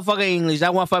it motherfucking English. I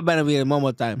want to fight Benavides one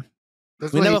more time.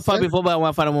 We never fought before, but I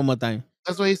want to fight him one more time.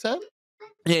 That's what he said?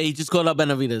 Yeah, he just called up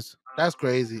Benavides. That's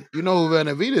crazy. You know who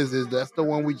Benavides is? That's the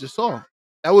one we just saw.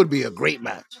 That would be a great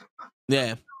match.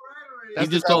 Yeah. That's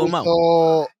he just called him out.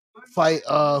 Fight,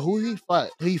 who he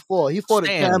fight? He fought the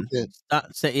champion.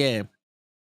 Yeah.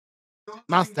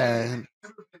 Not Stan.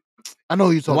 I know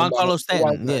who you're talking Juan about. Carlos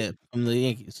Stanton, yeah, from the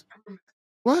Yankees.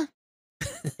 What?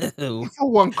 For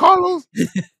Juan Carlos?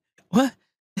 What?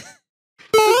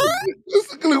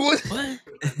 Exactly what? What?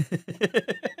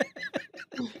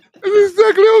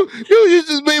 Exactly. You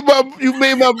just made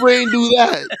my brain do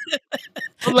that.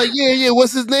 I'm like, yeah.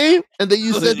 What's his name? And then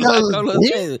you said that Juan was Carlos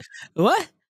Queen? said, what?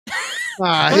 Hit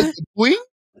What? the Queen?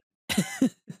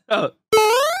 Oh,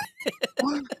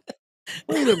 What?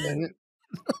 Wait a minute.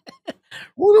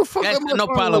 Who the fuck yes, am I no trying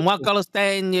to problem. look Juan for? Carlos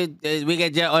está en, we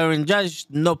get your orange judge,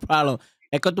 no problem.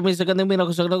 Es que tú me dices que no vino,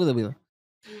 que no vino.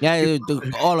 Yeah,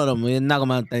 all of them. We're not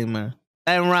gonna thing, man.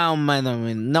 10 round, man. I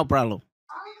mean, no problem.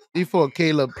 He fought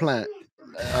Caleb Plant.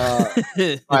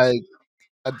 Like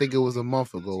I think it was a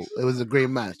month ago. It was a great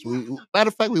match. Matter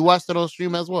of fact, we watched it on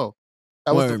stream as well.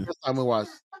 That was the Word. first time we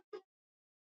watched.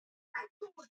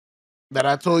 That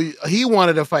I told you he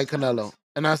wanted to fight Canelo,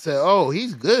 and I said, "Oh,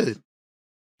 he's good.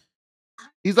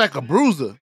 He's like a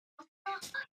bruiser."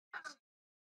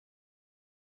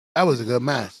 That was a good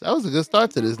match. That was a good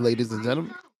start to this, ladies and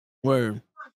gentlemen. Word.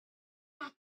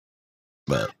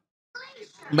 But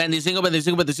 25, 25,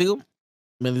 25.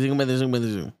 25, 25,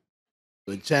 25.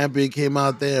 The champion came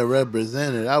out there and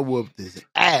represented. I whooped his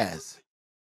ass.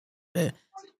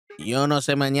 Yo no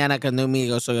sé mañana que no me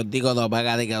digo, soy digo dos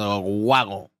vagadicos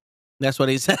guago. That's what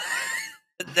he said.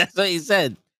 That's what he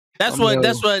said. That's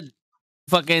what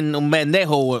fucking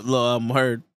Mendejo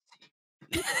heard.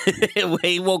 When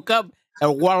he woke up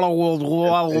and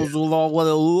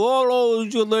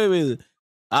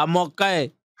I'm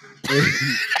okay.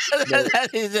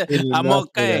 He said, He did I'm not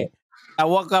say that. okay. I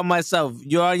woke up myself.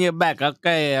 You're on your back.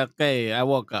 Okay. I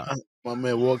woke up. My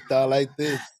man walked out like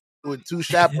this with two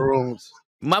chaperones.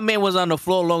 My man was on the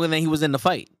floor longer than he was in the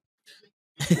fight.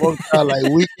 Walked out like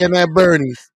weekend at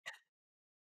Bernie's.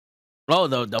 Oh,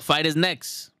 the fight is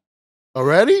next.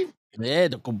 Already? Yeah.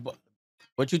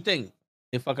 What you think?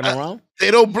 They fucking around? They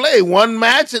don't play one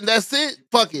match and that's it.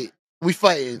 Fuck it. We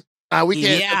fighting. We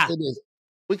can't Yeah. contain this.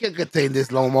 We can't contain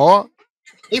this no more.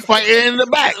 They fighting in the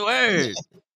back. Word.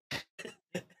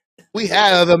 We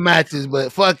had other matches,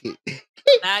 but fuck it.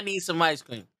 I need some ice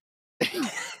cream.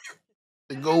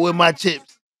 To go with my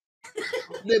chips.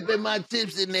 Dipping my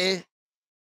chips in there.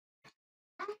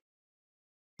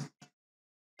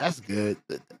 That's good.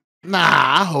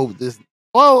 Nah, I hope this.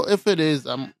 Well, if it is,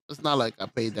 it's not like I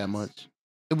paid that much.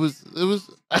 It was.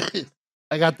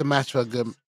 I got the match for a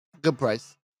good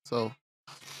price, so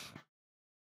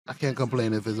I can't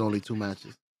complain if it's only 2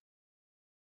 matches.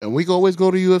 And we can always go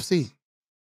to UFC.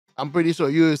 I'm pretty sure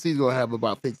UFC is gonna have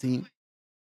about 15.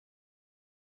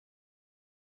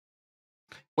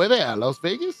 Where they at? Las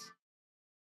Vegas?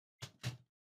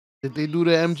 Did they do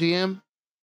the MGM?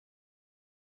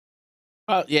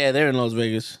 Oh, yeah, they're in Las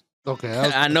Vegas. Okay,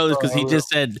 I know this because he just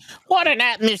said, "What an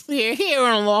atmosphere here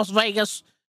in Las Vegas."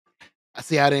 I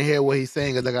see. I didn't hear what he's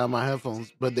saying because I got my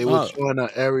headphones, but they were showing an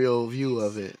aerial view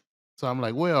of it. So I'm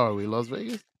like, where are we? Las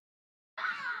Vegas?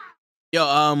 Yo,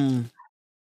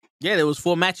 yeah, there was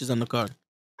 4 matches on the card.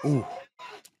 Ooh.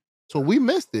 So we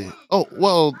missed it. Oh,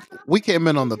 well, we came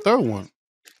in on the 3rd one.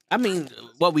 I mean,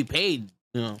 what we paid,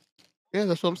 you know. Yeah,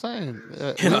 that's what I'm saying.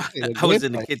 I was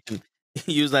in the kitchen.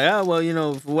 He was like, "Oh, well, you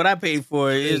know, for what I paid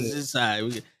for it, it's all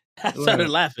right." I started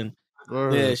laughing.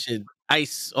 Yeah, shit,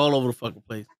 ice all over the fucking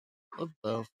place. What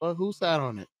the fuck? Who sat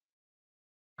on it?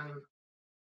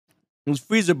 It was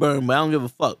freezer burn, but I don't give a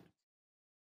fuck.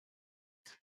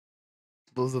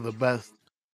 Those are the best.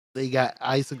 They got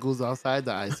icicles outside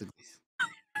the icicles.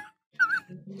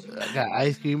 I got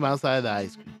ice cream outside the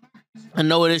ice cream. I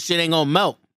know this shit ain't gonna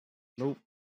melt. Nope.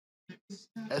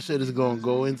 That shit is gonna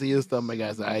go into your stomach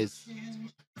as ice.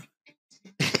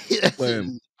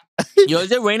 Yo,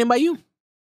 is it raining by you?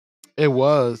 It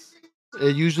was.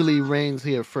 It usually rains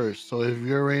here first. So if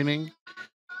you're raining,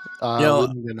 yo,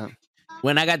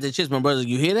 when I got the chips, my brother,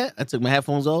 you hear that? I took my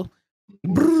headphones off. I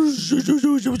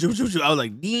was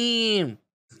like, damn.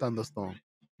 Thunderstorm.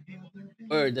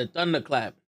 Or the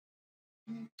thunderclap.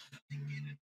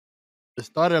 It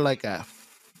started like at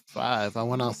 5. I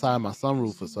went outside, my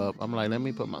sunroof was up. I'm like, let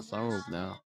me put my sunroof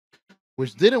down.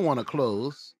 Which didn't want to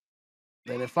close.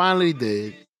 Then it finally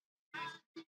did.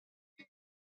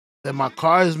 Then my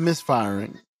car is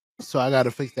misfiring. So I gotta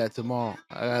fix that tomorrow.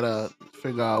 I gotta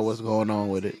figure out what's going on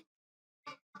with it.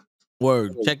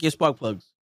 Word. Check your spark plugs.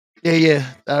 Yeah.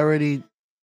 I already.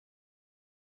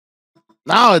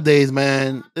 Nowadays,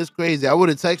 man, it's crazy. I would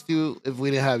have texted you if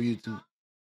we didn't have YouTube.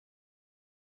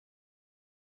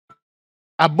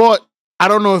 I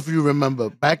don't know if you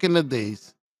remember, back in the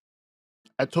days,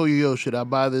 I told you, yo, should I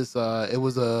buy this? It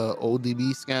was a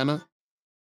ODB scanner.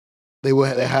 They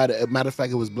had a matter of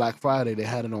fact, it was Black Friday. They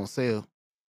had it on sale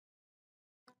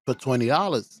for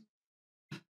 $20.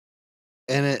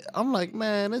 And I'm like,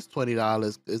 man, it's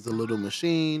 $20. It's a little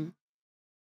machine.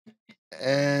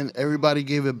 And everybody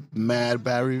gave it mad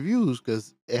bad reviews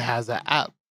because it has an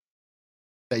app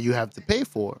that you have to pay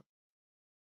for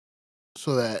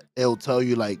so that it'll tell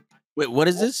you like Wait, what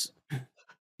is this?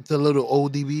 it's a little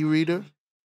ODB reader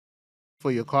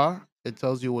for your car. It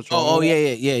tells you what's wrong Oh, with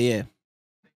it. yeah.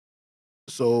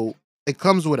 So it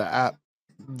comes with an app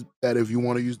that if you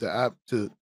want to use the app to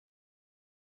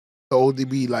the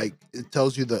ODB, like it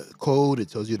tells you the code, it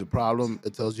tells you the problem,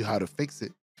 it tells you how to fix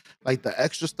it. Like the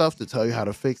extra stuff to tell you how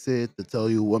to fix it, to tell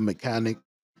you what mechanic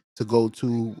to go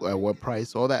to at what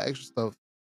price, all that extra stuff,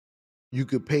 you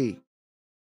could pay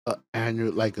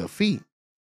annual like a fee.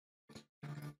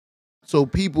 So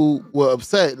people were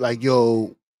upset, like,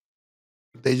 yo,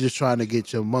 they just trying to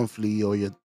get your monthly or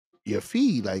your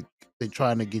fee. Like they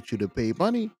trying to get you to pay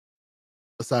money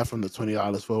aside from the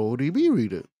 $20 for ODB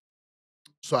reader.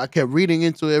 So I kept reading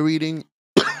into it, reading.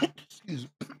 excuse,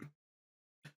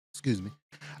 excuse me.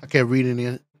 I kept reading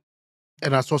it,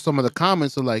 and I saw some of the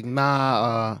comments are like,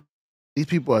 nah, these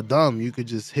people are dumb. You could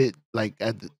just hit like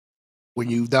when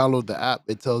you download the app,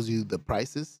 it tells you the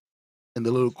prices. In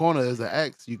the little corner, there's an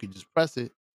X. You could just press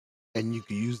it, and you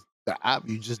can use the app.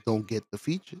 You just don't get the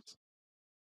features.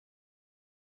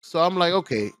 So I'm like,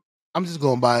 okay, I'm just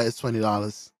gonna buy it. It's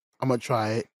 $20. I'm gonna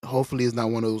try it. Hopefully, it's not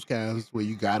one of those scams where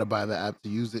you gotta buy the app to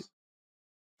use it.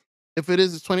 If it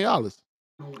is, it's $20.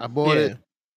 I bought it, Yeah.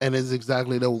 and it's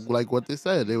exactly like what they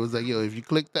said. It was like, yo, if you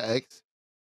click the X,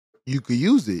 you could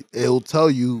use it. It'll tell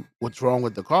you what's wrong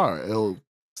with the car. It'll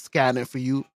scan it for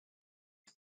you.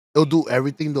 It'll do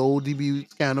everything the ODB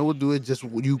scanner will do. It just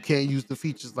you can't use the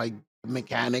features like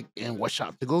mechanic and what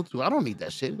shop to go to. I don't need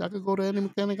that shit. I could go to any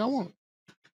mechanic I want.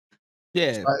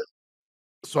 Yeah.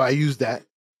 So I used that,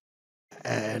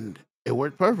 and it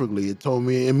worked perfectly. It told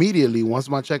me immediately once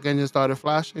my check engine started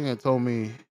flashing. It told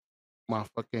me my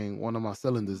fucking one of my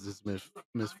cylinders is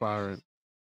misfiring.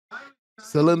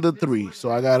 Cylinder 3.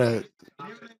 So I'm gonna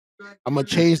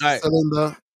change All the right.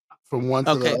 cylinder from one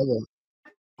to the Okay. other.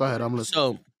 Go ahead, I'm listening.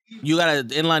 So you got an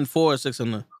inline 4 or 6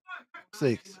 on the.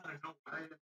 6.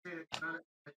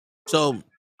 So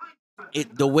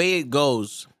the way it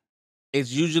goes,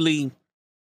 it's usually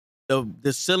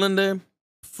the cylinder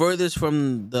furthest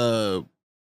from the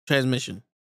transmission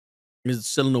is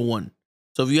cylinder 1.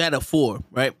 So if you had a 4,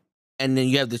 right, and then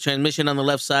you have the transmission on the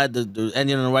left side, the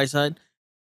engine on the right side,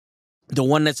 the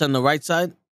one that's on the right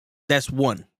side, that's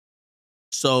 1.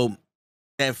 So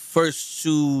that first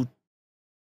 2,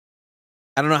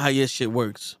 I don't know how your shit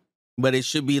works, but it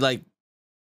should be like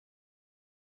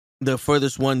the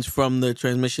furthest ones from the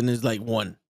transmission is like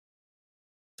 1.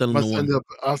 Cylinder 1.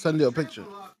 I'll send you a picture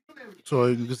so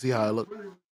you can see how it looks.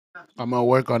 I'm gonna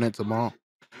work on it tomorrow.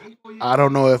 I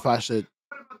don't know if I should.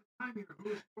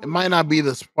 It might not be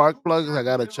the spark plugs. I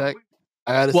gotta check.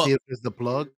 I gotta Well, see if it's the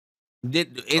plug.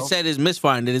 it said it's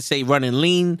misfiring. Did it say running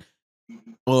lean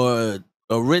or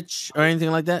rich or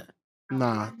anything like that?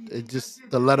 Nah, it just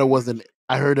the letter wasn't.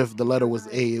 I heard if the letter was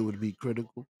A, it would be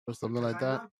critical or something like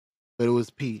that, but it was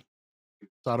P.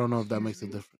 So I don't know if that makes a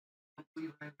difference.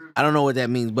 I don't know what that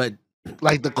means, but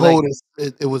Like the like, code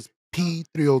it was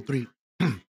P303.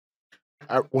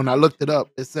 When I looked it up,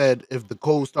 it said if the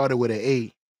code started with an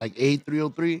A, like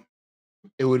A303,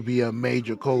 it would be a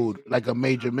major code, like a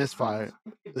major misfire.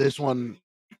 This one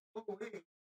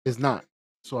is not.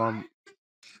 So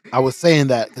I was saying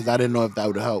that because I didn't know if that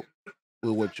would help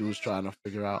with what you was trying to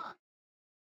figure out.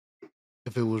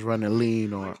 If it was running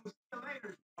lean or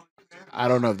I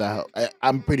don't know if that helped.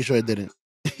 I'm pretty sure it didn't.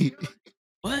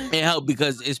 it helped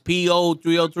because it's PO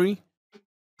 303.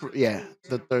 Yeah,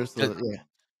 the third. Yeah,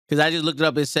 Because I just looked it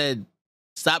up. It said,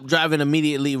 "Stop driving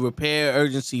immediately. Repair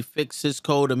urgency. Fix this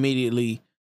code immediately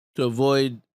to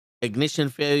avoid ignition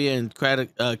failure and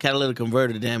catalytic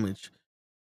converter damage."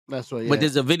 that's what. Yeah, But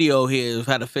there's a video here of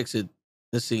how to fix it.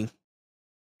 Let's see.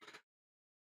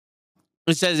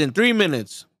 It says in 3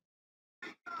 minutes.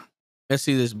 Let's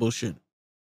see this bullshit.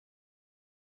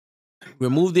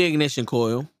 Remove the ignition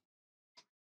coil.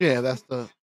 yeah, that's the.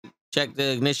 Check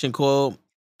the ignition coil.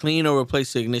 Clean or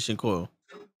replace the ignition coil.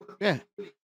 Yeah,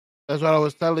 that's what I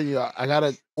was telling you. I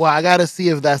gotta. Well, I gotta see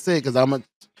if that's it because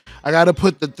I gotta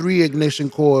put the 3 ignition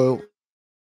coil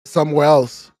somewhere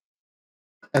else,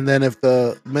 and then if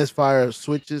the misfire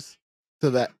switches to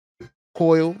that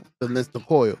coil, then it's the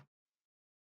coil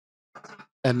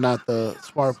and not the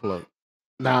spark plug.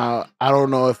 Now I don't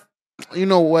know if you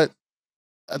know what.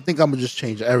 I think I'm gonna just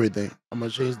change everything. I'm gonna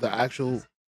change the actual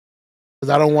because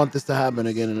I don't want this to happen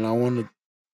again, and I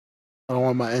don't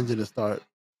want my engine to start.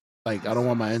 Like I don't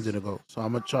want my engine to go. So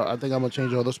I'm gonna I think I'm gonna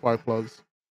change all the spark plugs.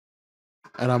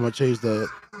 and I'm gonna change the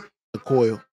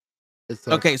coil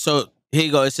itself. Okay, so here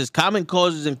you go. It says common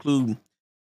causes include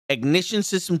ignition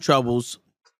system troubles,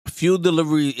 fuel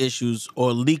delivery issues,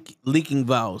 or leaking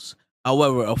valves.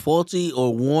 However, a faulty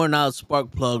or worn out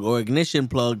spark plug or ignition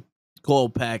plug coil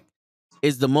pack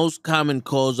is the most common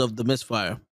cause of the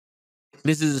misfire.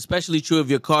 This is especially true if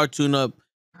your car tune-up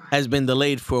has been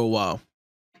delayed for a while.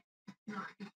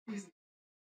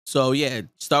 So yeah,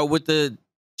 start with the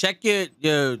check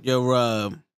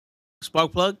your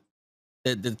spark plug,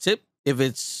 the tip. If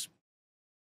it's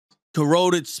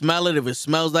corroded, smell it. If it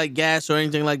smells like gas or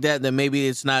anything like that, then maybe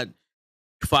it's not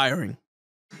firing.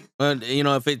 But you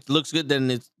know, if it looks good, then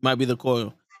it might be the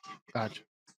coil. Gotcha.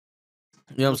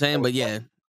 You know what I'm saying? But yeah,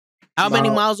 how Now, many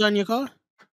miles are on your car?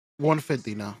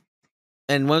 150 now.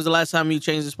 And when was the last time you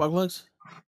changed the spark plugs?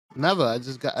 Never. I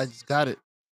just got it.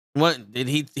 What did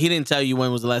he? He didn't tell you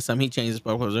when was the last time he changed the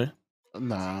spark plugs, right?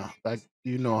 Nah, like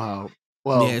you know how.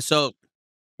 Well, So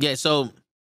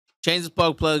change the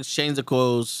spark plugs, change the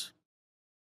coils,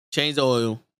 change the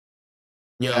oil.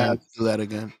 You yeah, I know, have to do that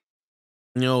again.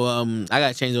 I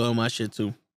gotta change the oil on my shit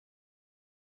too.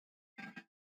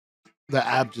 The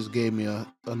app just gave me a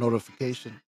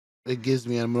notification. It gives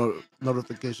me a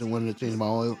notification when to change my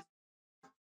oil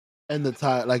and the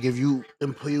tire. Like if you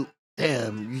input,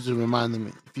 damn, you just reminded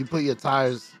me. If you put your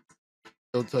tires,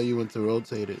 they'll tell you when to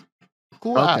rotate it.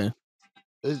 Cool app. Okay.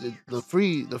 The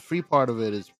free part of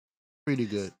it is pretty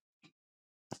good.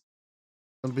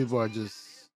 Some people are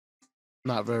just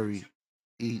not very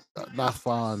not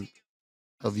fond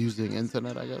of using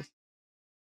internet, I guess.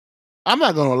 I'm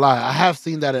not gonna lie, I have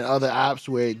seen that in other apps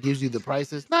where it gives you the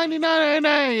prices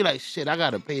 $99.99. You're like, shit, I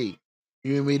gotta pay.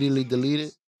 You immediately delete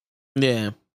it,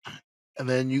 Yeah. and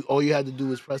then you all you had to do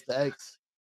was press the X,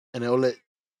 and it'll let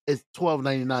it's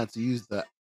 $12.99 to use the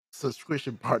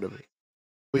subscription part of it,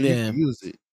 but you Yeah. can use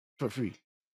it for free.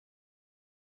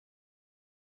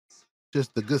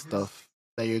 Just the good stuff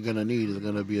that you're gonna need is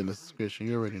gonna be in the subscription.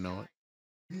 You already know it.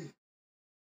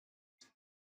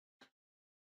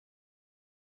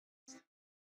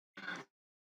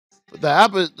 But the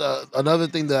app is another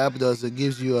thing the app does. It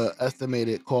gives you an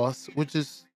estimated cost, which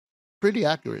is pretty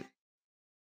accurate.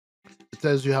 It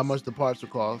tells you how much the parts will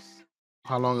cost,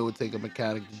 how long it would take a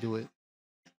mechanic to do it.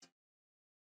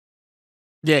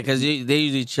 Yeah, because they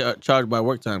usually charge by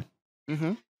work time.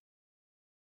 hmm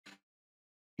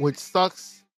Which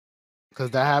sucks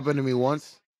because that happened to me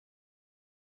once.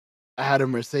 I had a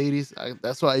Mercedes.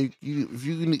 That's why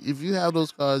if you have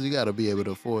those cars, you got to be able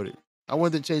to afford it. I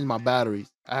wanted to change my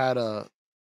batteries. I had the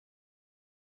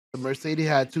Mercedes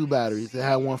had two batteries. It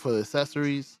had one for the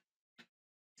accessories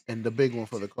and the big one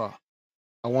for the car.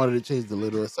 I wanted to change the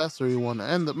little accessory one.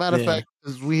 And the matter of Yeah. fact,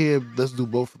 is we here, let's do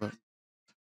both of them.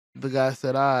 The guy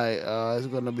said, "All right, it's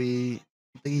gonna be."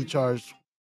 I think he charged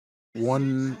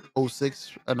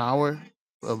 106 an hour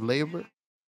of labor.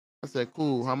 I said,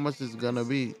 "Cool. How much is it gonna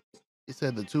be?" He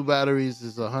said the two batteries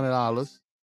is $100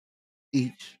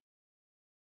 each.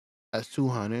 That's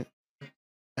 200,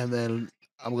 and then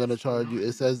I'm gonna charge you.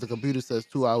 It says the computer says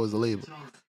 2 hours of labor.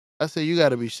 I said, "You got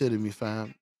to be shitting me,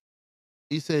 fam."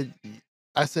 He said,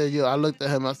 "I said, yo." I looked at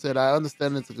him. I said, "I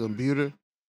understand it's a computer.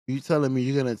 You telling me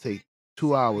you're gonna take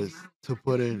 2 hours to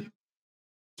put in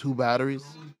two batteries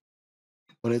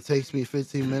when it takes me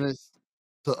 15 minutes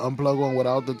to unplug one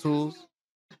without the tools?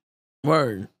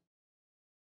 Word.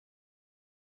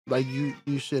 Like you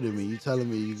shitting me. You telling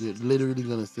me you're literally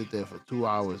gonna sit there for 2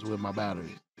 hours with my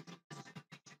batteries?"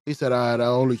 He said, "All right,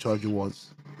 I'll only charge you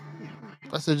once."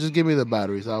 I said, "Just give me the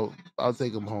batteries. I'll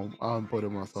take them home. I'll put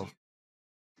them myself."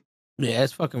 Yeah,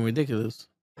 it's fucking ridiculous.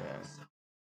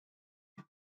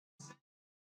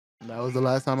 That was the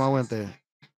last time I went there.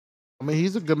 I mean,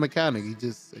 he's a good mechanic. He's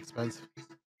just expensive.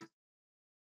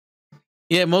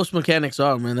 Yeah, most mechanics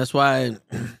are, man. That's why.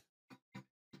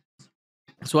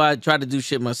 That's why I try to do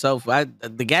shit myself.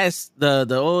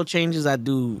 The oil changes I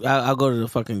do. I'll go to the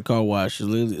fucking car wash. At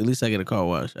least I get a car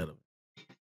wash out of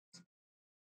it.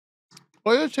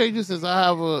 Oil changes since I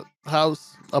have a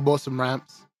house. I bought some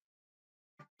ramps.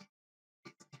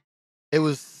 It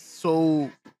was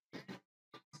so.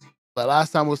 The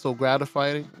last time was so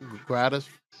gratifying. Gratis.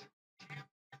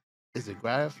 Is it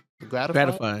gratifying?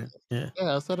 Gratifying. Yeah.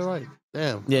 Yeah, I said it right.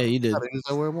 Damn. Yeah, you I did. gotta use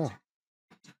that word more.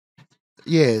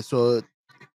 Yeah, so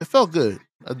it felt good.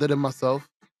 I did it myself.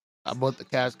 I bought the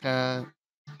cash can,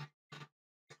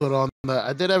 put on the.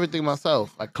 I did everything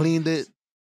myself. I cleaned it.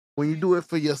 When you do it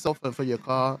for yourself and for your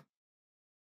car,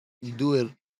 you do it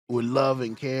with love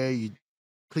and care. You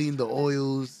clean the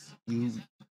oils. You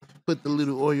put the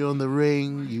little oil on the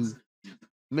ring. You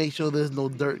make sure there's no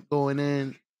dirt going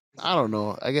in. I don't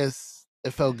know. I guess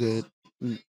it felt good.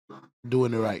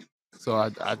 doing it right. So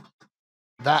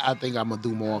I think I'm gonna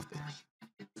do more often.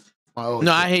 My old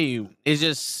No, shit. I hear you. It's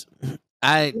just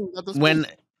I You got the when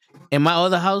space. in my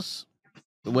other house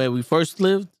where we first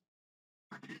lived,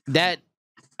 that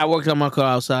I worked on my car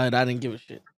outside. I didn't give a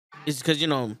shit. It's because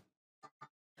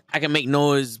I can make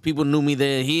noise. People knew me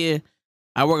there. Here,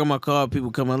 I work on my car.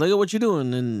 People come on, look at what you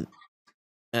doing, and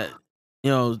uh,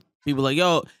 people like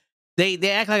yo, they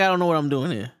act like I don't know what I'm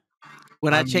doing here.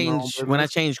 When I I'm in my own change when I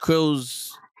business. change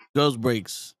Krill's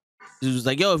brakes, he was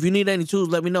like, yo, if you need any tools,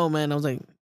 let me know, man. I was like,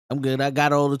 I'm good. I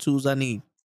got all the tools I need.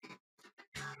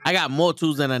 I got more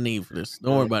tools than I need for this.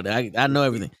 Don't worry about it. I know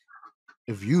everything.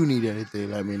 If you need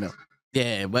anything, let me know.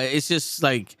 Yeah, but it's just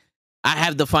like I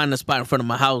have to find a spot in front of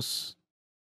my house.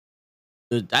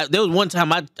 There was one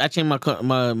time I changed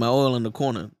my oil in the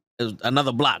corner. It was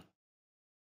another block.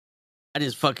 I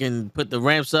just fucking put the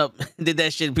ramps up, did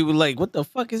that shit. People like, what the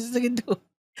fuck is this nigga doing?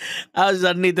 I was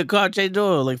underneath the car, change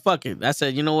oil. Like, fuck it. I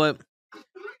said, you know what?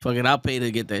 Fuck it. I'll pay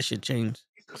to get that shit changed.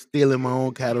 Stealing my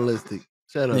own catalytic.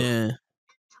 Shut up. Yeah.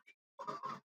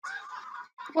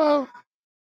 Well,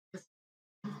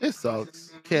 it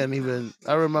sucks. Can't even.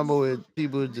 I remember when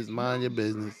people just mind your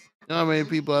business. You know how many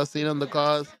people I've seen on the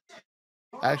cars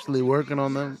actually working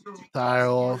on them, tire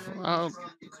off.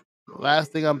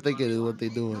 Last thing I'm thinking is what they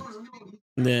doing.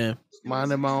 Yeah.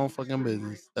 Minding my own fucking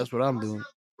business. That's what I'm doing.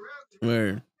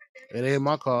 Word. It ain't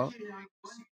my car.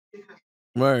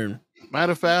 Word.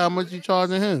 Matter of fact, how much you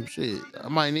charging him? Shit, I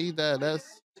might need that.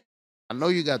 I know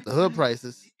you got the hood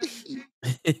prices.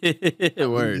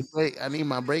 Word. I need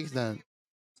my brakes done.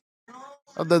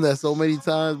 I've done that so many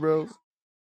times, bro.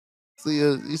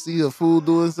 You see a fool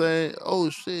doing saying, "Oh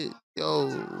shit, yo,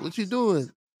 what you doing?"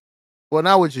 Well,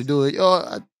 not what you doing,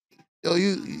 yo,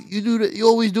 you do that. You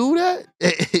always do that.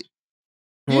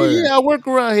 Yeah, Word. yeah, I work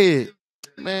around here,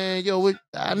 man. Yo,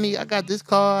 I got this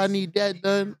car. I need that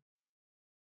done.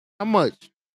 How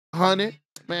much? 100.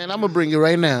 Man, I'm gonna bring it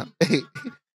right now.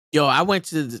 Yo, I went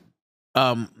to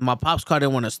my pop's car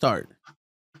didn't want to start.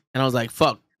 And I was like,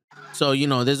 fuck. So,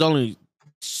 there's only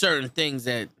certain things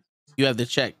that you have to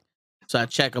check. So I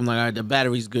check, I'm like, all right, the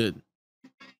battery's good.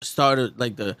 Starter,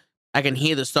 I can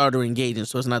hear the starter engaging,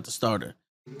 so it's not the starter.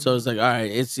 So it's like, all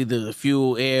right, it's either the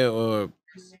fuel, air, or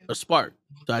a spark.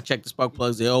 So I check the spark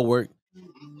plugs, they all work.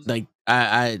 Like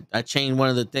I changed one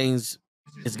of the things,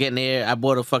 it's getting air. I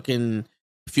bought a fucking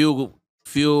fuel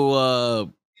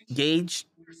gauge.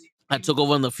 I took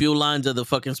over on the fuel lines of the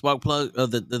fucking spark plug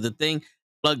of the thing,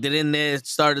 plugged it in there,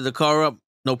 started the car up,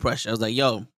 no pressure. I was like,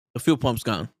 yo, the fuel pump's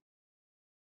gone.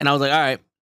 And I was like, all right,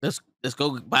 let's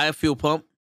go buy a fuel pump.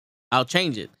 I'll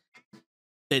change it.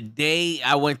 The day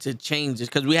I went to change it,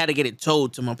 because we had to get it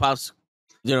towed to my pop's,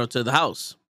 to the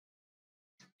house.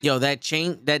 Yo, that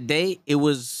day, it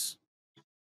was,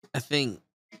 I think,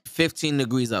 15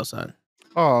 degrees outside.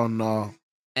 Oh no.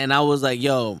 And I was like,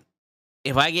 yo,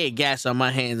 if I get gas on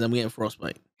my hands, I'm getting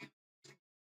frostbite.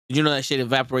 You know that shit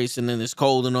evaporates and then it's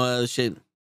cold and all that other shit.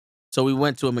 So we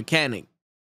went to a mechanic.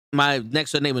 My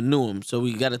next door neighbor knew him, so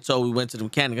we got a tow. We went to the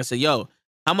mechanic. I said, yo,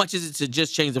 how much is it to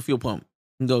just change the fuel pump?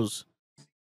 He goes,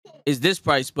 it's this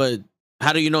price, but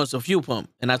how do you know it's a fuel pump?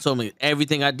 And I told him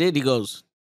everything I did. He goes,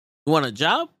 you want a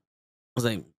job? I was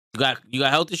like, you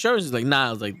got health insurance? He's like, nah.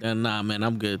 I was like, nah, man,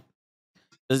 I'm good.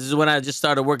 This is when I just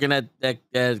started working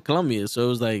at Columbia. So it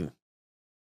was like,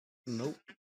 Nope.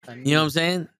 you know what I'm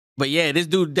saying? But yeah, this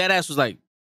dude, that ass was like,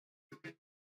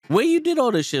 where you did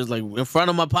all this shit? I was like, in front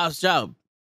of my pop's job.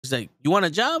 He's like, you want a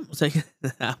job? I was like,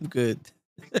 I'm good.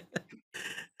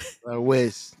 I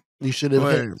wish you should have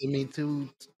hit Word. me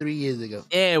 3 years ago.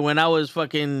 Yeah, when I was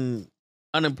fucking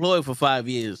unemployed for 5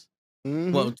 years.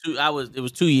 Mhm. Well, it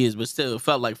was 2 years, but still it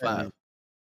felt like Yeah, 5.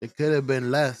 it could have been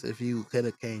less if you could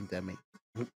have came to me.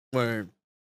 Word.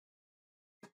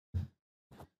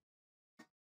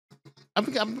 I'm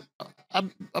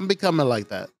becoming like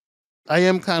that. I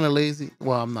am kind of lazy.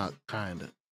 Well, I'm not kind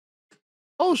of.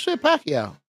 Oh shit,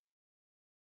 Pacquiao.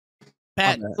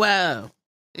 Pat, bad. wow.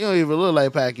 You don't even look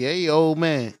like Pacquiao. He old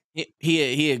man.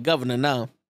 He a governor now.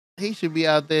 He should be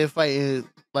out there fighting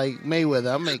like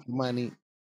Mayweather. I'm making money.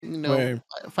 You know, Word.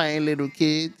 fighting little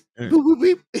kids. Mm. Boop,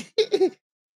 boop, beep.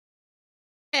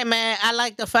 Hey man, I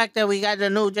like the fact that we got the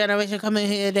new generation coming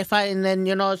here. They're fighting,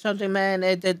 and something, man.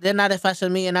 They're not as fast as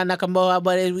me, and I'm not Nakamura,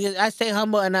 but I stay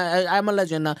humble, and I'm a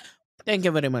legend now. Thank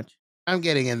you very much. I'm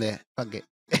getting in there. Fuck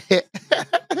it.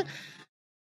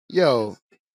 Yo,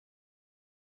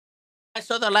 I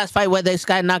saw the last fight where this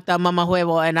guy knocked out Mama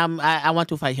Huevo, and I want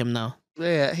to fight him now.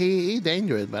 yeah, he's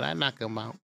dangerous, but I knock him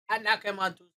out. I knock him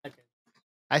out 2 seconds.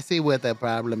 I see what the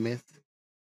problem is.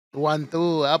 1,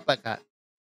 2, uppercut.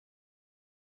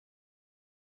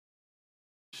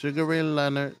 Sugar Ray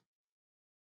Leonard.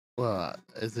 Well,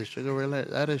 is it Sugar Ray Leonard?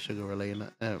 That is Sugar Ray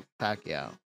Leonard and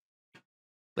Pacquiao.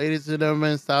 Ladies and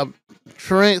gentlemen, stop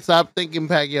thinking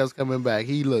Pacquiao's coming back.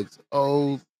 He looks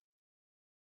old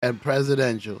and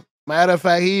presidential. Matter of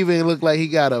fact, he even looked like he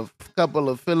got a couple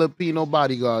of Filipino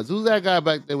bodyguards. Who's that guy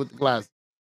back there with the glasses?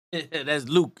 That's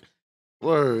Luke.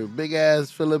 Word, big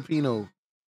ass Filipino,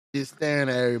 just staring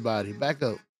at everybody. Back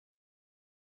up.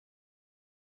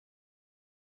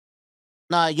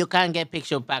 No, you can't get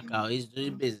picture of Pacquiao. He's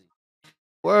busy.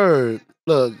 Word.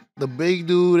 Look, the big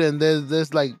dude, and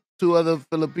there's like two other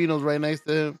Filipinos right next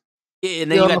to him. Yeah,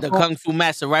 and He then you on got the the phone. Kung Fu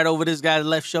Master right over this guy's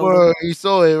left shoulder. Word, you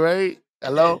saw it, right?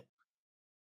 Hello?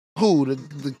 Who?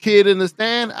 The kid in the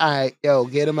stand? All right, yo,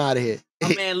 get him out of here.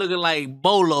 My man looking like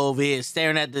Bolo over here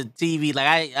staring at the TV.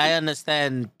 Like, I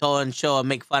understand throwing show and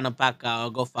make fun of Pacquiao. I'll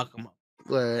go fuck him up.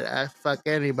 Word, I fuck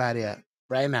anybody up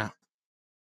right now.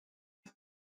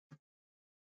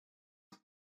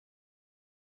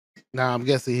 Nah, I'm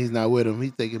guessing he's not with him.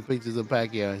 He's taking pictures of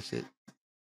Pacquiao and shit.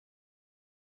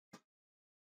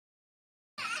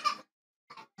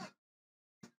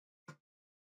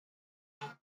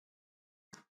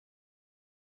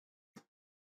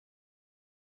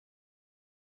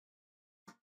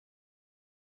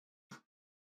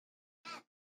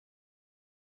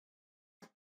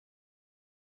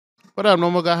 What up,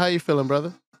 normal guy? How you feeling,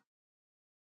 brother?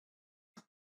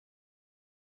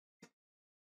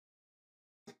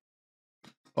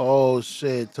 Oh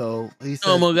shit, Toe.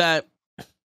 Oh my God.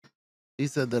 He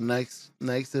said the next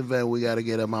event we gotta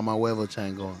get a Mama Huevo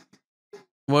chain going.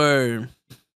 Word.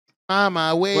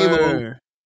 Mama Huevo. Word.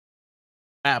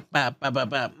 Bap, bap, bap, bap,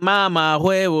 bap. Mama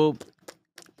huevo.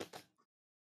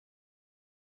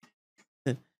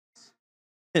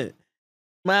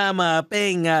 Mama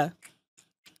penga.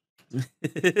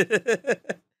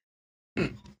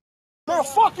 Girl,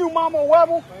 fuck you, Mama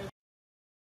Webble.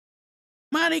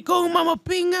 Maricón, mama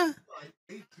pinga.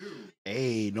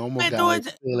 Hey, normal Me guy.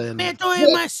 estoy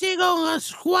masigo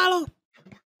squalo.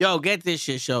 Yo, get this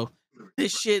shit, show.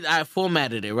 This shit, I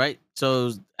formatted it, right?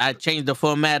 So I changed the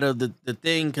format of the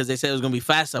thing because they said it was going to be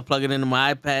fast. I plug it into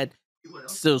my iPad.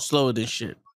 Still slower than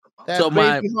shit. That So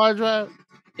baby hard drive?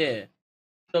 Yeah.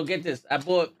 So get this. I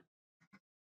bought,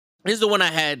 this is the one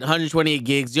I had, 128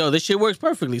 gigs. Yo, this shit works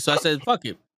perfectly. So I said, fuck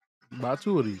it. Buy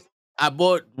two of these. I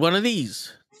bought one of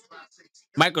these.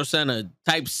 Micro Center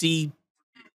Type C,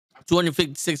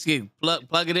 256 gig.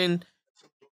 Plug it in.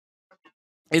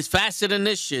 It's faster than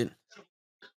this shit,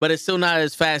 but it's still not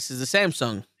as fast as the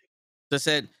Samsung. So I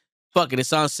said, fuck it,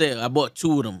 it's on sale. I bought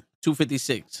two of them,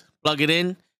 256. Plug it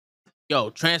in. Yo,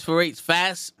 transfer rate's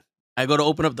fast. I go to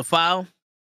open up the file.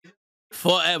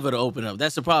 Forever to open up.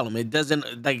 That's the problem. It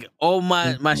doesn't, like, all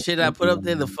my shit I put up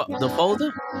there, the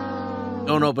folder,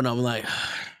 don't open up. I'm like,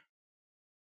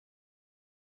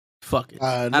 fuck it.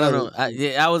 I don't know.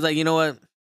 I was like, you know what?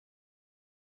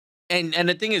 And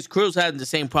the thing is, Cruz had the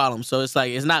same problem. So it's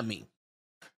like, it's not me.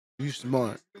 You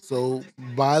smart. So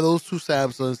buy those two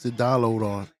Samsungs to download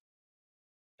on,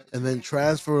 and then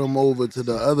transfer them over to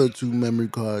the other two memory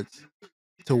cards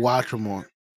to watch them on.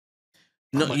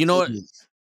 No, you know what?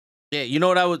 Yeah, you know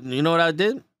what I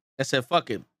did? I said, fuck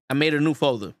it. I made a new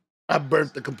folder. I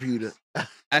burnt the computer.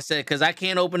 I said, because I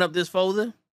can't open up this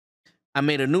folder. I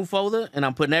made a new folder, and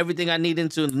I'm putting everything I need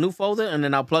into the new folder, and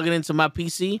then I'll plug it into my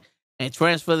PC and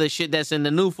transfer the shit that's in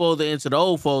the new folder into the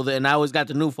old folder, and I always got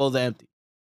the new folder empty.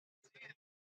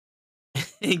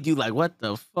 And you like, what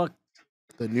the fuck?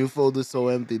 The new folder's so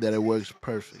empty that it works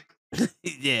perfect.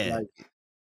 Yeah.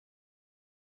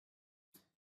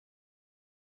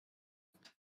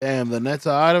 Damn, the nets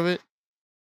are out of it.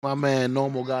 My man,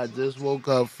 normal guy, just woke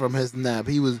up from his nap.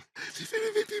 He was.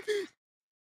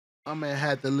 My man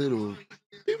had the little,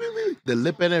 the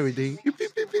lip and everything.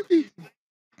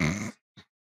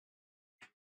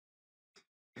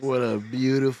 What a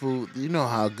beautiful. You know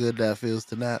how good that feels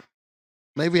to nap.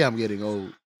 Maybe I'm getting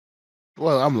old.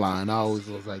 Well, I'm lying. I always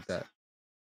was like that.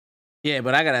 Yeah,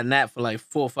 but I got a nap for like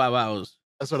 4 or 5 hours.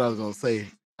 That's what I was gonna say.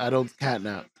 I don't cat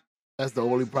nap. That's the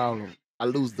only problem. I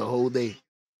lose the whole day.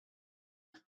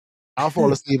 I'll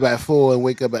fall asleep at 4 and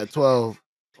wake up at 12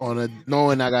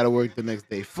 knowing I gotta work the next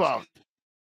day. Fuck.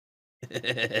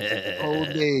 Whole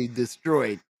day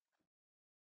destroyed.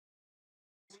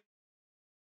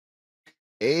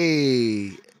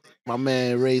 Hey, my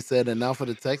man Ray said enough for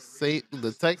the text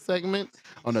segment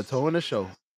on the toe in the show.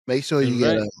 Make sure you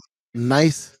get a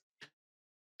nice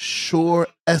Shure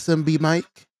SMB mic.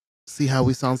 See how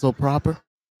we sound so proper?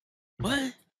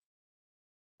 What?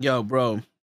 Yo, bro.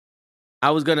 I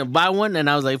was gonna buy one, and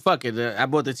I was like, "Fuck it!" I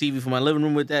bought the TV for my living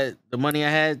room with the money I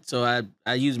had. So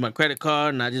I used my credit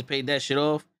card, and I just paid that shit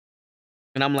off.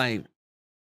 And I'm like,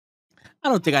 I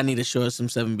don't think I need to show some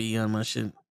 7B on my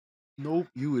shit. Nope,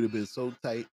 you would have been so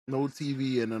tight. No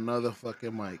TV and another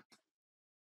fucking mic.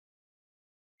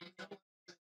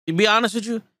 To be honest with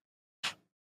you,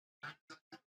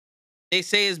 they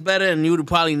say it's better, and you would have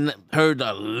probably heard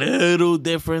a little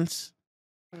difference.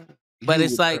 But You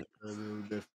it's would like, have heard a little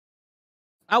different.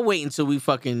 I wait until we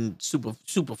fucking super.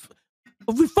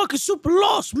 If we fucking super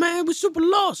lost, man, we super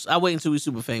lost. I wait until we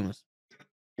super famous.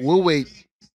 We'll wait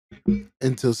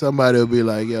until somebody will be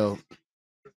like, "Yo,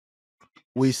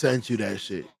 we sent you that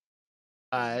shit."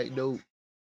 All right, no,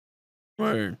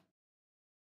 Word.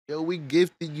 yo, we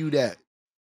gifted you that.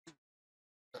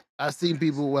 I seen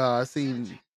people. Well, I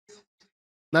seen.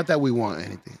 Not that we want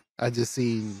anything. I just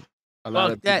seen a lot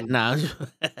Fuck of that people. now.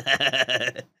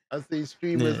 I see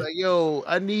streamers Yeah. like, "Yo,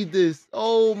 I need this.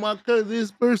 Oh my god,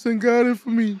 this person got it for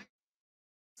me."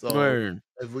 So Word.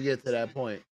 if we get to that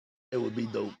point, it would be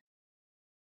dope.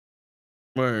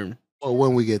 Word. Or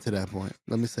when we get to that point,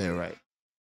 let me say it right.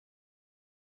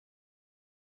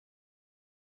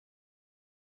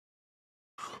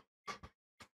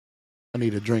 I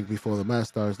need a drink before the match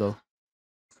starts, though,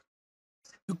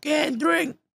 You can't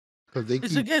drink. because they It's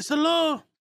keep against the law.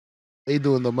 they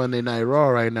doing the Monday Night Raw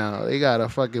right now. They got a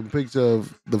fucking picture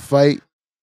of the fight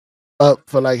up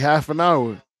for like half an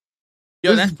hour.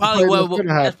 Yo, This that's is the probably fight that's what. gonna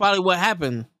That's happen. probably what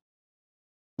happened.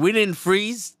 We didn't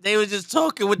freeze. They were just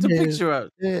talking with the Yeah. picture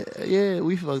up. Yeah,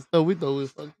 we fucked up. We thought we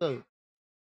fucked up.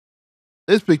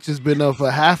 This picture's been up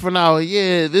for half an hour.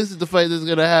 Yeah, this is the fight that's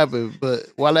gonna happen. But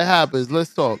while it happens,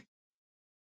 let's talk.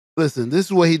 Listen, this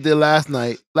is what he did last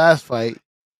fight.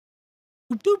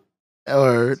 Doop, doop.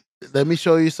 Or let me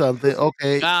show you something.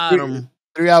 Okay, Got him.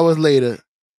 3 hours later.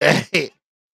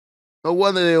 No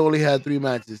wonder they only had 3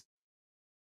 matches.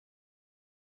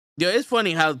 Yo, it's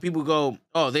funny how people go,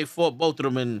 oh, they fought both of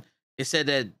them, and it said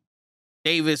that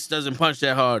Davis doesn't punch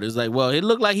that hard. It's like, well, it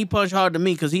looked like he punched hard to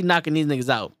me because he knocking these niggas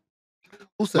out.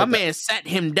 Who said My that? man sat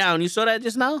him down. You saw that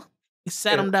just now? He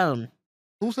sat Yeah. him down.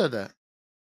 Who said that?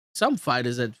 Some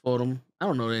fighters that fought him. I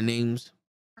don't know their names.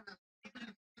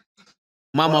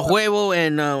 Mama Huevo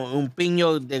and Un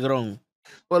Piño de Gron.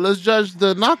 Well, let's judge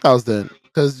the knockouts then,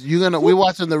 because we're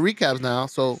watching the recaps now,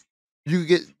 so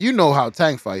you know how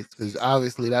Tank fights, because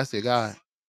obviously that's your guy.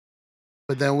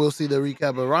 But then we'll see the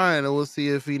recap of Ryan, and we'll see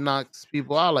if he knocks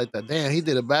people out like that. Damn, he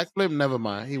did a backflip. Never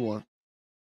mind, he won.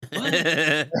 He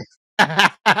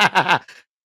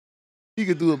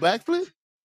could do a backflip.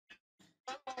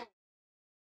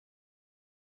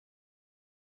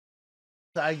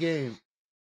 Tie game.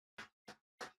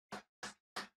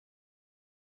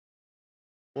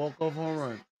 Walk off home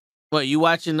run. What, you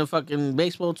watching the fucking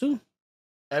baseball too?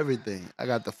 Everything. I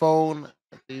got the phone,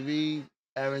 the TV.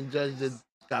 Aaron Judge did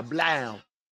got blam.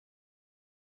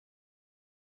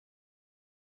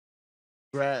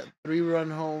 Grab 3-run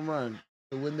home run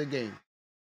to win the game.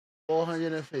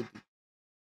 450.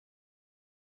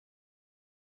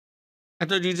 I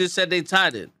thought you just said they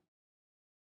tied it.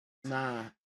 Nah.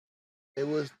 It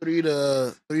was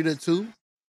 3-2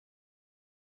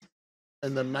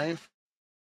 in the ninth.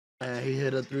 And he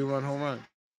hit a 3-run home run.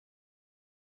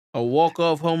 A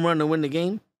walk-off home run to win the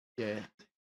game? Yeah.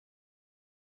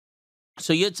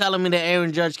 So you're telling me that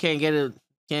Aaron Judge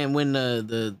can't win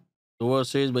the World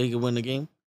Series, but he can win the game?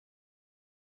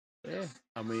 Yeah.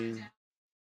 I mean,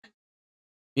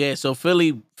 Yeah, so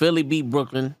Philly beat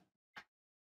Brooklyn.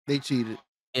 they cheated.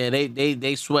 Yeah,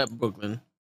 they swept Brooklyn.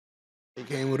 They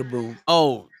came with a broom.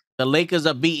 Oh, the Lakers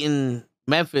are beating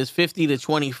Memphis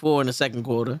 50-24 in the second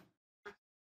quarter.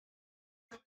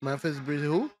 Memphis beat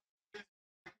who?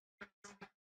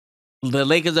 The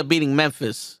Lakers are beating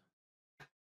Memphis.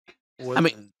 What? I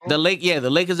mean, the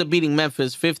Lakers are beating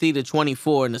Memphis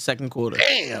 50-24 in the second quarter.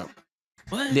 Damn.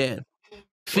 What? Yeah.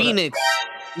 Phoenix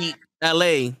beat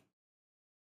LA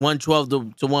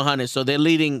 112 to 100, so they're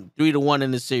leading 3-1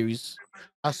 in the series.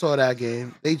 I saw that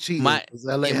game. They cheated.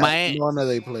 LA had none of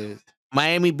their players.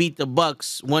 Miami beat the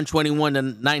Bucks 121 to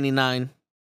 99.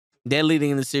 They're leading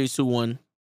in the series 2-1.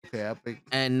 Okay, I picked.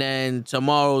 And then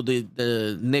tomorrow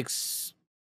the Knicks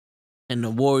and the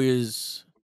Warriors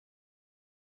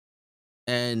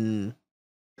and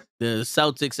the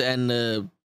Celtics and the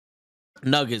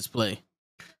Nuggets play.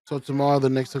 So tomorrow the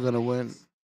Knicks are gonna win,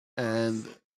 and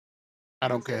I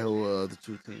don't care who the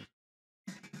two teams.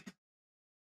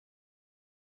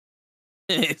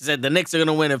 It said the Knicks are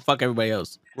gonna win and fuck everybody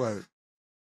else. Right.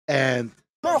 And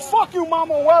Girl, fuck you,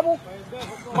 Mama Webble.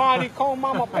 Mighty Cone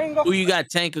Mama Pinga. Who you got,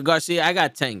 Tank or Garcia? I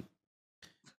got Tank.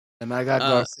 And I got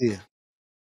Garcia.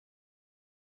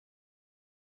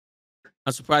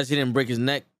 I'm surprised he didn't break his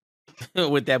neck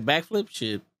with that backflip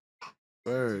shit.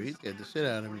 Bird, he scared the shit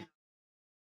out of me.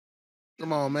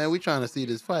 Come on, man. We trying to see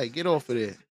this fight. Get off of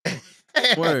there.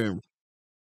 Word.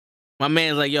 My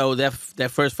man's like, yo, that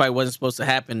first fight wasn't supposed to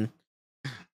happen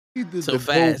He did so the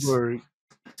fast. Goldberg.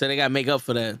 So they gotta make up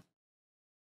for that.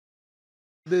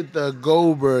 Did the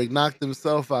Goldberg. Knocked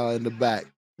himself out in the back.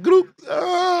 Gloop.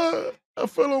 Ah, I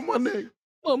fell on my neck.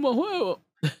 I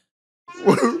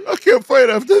can't fight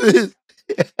after this.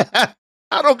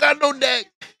 I don't got no neck.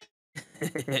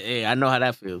 Hey, I know how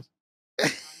that feels.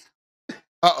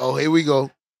 Uh-oh, here we go.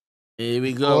 Here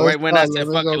we go. Before Right it's when I done, said, let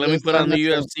me fuck go it, let me get put on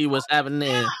the something. UFC. What's happening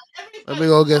there? Let me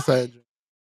go get something.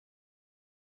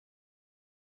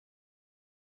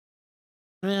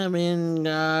 I mean,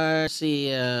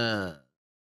 Garcia.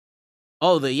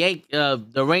 Oh,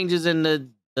 the Rangers and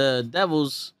the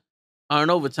Devils are in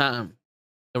overtime.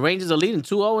 The Rangers are leading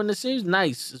 2-0 in the series.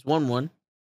 Nice. It's 1-1.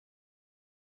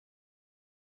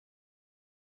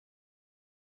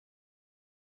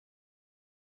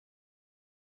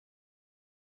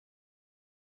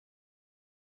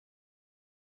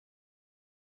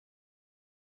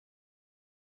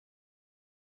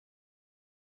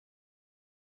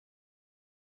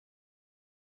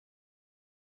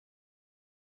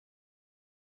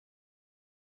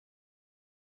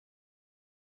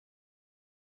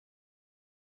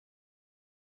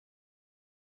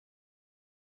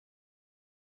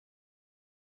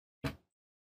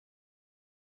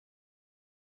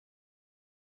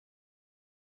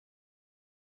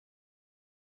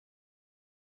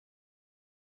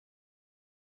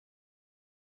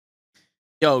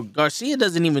 Yo, Garcia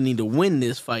doesn't even need to win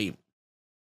this fight.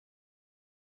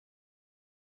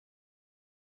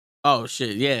 Oh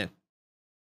shit, yeah.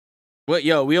 What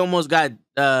yo, we almost got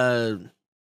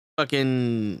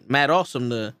fucking Matt Awesome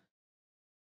to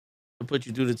put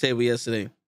you through the table yesterday.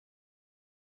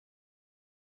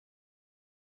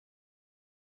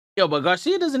 Yo, but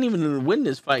Garcia doesn't even need to win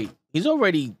this fight. He just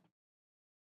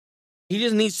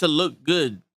needs to look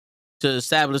good to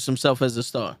establish himself as a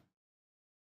star.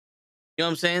 You know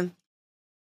what I'm saying?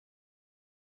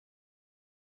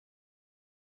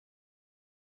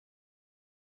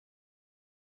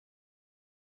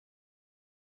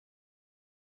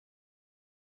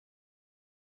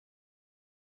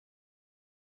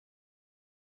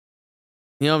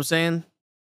 You know what I'm saying?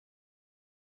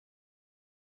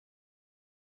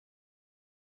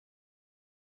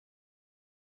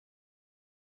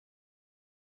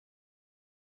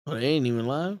 Oh, they ain't even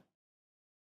live.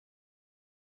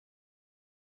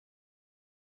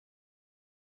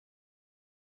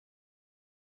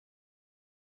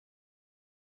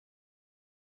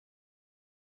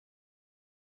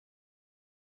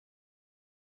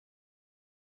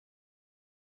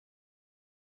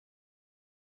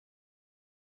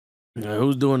 Yeah,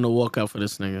 who's doing the walkout for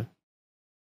this nigga?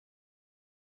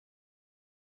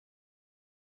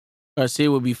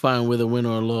 Garcia would be fine with a win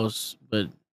or a loss, but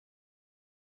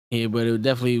it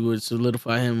definitely would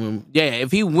solidify him. Yeah,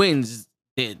 if he wins,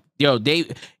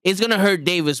 it's gonna hurt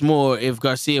Davis more if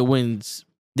Garcia wins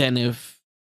than if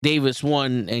Davis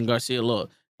won and Garcia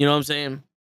lost. You know what I'm saying?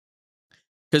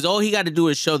 Because all he got to do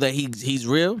is show that he's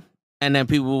real, and then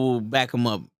people will back him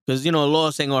up. Because a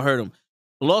loss ain't gonna hurt him.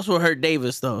 A loss will hurt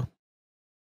Davis though,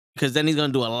 because then he's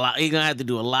gonna do a lot. He's gonna have to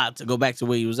do a lot to go back to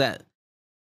where he was at.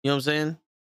 You know what I'm saying?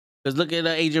 Because look at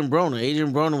Adrian Broner.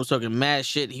 Adrian Broner was talking mad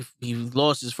shit. He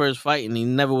lost his first fight and he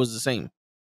never was the same.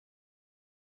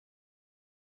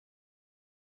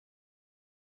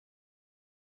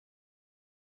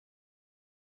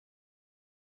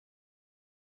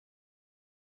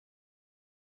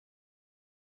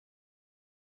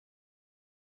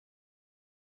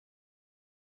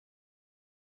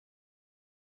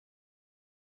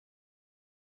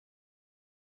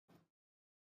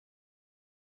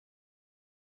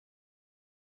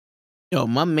 Yo,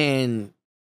 my man,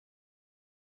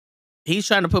 he's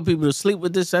trying to put people to sleep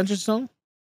with this entrance song.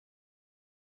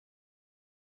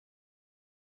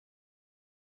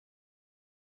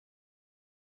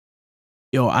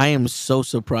 Yo, I am so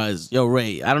surprised. Yo,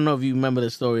 Ray, I don't know if you remember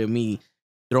the story of me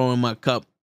throwing my cup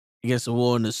against the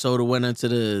wall and the soda went into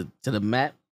the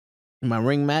mat, my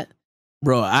ring mat.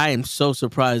 Bro, I am so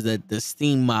surprised that the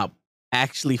steam mop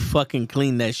actually fucking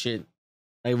cleaned that shit.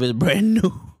 Like it was brand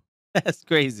new. That's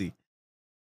crazy.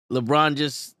 LeBron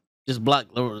just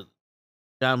blocked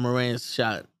John Moran's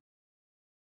shot.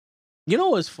 You know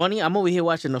what's funny? I'm over here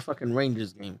watching the fucking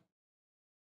Rangers game.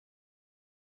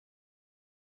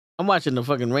 I'm watching the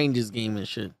fucking Rangers game and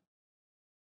shit.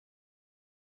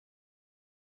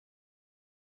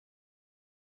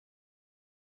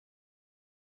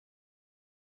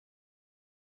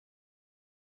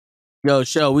 Yo,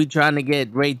 show, we trying to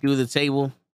get Ray through the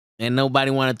table. and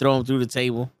nobody want to throw him through the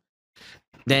table.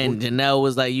 Then Janelle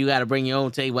was like, "You got to bring your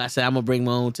own table." I said, "I'm gonna bring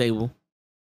my own table."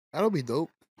 That'll be dope.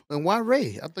 And why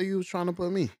Ray? I thought you was trying to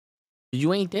put me.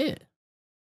 You ain't there.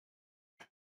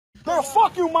 Girl,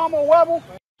 fuck you, Mama Webble.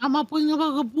 I'm not putting up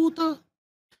a puta.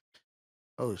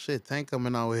 Oh shit, Tank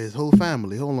coming out with his whole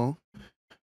family. Hold on.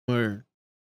 Word.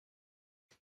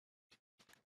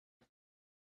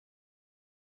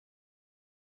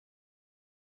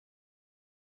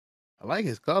 I like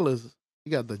his colors.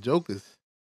 He got the Jokers.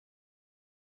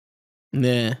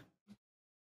 Yeah.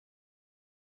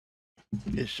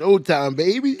 It's showtime,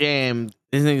 baby. Damn,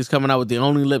 this nigga's coming out with the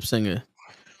only lip singer.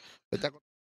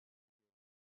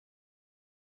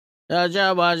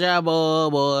 Jabba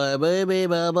jabba boy, baby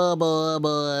baba boy,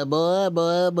 boy, boy,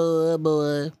 boy, boy,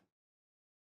 boy.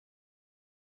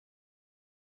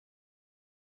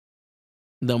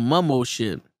 The mumble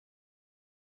shit.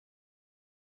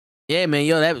 Yeah, man,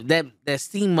 yo, that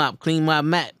steam mop clean my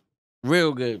mat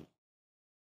real good.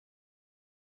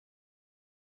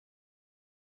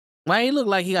 Why he look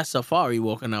like he got Safari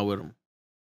walking out with him?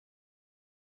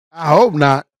 I hope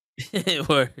not.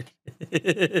 Word.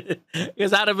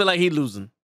 Because I'd have been like, he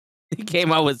losing. He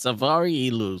came out with Safari,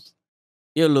 he lose.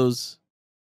 You lose.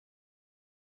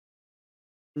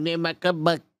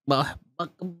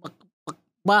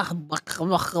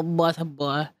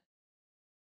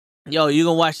 Yo, you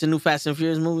gonna watch the new Fast and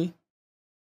Furious movie?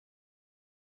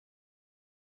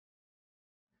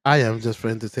 I am just for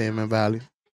entertainment value.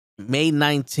 May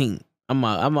 19th. I'm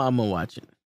gonna watch it.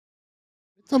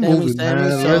 It's a Sammy, movie, Sammy,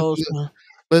 man. so-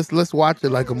 Let's watch it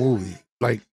like a movie.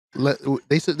 Like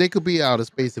they could be out of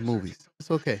space in movies. It's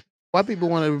okay. Why people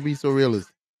want to be so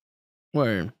realistic?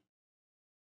 Word.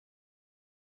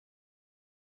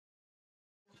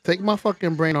 Take my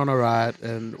fucking brain on a ride,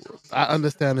 and I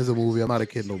understand it's a movie. I'm not a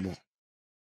kid no more.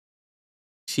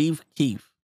 Chief Keef.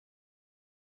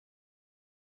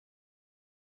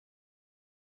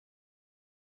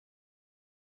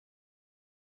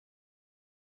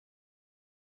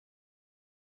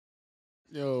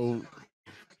 Yo,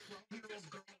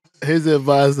 his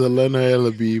advisor, Leonard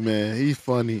Ellaby, man, he's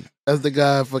funny. That's the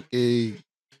guy fucking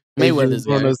Mayweather's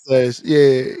Adrian guy. Broner says.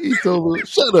 Yeah, he told me,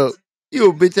 shut up.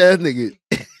 You a bitch ass nigga.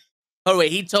 Oh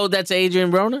wait, he told that to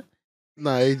Adrian Broner?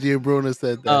 Nah, Adrian Broner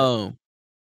said that. Oh.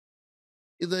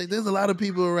 He's like, there's a lot of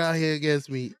people around here against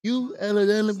me. You, Ellen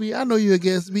Ellaby, I know you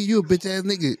against me. You a bitch ass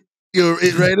nigga. You're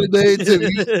it right in the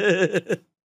interview.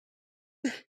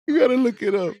 You gotta look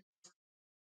it up.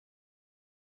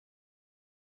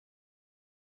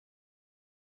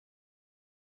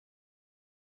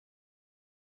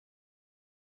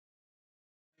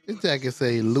 This jacket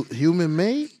say human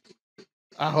made.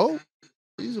 I hope.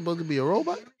 He's supposed to be a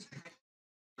robot.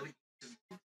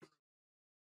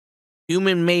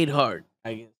 Human made heart,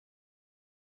 I guess.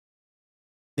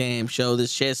 Damn, show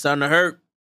this shit starting to hurt.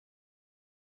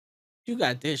 You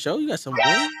got this, show. You got some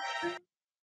wing.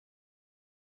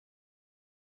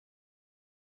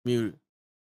 Mute.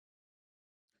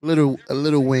 A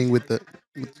little wing with the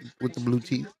blue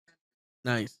teeth.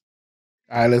 Nice.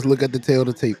 All right, let's look at the tail of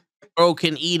the tape. Bro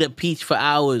can eat a peach for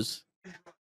hours.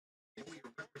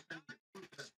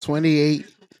 28,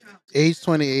 age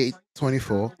 28,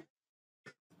 24.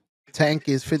 Tank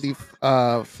is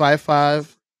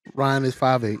 5'5". Ryan is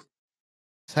 5'8".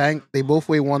 Tank, they both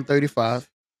weigh 135.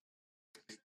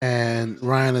 And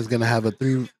Ryan is gonna have a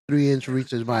 3-inch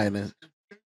reach advantage.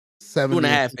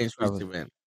 2.5 inch reach man.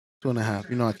 2.5.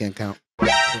 You know I can't count.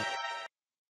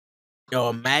 Yo,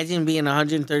 imagine being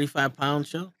 135 pounds,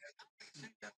 show.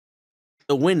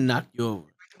 The wind knocked you over.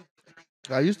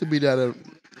 I used to be that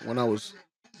when I was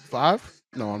 5.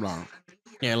 No, I'm not.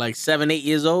 Yeah, like 7, 8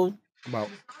 years old. About.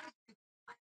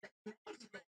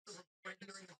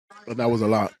 But that was a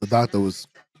lot. The doctor was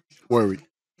worried.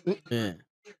 Yeah.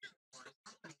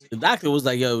 The doctor was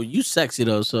like, yo, you sexy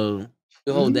though, so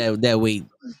you hold that weight.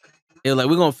 They were like,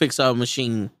 we're gonna fix our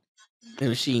machine in the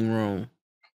machine room.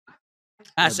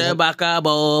 I said, baka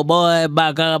boy,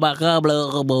 baka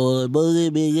blow boy,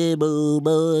 boogie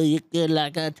boy, you get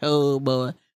like a toe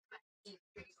boy.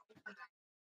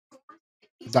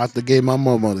 Doctor gave my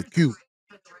mama the cue.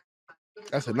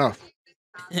 That's enough.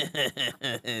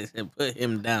 Put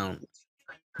him down.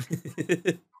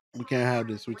 We can't have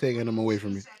this. We're taking him away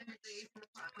from you.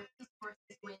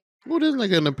 Who this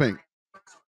nigga in the pink?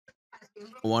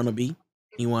 Wanna be?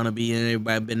 You wanna be in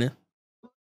everybody business?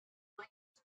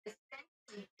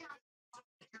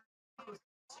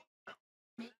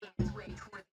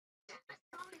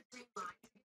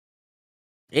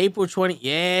 April 20.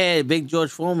 Yeah, Big George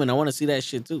Foreman. I want to see that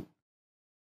shit too.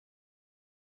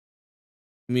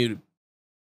 Muted.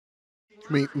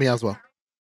 Me as well.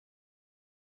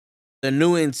 The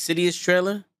new Insidious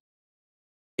trailer.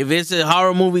 If it's a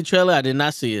horror movie trailer, I did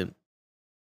not see it.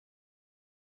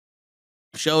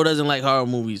 Show doesn't like horror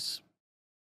movies,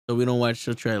 so we don't watch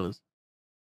the trailers.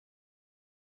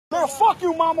 Girl, fuck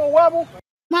you, Mama Webble.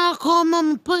 Marco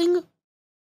Mama Pinger.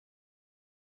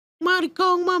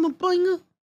 Marco Mama Pinger.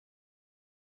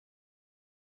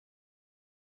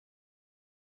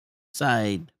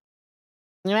 Side.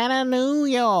 You're out of New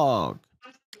York.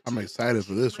 I'm excited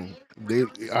for this one.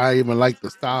 I even like the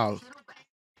styles.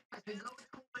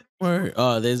 Word.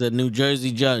 Oh, there's a New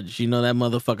Jersey judge. You know that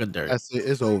motherfucker dirt. That's it.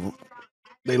 It's over.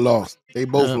 They lost. They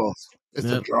both Yep. lost. It's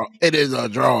a Yep. draw. It is a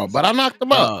draw. But I knocked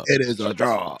them up. Oh. It is a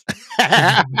draw.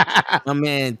 My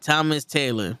man Thomas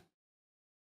Taylor.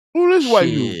 Who this white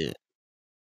dude?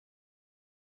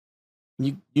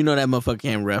 Shit. You know that motherfucker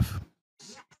can't ref.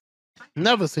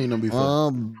 Never seen him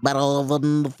before. Battle of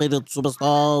undefeated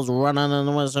superstars running in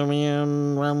the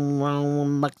Western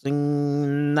round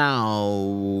boxing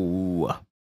now.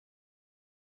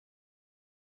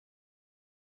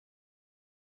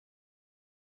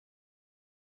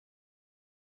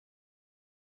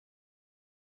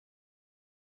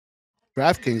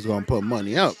 DraftKings gonna put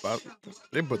money up.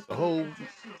 They put the whole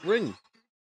ring.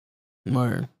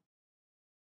 Word.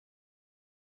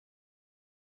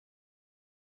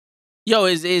 Yo,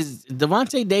 is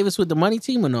Devontae Davis with the money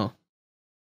team or no?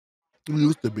 He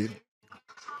used to be.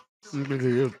 I think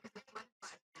he is.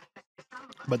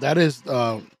 But that is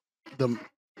the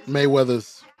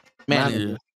Mayweather's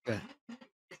Manager. Okay.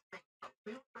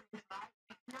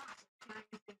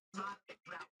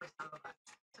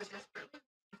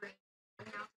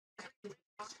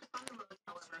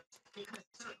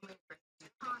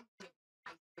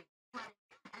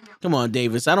 Come on,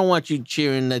 Davis. I don't want you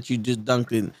cheering that you just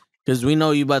dunked it because we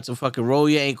know you about to fucking roll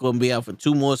your ankle and be out for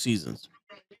 2 more seasons.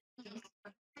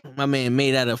 My man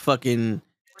made out of fucking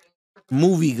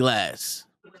movie glass.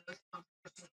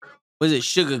 Was it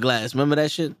sugar glass? Remember that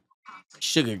shit?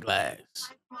 Sugar glass.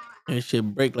 That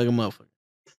shit break like a motherfucker.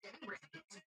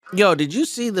 Yo, did you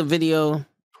see the video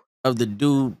of the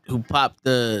dude who popped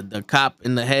the cop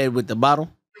in the head with the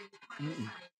bottle? And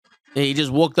he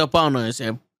just walked up on her and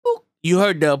said, "Book." You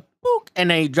heard the book, and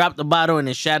then he dropped the bottle and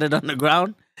it shattered on the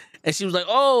ground. And she was like,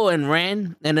 "Oh," and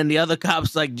ran. And then the other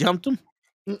cops like jumped him.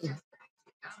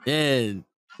 And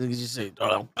he just said,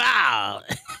 "Oh, pow!"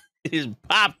 He just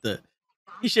popped her.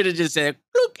 He should have just said,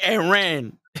 "Look," and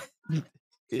ran.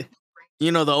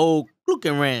 You know the old "Look"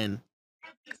 and ran.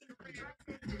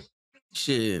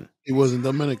 Shit. He wasn't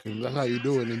Dominican. That's how you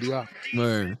do it in DR.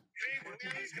 Word.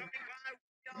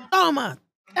 Toma.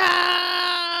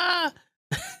 Ah!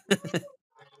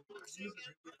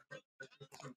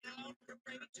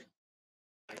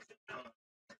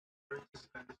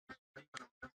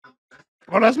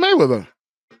 Oh, that's Mayweather.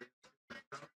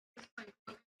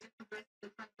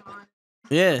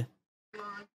 Yeah.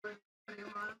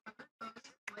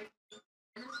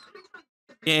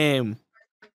 Damn.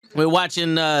 We're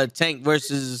watching Tank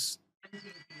versus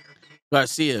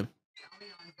Garcia.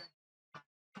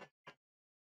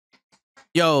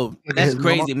 Yo, that's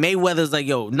crazy. Mayweather's like,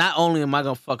 yo, not only am I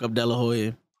gonna fuck up De La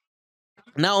Hoya,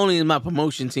 not only is my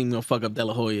promotion team gonna fuck up De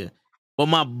La Hoya, but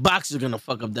my boxers gonna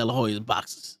fuck up De La Hoya's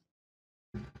boxes.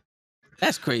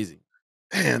 That's crazy.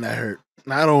 Damn, that hurt.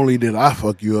 Not only did I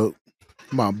fuck you up,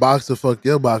 my boxer fucked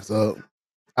your boxer up.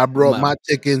 I brought my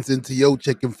chickens into your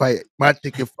chicken fight. My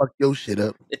chicken fucked your shit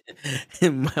up.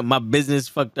 my business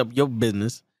fucked up your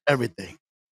business. Everything.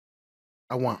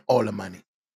 I want all the money.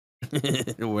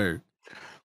 Word.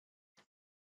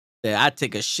 Yeah, I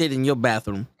take a shit in your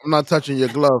bathroom. I'm not touching your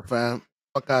glove, fam.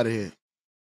 Fuck out of here.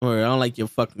 Word, I don't like your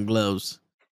fucking gloves.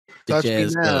 Touch me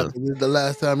now, because this is the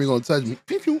last time you're going to touch me.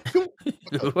 Pew, pew, pew.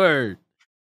 Word.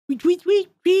 You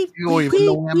don't even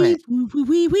know where I'm at.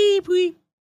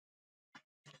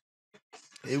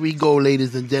 Here we go,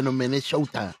 ladies and gentlemen. It's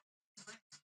showtime.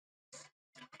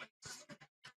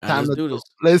 Time Let's to do this.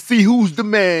 Let's see who's the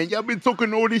man. Y'all been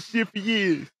talking all this shit for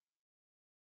years.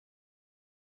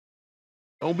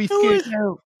 Don't be scared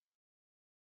now.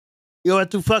 You want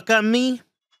to fuck on me?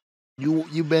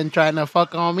 You been trying to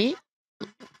fuck on me?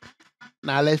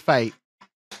 Now let's fight.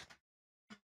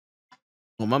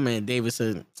 Well, my man David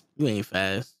said, you ain't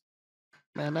fast.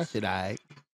 Man, that shit alright.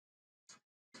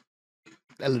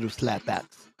 That little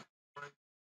slapbacks.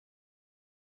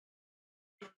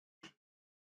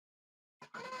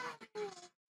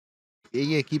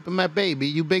 Yeah, keep him at bay,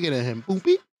 you bigger than him.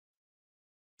 Boopy.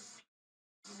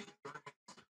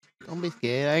 Don't be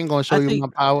scared. I ain't gonna show you my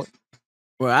power.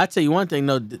 Well, I tell you one thing,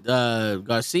 though.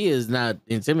 Garcia is not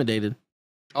intimidated.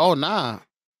 Oh, nah.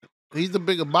 He's the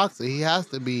bigger boxer. He has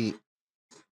to be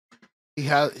He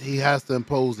has to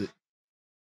impose it.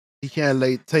 He can't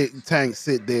let Tank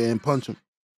sit there and punch him.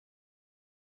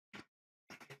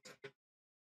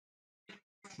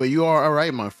 But you are all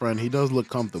right, my friend. He does look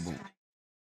comfortable.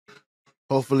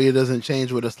 Hopefully it doesn't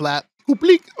change with a slap.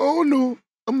 Bleak. Oh no,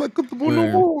 I'm not comfortable no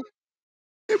more.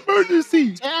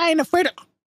 Emergency. I ain't afraid of.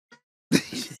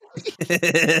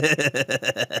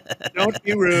 Don't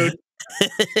be rude.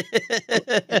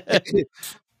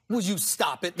 Would you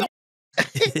stop it?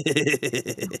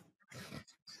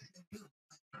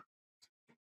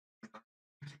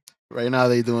 Right now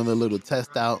they doing the little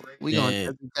test out. We gonna Yeah.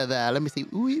 test each other out. Let me see.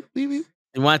 Ooh, wee.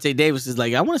 Devontae Davis is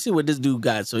like, I want to see what this dude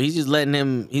got. So he's just letting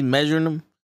him. He's measuring him.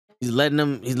 He's letting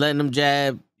him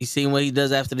jab. He's seeing what he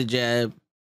does after the jab.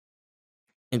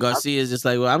 And Garcia is just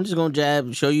like, well, I'm just gonna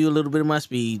jab, show you a little bit of my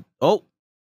speed. Oh,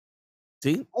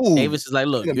 see, Ooh, Davis is like,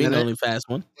 look, wait a you ain't the minute. only fast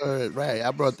one. Right,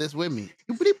 I brought this with me.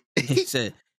 He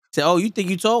said, oh, you think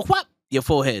you tall? Whop your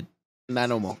forehead. Not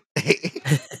no more.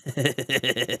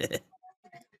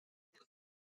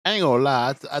 I ain't gonna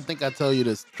lie. I think I tell you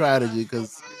the strategy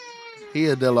because he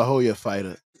a De La Hoya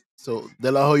fighter. So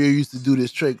De La Hoya used to do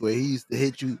this trick where he used to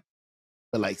hit you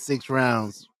for like 6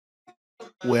 rounds,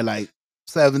 where like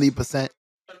 70%,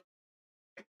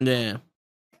 Yeah.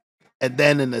 and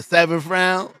then in the 7th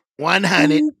round,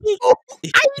 100.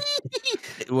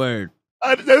 Word.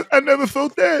 I never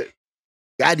felt that.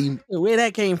 Got him. Where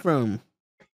that came from?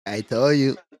 I told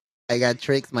you. I got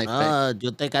tricks, my friend.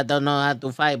 You think I don't know how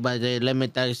to fight, but let me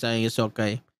tell you something. It's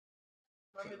okay.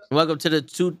 Welcome to the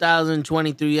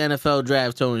 2023 NFL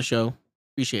Draft Towing Show.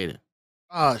 Appreciate it.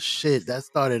 Oh shit, that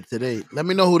started today. Let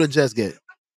me know who the Jets get.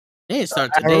 They didn't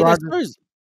start Aaron today. That's Rodgers. Thursday.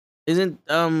 Isn't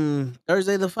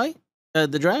Thursday the fight? The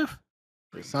draft?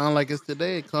 It sounds like it's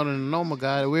today. According to the normal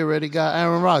guy, we already got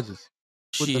Aaron Rodgers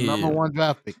with the number Shit. 1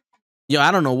 draft pick. Yo,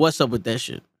 I don't know what's up with that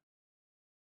shit.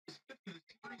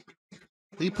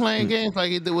 He playing games like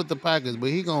he did with the Packers, but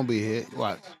he gonna be here.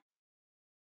 Watch.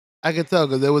 I can tell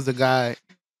because there was a guy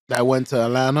that went to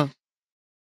Atlanta,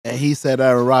 and he said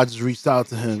Aaron Rodgers reached out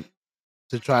to him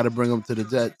to try to bring him to the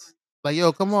Jets. Like,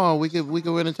 yo, come on, we could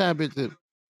win a championship.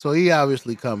 So he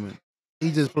obviously coming. He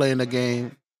just playing the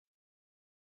game.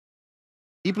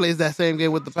 He plays that same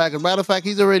game with the Packers. Matter of fact,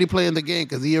 he's already playing the game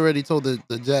because he already told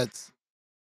the Jets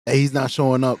that he's not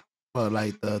showing up for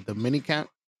like the mini camp.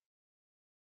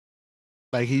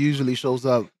 Like he usually shows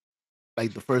up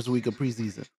like the first week of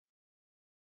preseason.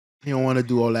 He don't want to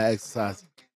do all that exercise.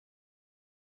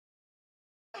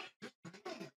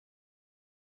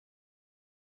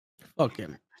 Fuck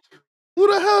him. Who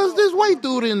the hell is this white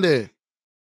dude in there?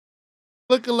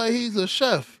 Looking like he's a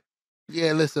chef.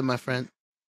 Yeah, listen, my friend.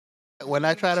 When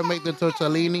I tried to make the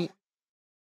tortellini,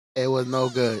 it was no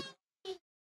good.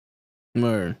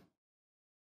 Word.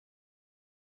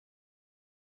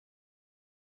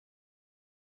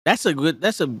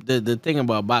 The thing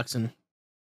about boxing.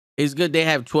 It's good they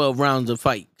have 12 rounds to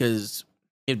fight, because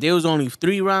if there was only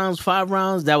 3 rounds, 5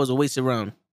 rounds, that was a wasted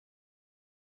round.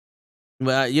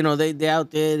 But you know, they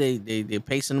out there, they're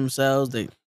pacing themselves, they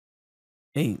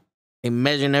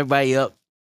measuring everybody up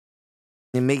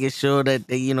and making sure that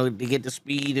they get the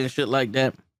speed and shit like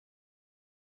that.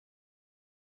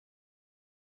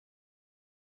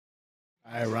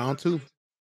 All right, round 2.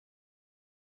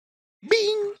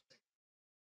 Bing.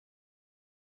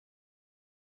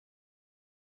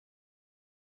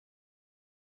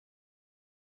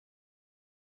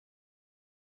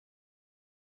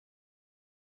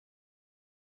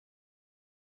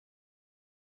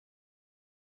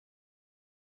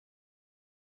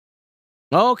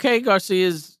 Okay,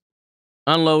 Garcia's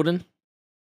unloading.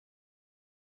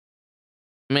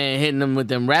 Man, hitting them with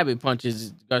them rabbit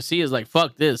punches. Garcia's like,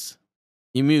 fuck this.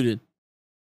 You muted.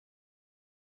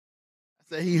 I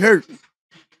said he hurt.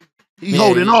 He Yeah,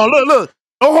 holding yeah. on. Look.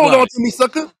 Don't hold What? on to me,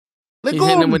 sucker. Let He's go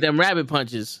hitting of them me, with them rabbit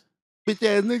punches. bitch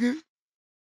ass nigga.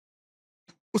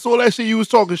 What's all that shit you was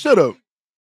talking? Shut up.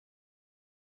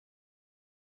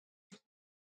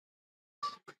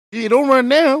 Yeah, don't run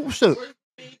now. Shut up.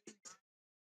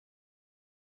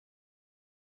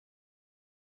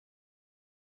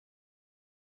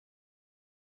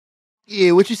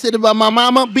 Yeah, what you said about my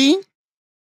mama, Bean?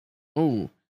 Ooh.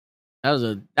 That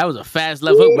was a fast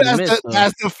left hook, but he missed.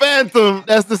 That's the Phantom.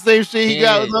 That's the same shit he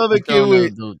got with the other he's kid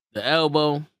throwing with. the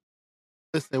elbow.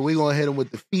 Listen, we gonna hit him with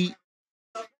the feet.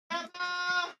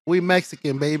 We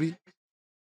Mexican, baby.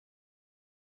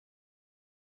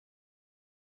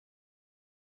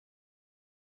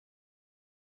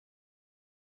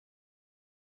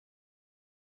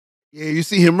 Yeah, you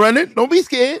see him running? Don't be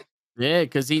scared. Yeah,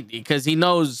 because he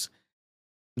knows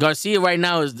Garcia right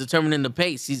now is determining the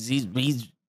pace. He's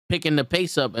picking the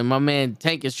pace up, and my man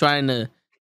Tank is trying to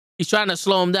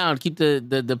slow him down, keep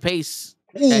the pace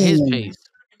at his Ooh. pace.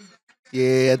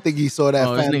 Yeah, I think he saw that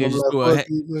Oh, this phantom nigga just left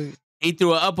threw hook. he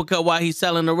threw an uppercut while he's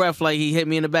selling the ref like he hit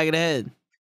me in the back of the head.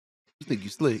 You think you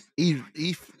slick?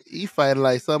 He fighting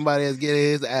like somebody that's getting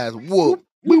his ass whooped.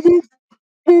 Boop boop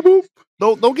boop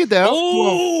boop. Don't get down.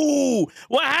 Oh,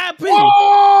 what happened?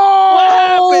 Oh! What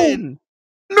happened?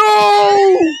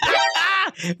 No!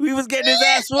 We was getting his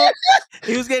ass whooped.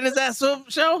 He was getting his ass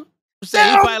whooped. Show. Saying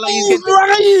he That fight like he's fool's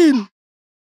getting. Ryan!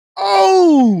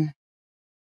 Oh!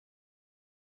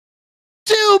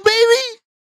 Chill, baby!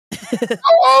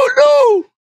 Oh no!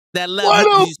 That left What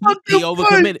hook. a He fucking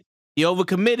overcommitted. He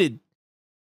overcommitted.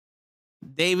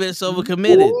 Davis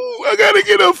overcommitted. Ooh, I gotta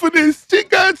get up for this. Shit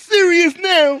got serious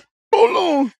now. Hold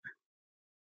on.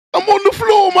 I'm on the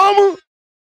floor, mama.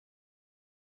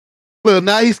 Look,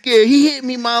 now he's scared. He hit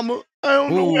me, mama. I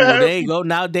don't know what Ooh, happened. there you go.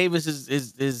 Now Davis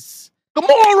is Come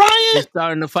on, Ryan.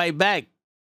 starting to fight back.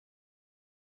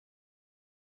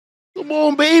 Come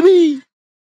on, baby.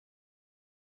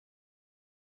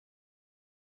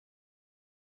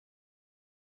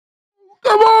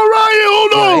 Come on, Ryan.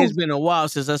 Hold Yo, on. it's been a while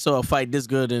since I saw a fight this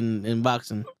good in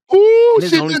boxing. Ooh, This is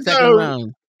shit only just second got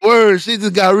round. word. Shit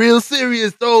just got real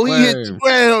serious, though. He hit the Word.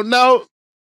 ground.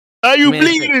 Now you Man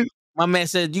said- bleeding. My man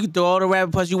said you can throw all the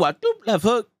rabbit punches you want. Doop, left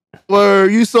hook.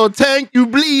 Word. You saw Tank. You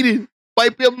bleeding.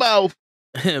 Wipe your mouth.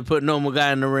 Put normal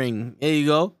guy in the ring. There you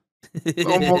go.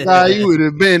 Oh my God, you would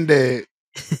have been dead.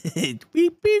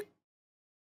 Beep, beep.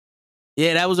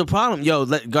 Yeah, that was a problem. Yo,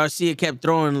 Garcia kept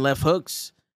throwing left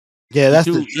hooks. Yeah, that's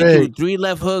the He threw trick. 3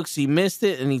 left hooks. He missed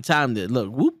it and he timed it. Look,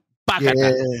 whoop, Yeah,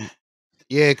 bakaka.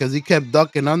 yeah, because he kept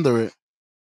ducking under it.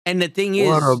 And the thing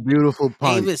What a is, beautiful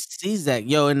punch. Davis sees that.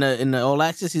 Yo, in the all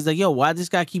access, he's like, yo, why this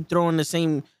guy keep throwing the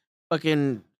same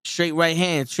fucking straight right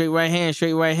hand, straight right hand,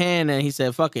 straight right hand? And he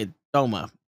said, fuck it,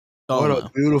 Toma. What a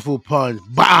Toma. beautiful punch.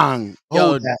 Bang! Yo,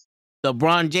 Hold that.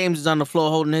 LeBron James is on the floor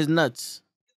holding his nuts.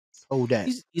 Hold that.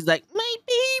 He's like, my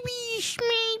baby,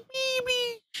 my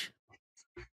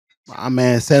baby. My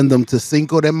man send them to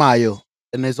Cinco de Mayo.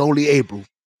 And it's only April.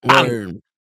 Bang! Word.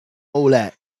 Hold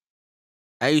that.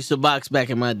 I used to box back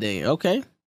in my day. Okay.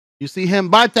 You see him,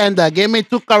 bartender, give me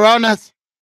 2 Coronas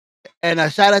and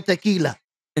a shot of tequila.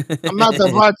 I'm not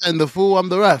the bartender, fool. I'm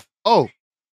the ref. Oh,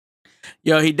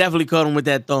 Yo, he definitely caught him with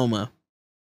that Toma.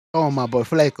 my boy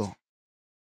Fleco.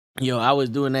 Yo, I was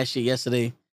doing that shit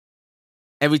yesterday.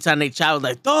 Every time they chow, I was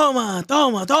like, Toma,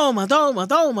 Toma, Toma, Toma,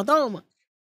 Toma, Toma.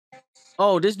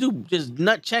 Oh, this dude just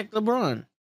nut checked LeBron.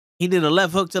 He did a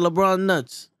left hook to LeBron's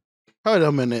nuts. Hold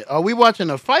a minute. Are we watching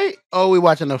a fight or are we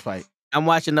watching a fight? I'm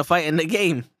watching the fight in the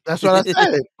game. That's what I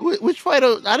said. Which fight?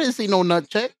 I didn't see no nut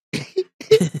check.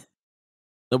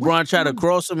 LeBron tried to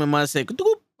cross him and man said,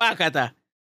 Bakata.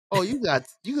 Oh, you got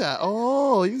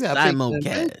Simon picture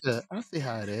Cash. and picture. I see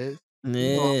how it is.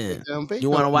 Yeah. You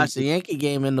want to watch the Yankee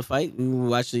game in the fight? You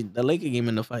watch the Laker game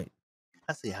in the fight.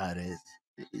 I see how it is.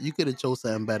 You could have chose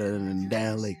something better than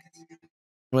Dan Lake.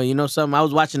 Well, you know something? I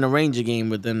was watching the Ranger game,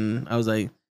 but then I was like,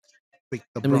 Pick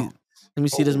the let me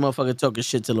Bronx. see this motherfucker talking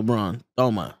shit to LeBron.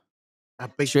 Toma. I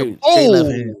picked Straight the left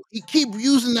hand. He keep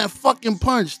using that fucking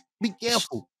punch. Be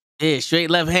careful. Yeah, straight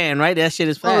left hand, right? That shit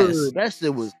is fast. That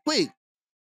shit was quick.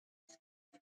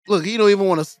 Look, he don't even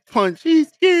want to punch. He's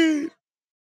scared.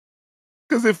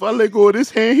 Because if I let go of this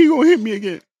hand, he gonna hit me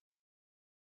again.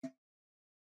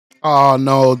 Oh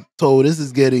no, Toad, this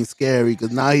is getting scary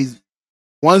because now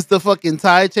once the fucking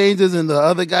tide changes and the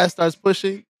other guy starts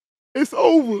pushing, it's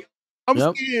over.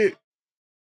 I'm scared.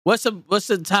 What's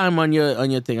the time on your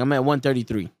thing? I'm at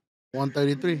 133.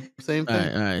 133, same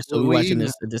thing. All right. So we're watching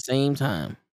this at the same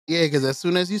time. Yeah, because as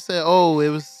soon as you said, "Oh, it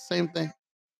was same thing,"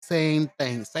 same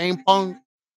punk,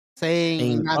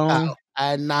 same knockout.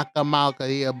 I knock him out because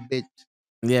he a bitch.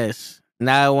 Yes.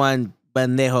 Now I want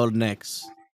Bandejo next.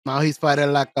 Now he's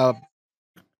fighting like a,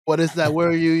 what is that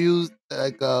word you use?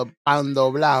 Like a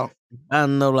pando blau.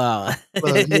 Pando Look,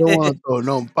 you don't want to throw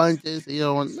no punches. You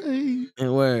don't want.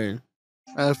 Word.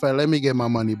 Matter of fact, let me get my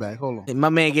money back. Hold on. My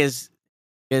man gets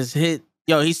hit.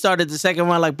 Yo, he started the second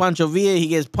round like Pancho Villa. He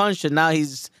gets punched, and now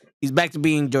he's back to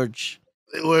being George.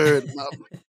 Word.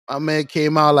 my man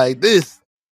came out like this.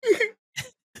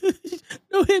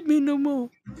 Don't hit me no more.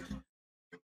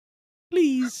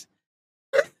 Please.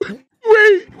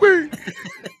 Wait.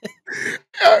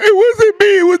 It wasn't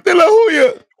me. It was De La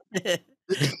Hoya.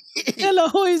 De La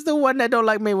Hoya is the one that don't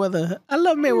like Mayweather. I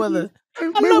love Mayweather. I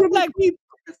love black people.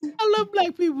 I love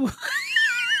black people.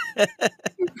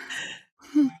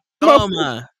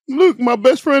 Look, my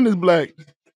best friend is black.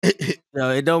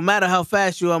 Yo, it don't matter how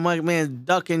fast you are, my man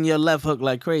ducking your left hook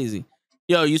like crazy.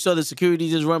 Yo, you saw the security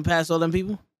just run past all them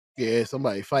people? Yeah,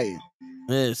 somebody fighting.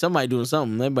 Yeah, somebody doing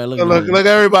something. Everybody looking. Look,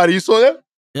 everybody. You saw that?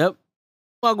 Yep.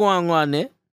 What going on there?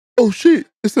 Oh shit!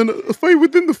 It's a fight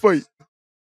within the fight.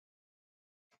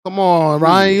 Come on,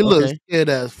 Ryan. You look scared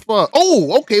as fuck.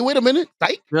 Oh, okay. Wait a minute.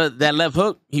 Psych. That left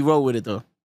hook, he rolled with it though.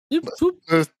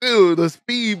 Still the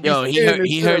speed. Yo,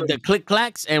 he heard the click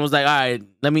clacks and was like, all right,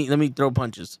 let me throw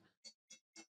punches.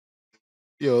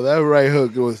 Yo, that right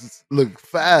hook look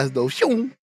fast though.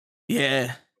 Shoom.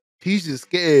 Yeah. He's just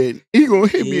scared. He gonna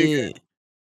hit me again.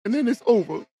 And then it's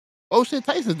over. Oh shit,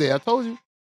 Tyson's there. I told you.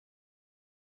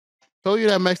 Told you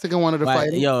that Mexican wanted to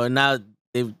fight him. Yo, and now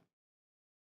they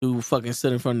do fucking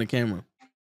sit in front of the camera.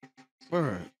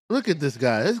 Word. Look at this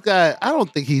guy. This guy, I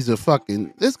don't think he's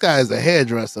this guy is a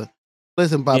hairdresser.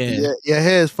 Listen, Poppy, your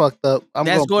hair's fucked up.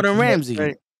 That's Gordon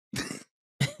Ramsay.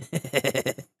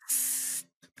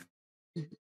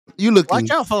 You looking? Watch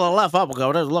out for the left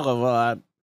uppercut. There's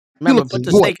remember,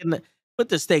 put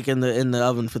the steak in the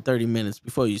oven for 30 minutes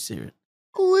before you sear it.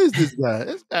 Who is this guy?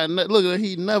 This guy, look,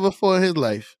 he never fought in his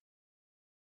life.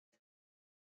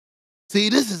 See,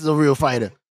 this is a real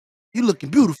fighter. You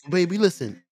looking beautiful, baby.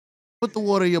 Listen, put the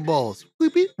water in your balls.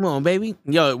 Beep, beep. Come on, baby.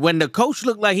 Yo, when the coach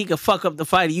looked like he could fuck up the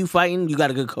fight you fighting, you got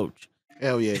a good coach.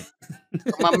 Hell yeah.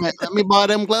 My man, let me borrow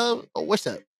them gloves. Oh, what's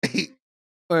up?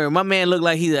 Or my man looked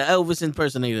like he's an Elvis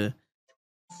impersonator.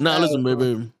 No, listen,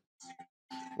 baby.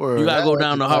 You gotta go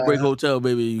down to Heartbreak Hotel,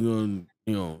 baby. You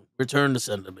gonna, return the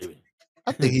sender, baby.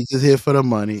 I think he's just here for the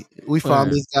money. We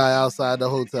found this guy outside the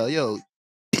hotel. Yo,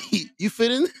 you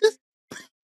fit in this?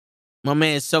 My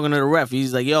man's talking to the ref.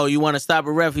 He's like, yo, you want to stop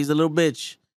a ref? He's a little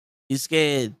bitch. He's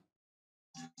scared.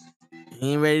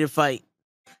 He ain't ready to fight.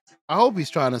 I hope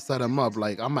he's trying to set him up.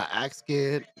 Like, I'm going to act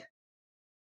scared.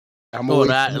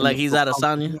 Like he's out of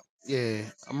Sonya? Yeah.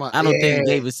 I don't think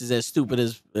Davis is as stupid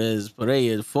as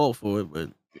Pereira to fall for it,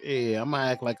 but. Yeah, I'm going to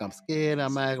act like I'm scared.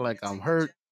 I'm going to act like I'm hurt.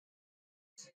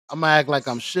 I'm going to act like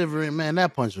I'm shivering. Man,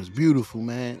 that punch was beautiful,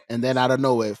 man. And then out of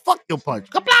nowhere, fuck your punch.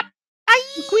 Kaplop!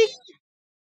 Aye, quick.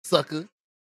 Sucker.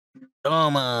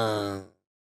 Come on.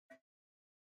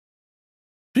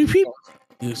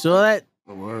 You saw that?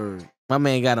 The word. My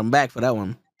man got him back for that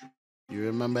one. You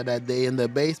remember that day in the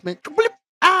basement?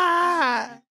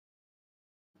 Ah!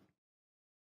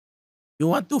 You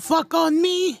want to fuck on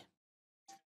me?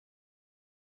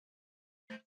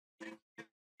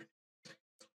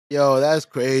 Yo, that's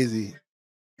crazy.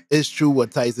 It's true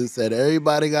what Tyson said.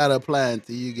 Everybody got a plan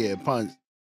till you get punched.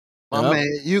 My man,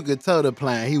 you could tell the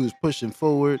plan. He was pushing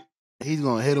forward. He's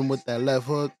gonna hit him with that left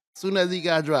hook. Soon as he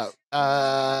got dropped.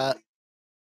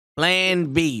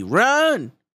 Plan B.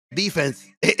 Run. Defense.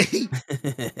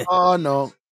 Oh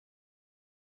no.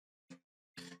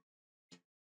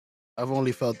 I've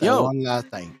only felt that one last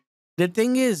time. The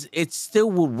thing is, it still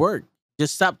would work.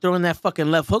 Just stop throwing that fucking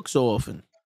left hook so often.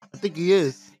 I think he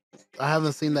is. I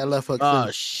haven't seen that left hook since.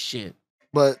 since. Shit.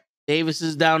 But Davis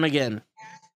is down again.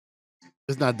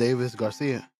 It's not Davis,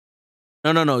 Garcia.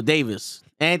 No, Davis.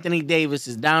 Anthony Davis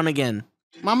is down again.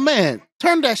 My man,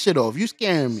 turn that shit off. You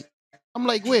scaring me. I'm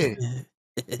like, where?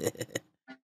 You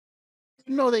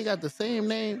know they got the same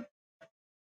name.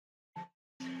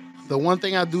 The one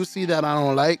thing I do see that I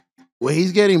don't like, when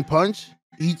he's getting punched,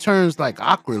 he turns like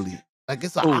awkwardly. Like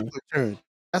it's an awkward turn.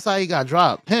 That's how he got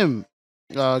dropped. Him,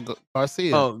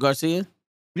 Garcia. Oh, Garcia?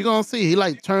 You're gonna see, he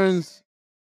like turns.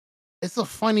 It's a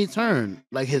funny turn.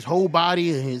 Like his whole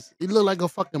body and he look like a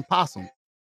fucking possum.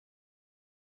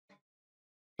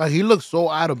 Like he looks so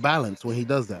out of balance when he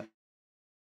does that.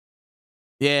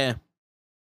 Yeah.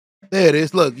 There it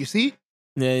is. Look, you see?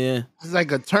 Yeah. It's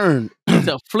like a turn. It's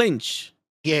a flinch.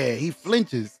 Yeah, he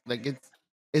flinches. Like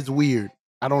it's weird.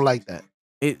 I don't like that.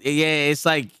 It's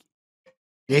like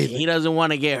he doesn't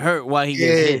want to get hurt while he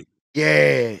gets hit.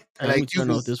 Yeah. Let me turn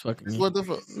off this fucking. What the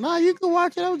fuck? Nah, you can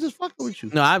watch it. I was just fucking with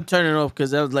you. No, I'm turning off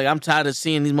because I was like, I'm tired of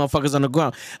seeing these motherfuckers on the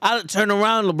ground. I turn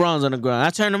around, LeBron's on the ground.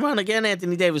 I turn around again,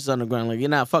 Anthony Davis is on the ground.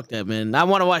 Like, fuck that, man. I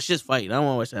want to watch this fight. I don't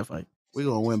want to watch that fight. We're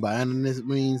gonna win by any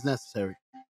means necessary.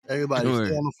 Everybody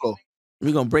stay on the floor.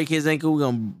 We're gonna break his ankle. We're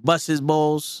gonna bust his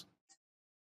balls.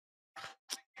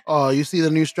 Oh, you see the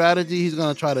new strategy? He's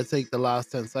gonna try to take the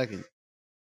last 10 seconds.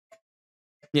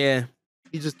 Yeah.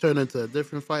 He just turned into a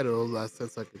different fighter those last 10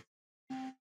 seconds.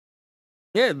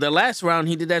 Yeah, the last round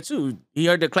he did that too. He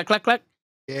heard the clack, clack, clack.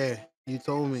 Yeah, you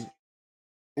told me.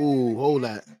 Ooh, hold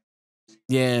that.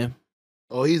 Yeah.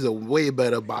 Oh, he's a way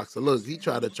better boxer. Look, he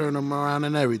tried to turn him around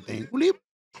and everything.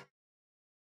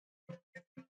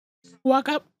 Walk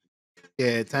up.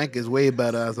 Yeah, Tank is way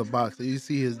better as a boxer. You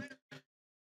see his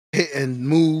hit and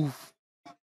move.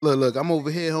 Look, I'm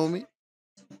over here, homie.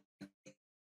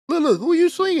 Look, who you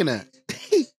swinging at?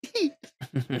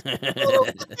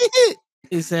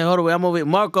 He said, hold on, I'm over here.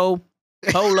 Marco,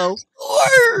 Polo.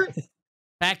 Word.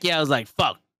 Pacquiao's like,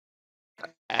 fuck.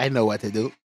 I know what to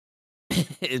do.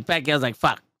 Pacquiao's like,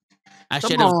 fuck. I Come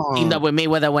should have on. teamed up with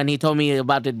Mayweather when he told me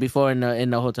about it before in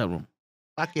the hotel room.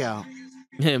 Pacquiao.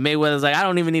 Mayweather's like, I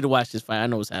don't even need to watch this fight. I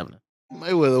know what's happening.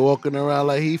 Mayweather walking around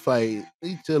like he fight.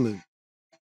 He chilling.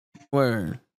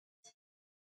 Word.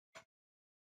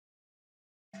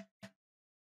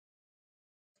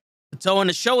 So on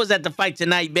the show is at the fight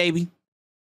tonight, baby.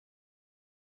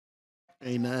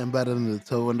 Ain't nothing better than the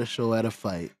toe on the show at a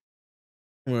fight.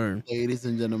 Word. Ladies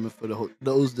and gentlemen, for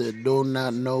those that do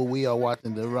not know, we are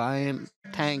watching the Ryan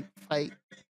Tank fight.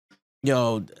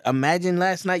 Yo, imagine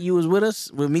last night you was with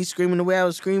us, with me screaming the way I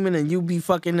was screaming, and you be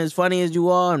fucking as funny as you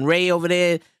are, and Ray over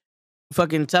there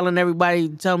fucking telling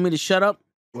me to shut up.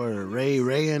 Word,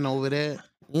 Raying over there.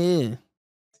 Yeah.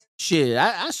 Shit.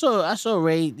 I saw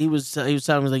Ray. He was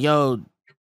telling me like, yo,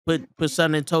 put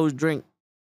something in Toad's drink.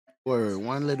 Word,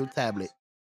 one little tablet.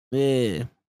 Yeah.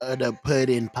 The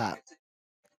pudding pop.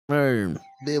 Word.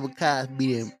 Bill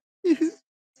Cosby him.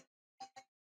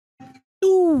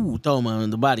 Ooh, told him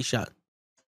the body shot.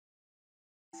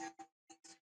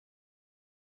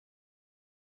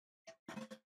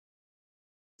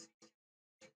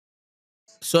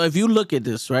 So if you look at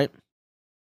this, right?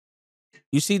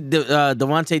 You see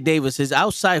Devontae Davis, his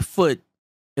outside foot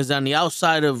is on the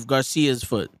outside of Garcia's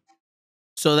foot.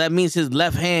 So that means his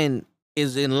left hand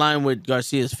is in line with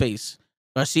Garcia's face.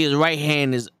 Garcia's right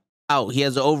hand is out. He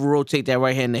has to over-rotate that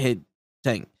right hand to hit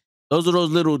Tank. Those are those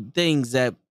little things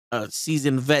that a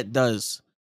seasoned vet does.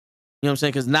 You know what I'm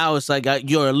saying? Because now it's like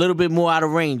you're a little bit more out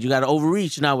of range. You got to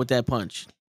overreach now with that punch.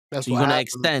 That's So you're going to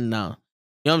extend now.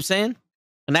 You know what I'm saying?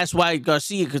 And that's why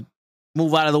Garcia could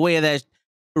move out of the way of that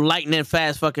lightning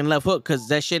fast fucking left hook, because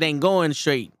that shit ain't going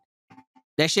straight.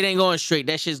 That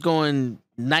shit's going,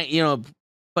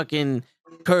 fucking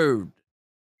curved.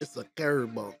 It's a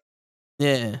curveball.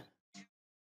 Yeah.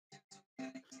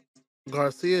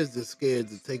 Garcia is just scared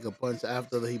to take a punch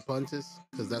after he punches,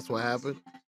 because that's what happened.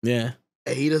 Yeah.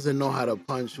 And he doesn't know how to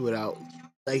punch without,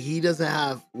 like, he doesn't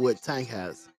have what Tank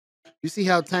has. You see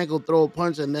how Tank will throw a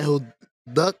punch and then he'll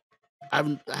duck?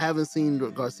 I haven't seen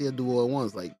Garcia do all at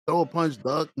once. Like, throw a punch,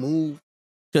 duck, move.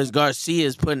 Because Garcia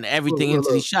is putting everything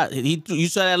into the shot. You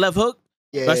saw that left hook?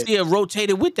 Yeah. Garcia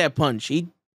rotated with that punch.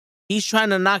 He's trying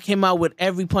to knock him out with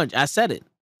every punch. I said it.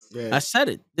 Yeah. I said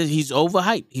it. He's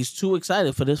overhyped. He's too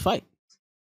excited for this fight.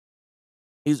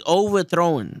 He's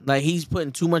overthrowing. Like, he's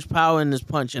putting too much power in this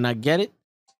punch, and I get it.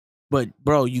 But,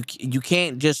 bro, you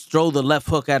can't just throw the left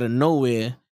hook out of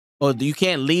nowhere, or you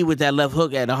can't lead with that left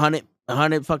hook at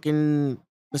 100 fucking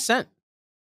 %.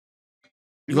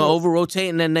 You're going to over-rotate,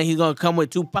 and then he's going to come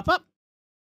with two pop-up.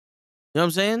 You know what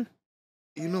I'm saying?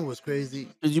 You know what's crazy?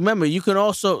 Because you remember, you can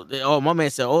also... Oh, my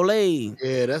man said, ole.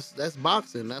 Yeah, that's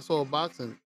boxing. That's all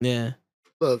boxing. Yeah.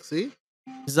 Look, see?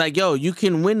 It's like, yo, you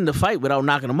can win the fight without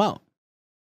knocking him out.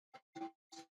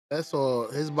 That's all.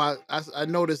 I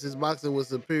noticed his boxing was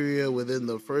superior within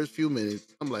the first few minutes.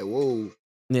 I'm like, whoa.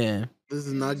 Yeah. This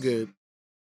is not good.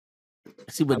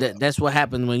 See, but that's what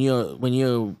happens when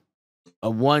you're a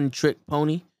one-trick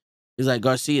pony. It's like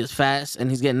Garcia is fast, and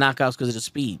he's getting knockouts because of the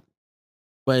speed.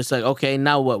 But it's like, okay,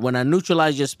 now what? When I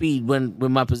neutralize your speed with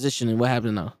my positioning, what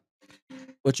happens now?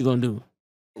 What you gonna do?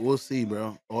 We'll see,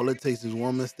 bro. All it takes is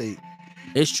one mistake.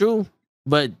 It's true,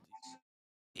 but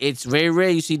it's very rare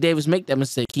you see Davis make that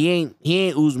mistake. He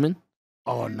ain't Usman.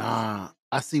 Oh, nah.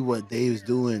 I see what Dave's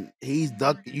doing. He's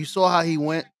ducking. You saw how he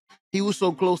went? He was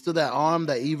so close to that arm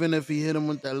that even if he hit him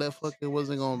with that left hook, it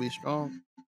wasn't going to be strong.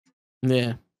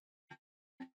 Yeah.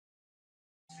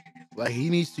 Like, he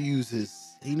needs to use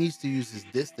his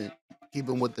distance. Keep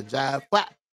him with the jab.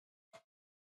 Whap.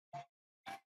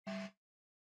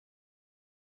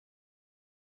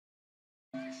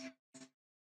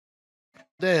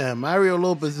 Damn, Mario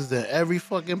Lopez is in every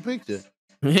fucking picture.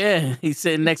 Yeah, he's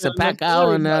sitting next to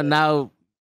Pacquiao and now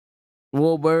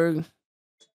Wahlberg.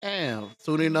 Damn,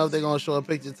 soon enough they're gonna show a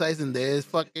picture of Tyson. There's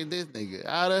fucking this nigga.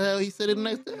 How the hell he sitting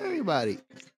next to everybody?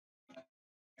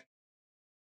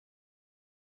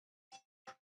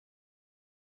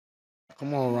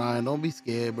 Come on, Ryan, don't be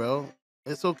scared, bro.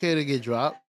 It's okay to get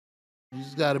dropped. You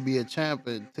just gotta be a champ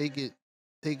and take it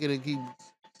and keep.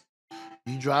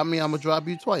 You drop me, I'm gonna drop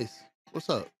you twice. What's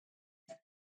up?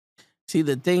 See,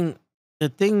 the thing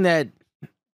that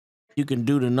you can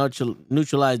do to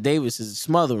neutralize Davis is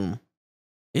smother him.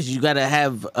 Is you gotta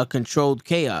have a controlled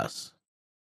chaos.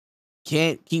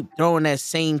 Can't keep throwing that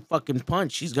same fucking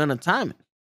punch. He's gonna time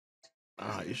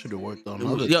it. You should have worked on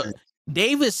other Yo, things.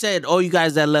 Davis said, "Oh, you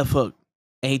guys that left hook."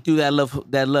 and he threw that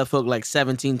left hook like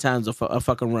 17 times a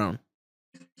fucking round.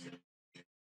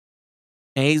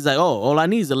 And he's like, "Oh, all I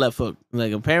need is the left hook."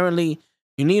 Like, apparently,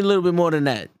 you need a little bit more than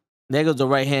that. There goes the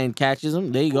right hand, catches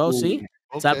him. There you go. See,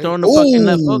 stop Okay. throwing the fucking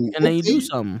left hook, Ooh, and then you do okay.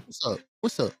 something. What's up?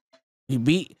 What's up? You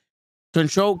beat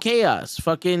control chaos.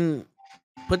 Fucking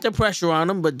put the pressure on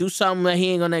him, but do something that he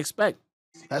ain't gonna expect.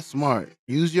 That's smart.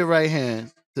 Use your right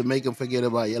hand to make him forget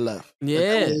about your left. Is that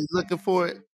Yeah, what he's looking for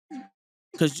it.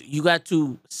 because you got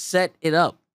to set it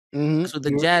up. Mm-hmm. So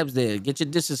the jabs there. Get your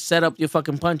distance, set up your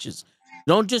fucking punches.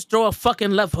 Don't just throw a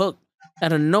fucking left hook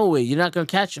out of nowhere. You're not gonna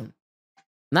catch him.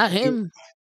 Not him.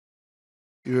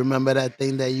 You remember that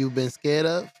thing that you've been scared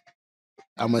of?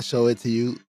 I'm gonna show it to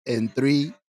you in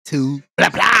 3, 2, blah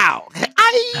blah.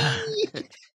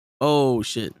 Oh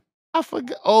shit. I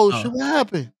forgot. Oh, Oh. shit! What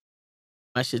happened?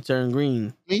 My shit turned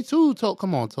green. Me too.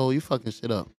 Come on, Toe. You fucking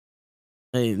shit up.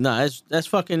 Hey, no, that's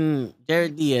fucking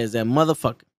Jared Diaz, that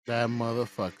motherfucker. That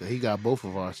motherfucker. He got both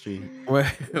of our streams.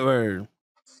 Word.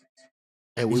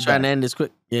 Hey, we He's trying back. to end this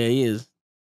quick. Yeah, he is.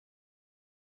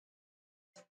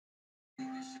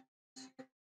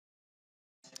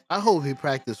 I hope he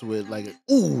practiced with like.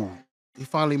 Ooh, he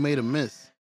finally made a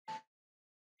miss.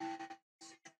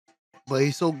 But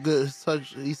he's so good.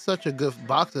 He's such a good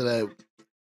boxer that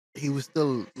he was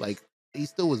still like he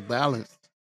still was balanced.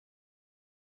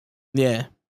 Yeah.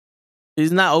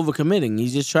 He's not overcommitting.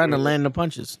 He's just trying to Yeah. land the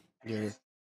punches. Yeah.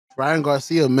 Ryan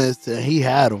Garcia missed and he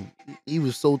had him. He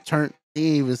was so turned. He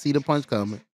didn't even see the punch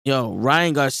coming. Yo,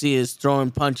 Ryan Garcia is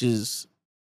throwing punches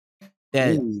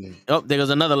that. Ooh. Oh, there goes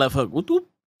another left hook. Whoop, whoop.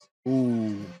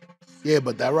 Ooh. Yeah,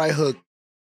 but that right hook,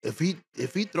 if he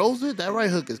throws it, that right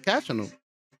hook is catching him.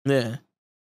 Yeah.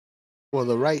 For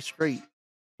the right straight.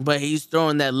 But he's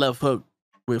throwing that left hook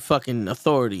with fucking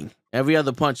authority. Every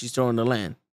other punch he's throwing to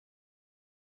land.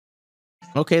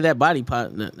 Okay, that body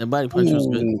punch was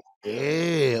good. Ooh.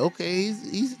 Yeah, okay.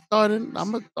 He's starting.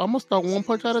 I'm gonna start one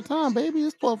punch at a time, baby.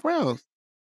 It's 12 rounds.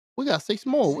 We got 6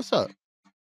 more. What's up?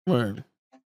 Word.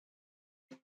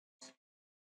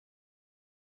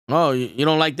 Oh, you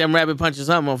don't like them rabbit punches,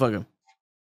 huh, motherfucker?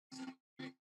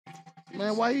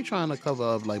 Man, why are you trying to cover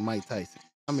up like Mike Tyson?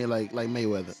 I mean, like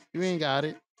Mayweather. You ain't got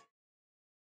it.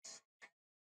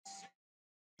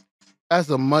 That's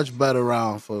a much better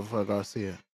round for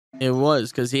Garcia. It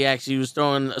was, because he actually was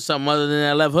throwing something other than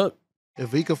that left hook.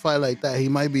 If he could fight like that, he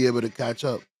might be able to catch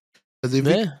up. Because if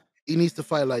he needs to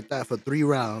fight like that for 3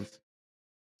 rounds,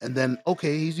 and then,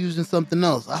 okay, he's using something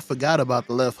else. I forgot about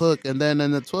the left hook. And then in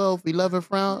the 12th,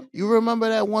 11th round, you remember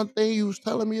that one thing you was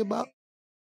telling me about?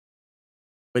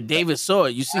 But Davis saw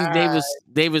it. You see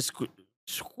Davis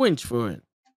squinch for it.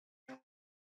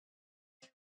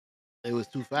 It was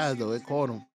too fast, though. It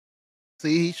caught him.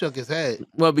 See, he shook his head.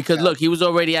 Well, because look, he was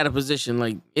already out of position.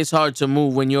 Like, it's hard to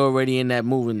move when you're already in that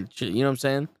moving shit. You know what I'm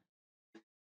saying?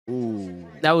 Ooh.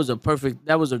 That was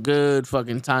a good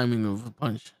fucking timing of a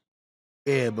punch.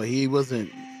 Yeah, but he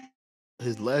wasn't.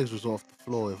 His legs was off the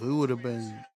floor. If he would have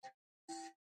been,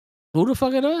 Who the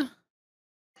fuck are that?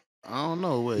 I don't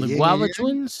know what. The Yin Guava and Yang?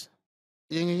 twins?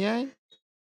 Yin and Yang?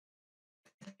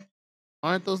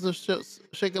 Aren't those the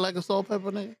shaking like a salt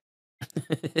pepper nigga?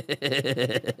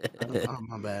 Oh,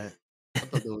 my bad. I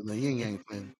thought that was the Yin Yang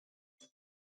twin.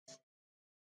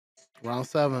 Round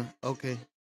 7. Okay.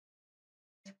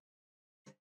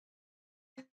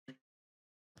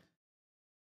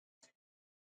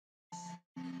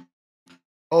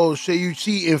 Oh shit, you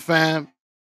cheating, fam.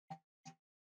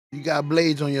 You got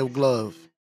blades on your glove.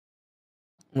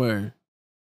 Where?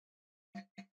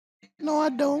 No, I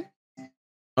don't.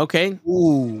 Okay.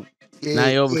 Ooh. Yeah, Now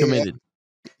you're overcommitted.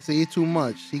 Yeah. See, too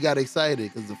much. He got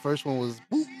excited because the first one was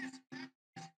boop.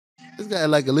 This guy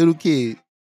like a little kid.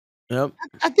 Yep.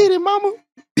 I did it, mama.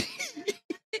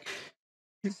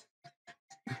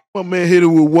 My man hit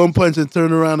him with one punch and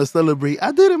turned around to celebrate.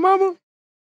 I did it, mama.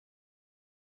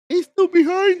 He's still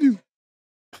behind you.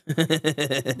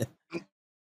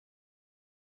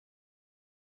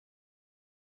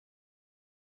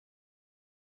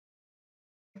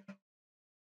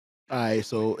 All right,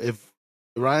 so if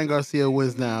Ryan Garcia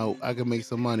wins now, I can make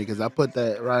some money because I put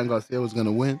that Ryan Garcia was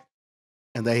gonna win,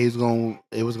 and that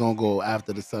it was gonna go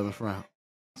after the 7th round.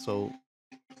 So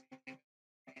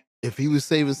if he was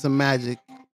saving some magic,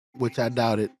 which I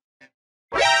doubt it,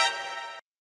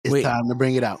 it's time to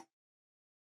bring it out.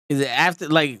 Is it after,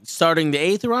 like, starting the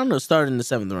 8th round or starting the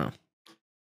 7th round?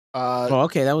 Oh,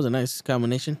 okay, that was a nice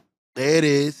combination. There it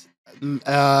is.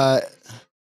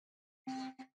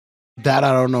 That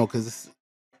I don't know because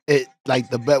it like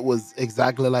the bet was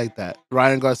exactly like that.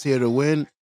 Ryan Garcia to win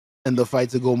and the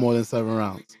fight to go more than 7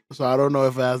 rounds. So I don't know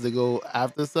if it has to go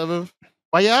after 7th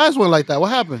Why your eyes went like that? What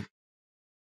happened?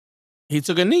 He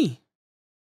took a knee.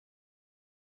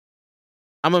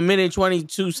 I'm a minute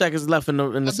 22 seconds left in the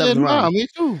I seventh did round. me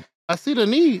too. I see the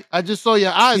knee. I just saw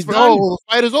your eyes. He's For, done. oh, the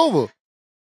fight is over.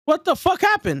 What the fuck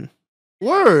happened?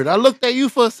 Word. I looked at you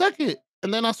for a second,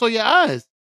 and then I saw your eyes.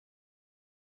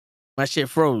 My shit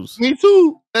froze. Me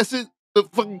too. That's it. The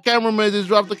fucking cameraman just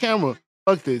dropped the camera.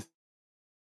 Fuck this.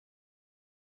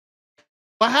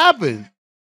 What happened?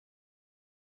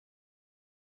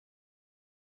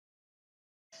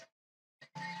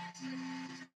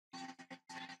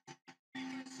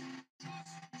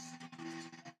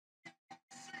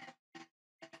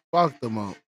 Fuck them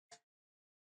up.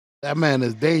 That man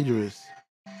is dangerous.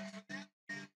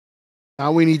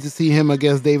 Now we need to see him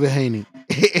against David Haney.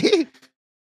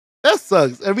 That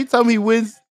sucks. Every time he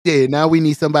wins, yeah, now we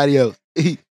need somebody else.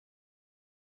 He's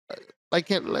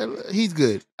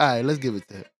good. All right, let's give it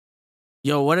to him.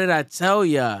 Yo, what did I tell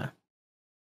ya?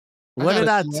 What did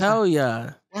I tell ya?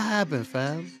 What happened,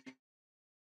 fam?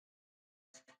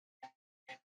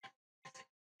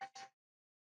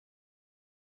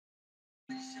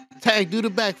 Tank, do the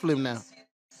backflip now.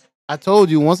 I told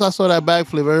you, once I saw that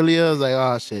backflip earlier, I was like,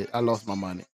 oh shit, I lost my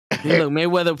money. See, look,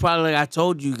 Mayweather probably like I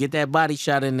told you, get that body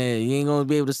shot in there. You ain't gonna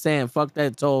be able to stand. Fuck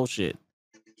that tall shit.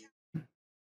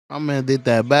 My man did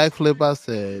that backflip. I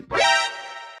said,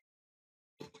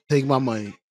 take my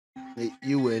money.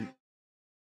 You win.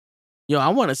 Yo, I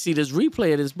want to see this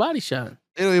replay of this body shot.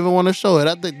 They don't even want to show it.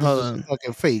 I think this Hold is on.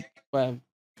 fucking fake. Wow.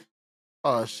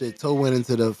 Oh shit, Toe went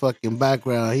into the fucking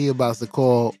background. He about to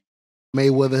call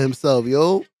Mayweather himself.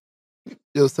 Yo,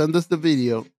 send us the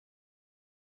video.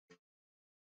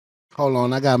 Hold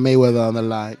on, I got Mayweather on the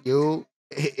line. Yo.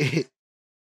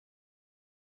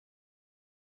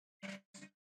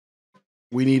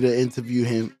 We need to interview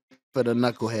him for the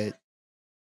knucklehead.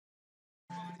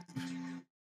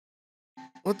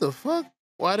 What the fuck?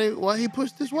 Why he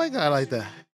pushed this white guy like that?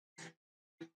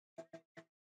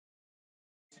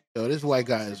 Yo, this white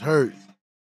guy is hurt.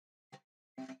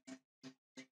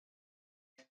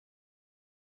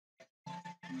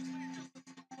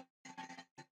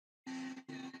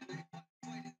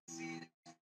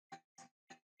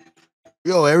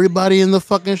 Yo, everybody in the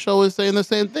fucking show is saying the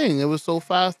same thing. It was so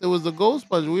fast, it was a ghost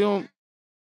punch.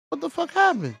 What the fuck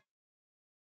happened?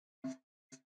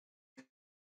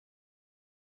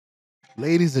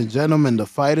 Ladies and gentlemen, the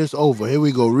fight is over. Here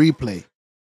we go, replay.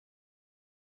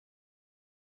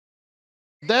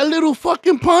 That little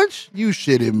fucking punch? You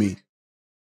shitting me.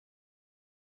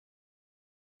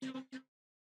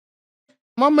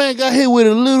 My man got hit with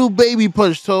a little baby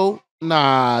punch, Toe.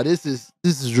 Nah, this is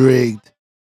rigged.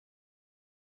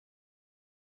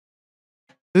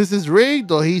 This is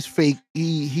rigged or he's fake.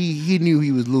 He knew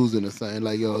he was losing or something.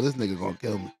 Like, yo, this nigga gonna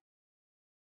kill me.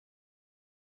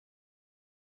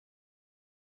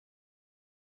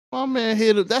 My man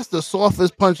hit it. That's the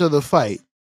softest punch of the fight.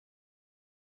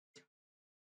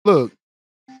 Look.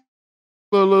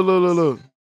 Look.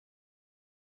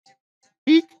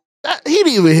 He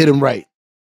didn't even hit him right.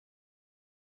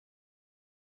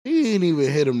 He didn't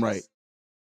even hit him right.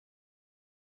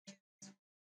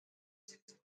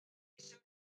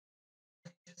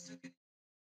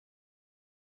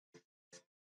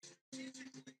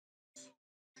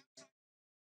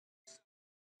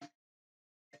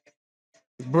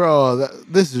 Bro,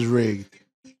 this is rigged.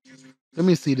 Let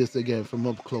me see this again from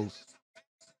up close.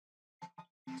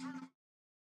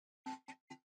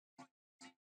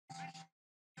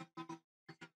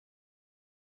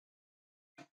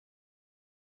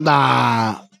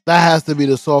 Nah, that has to be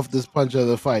the softest punch of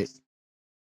the fight.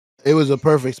 It was a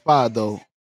perfect spot, though.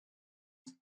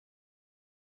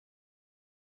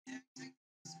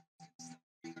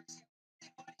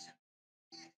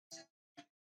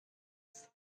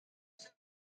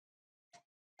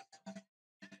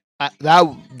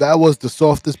 That was the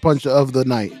softest punch of the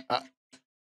night.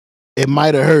 It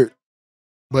might have hurt,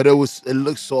 but it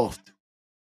looked soft.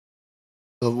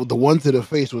 The one to the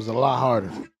face was a lot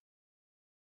harder.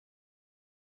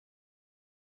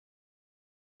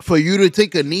 For you to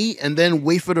take a knee and then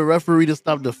wait for the referee to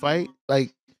stop the fight,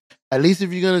 like at least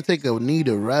if you're gonna take a knee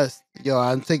to rest, yo,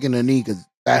 I'm taking a knee because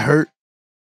that hurt.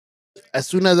 As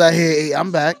soon as I hear, hey,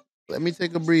 I'm back, let me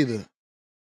take a breather.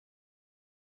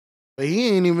 But he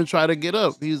ain't even try to get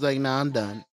up. He was like, nah, I'm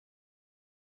done.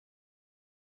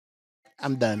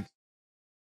 I'm done.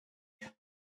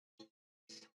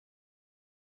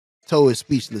 Toe is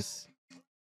speechless.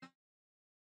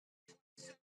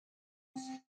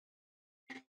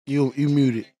 You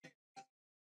muted.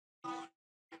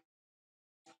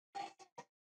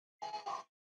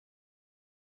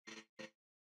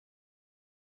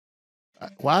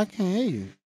 Why I can't hear you?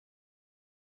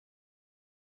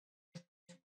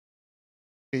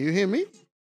 Can you hear me?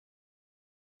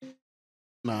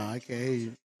 Nah, I can't hear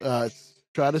you.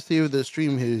 Try to see if the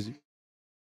stream hears you.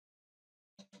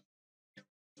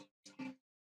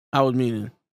 I was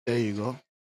meaning. There you go.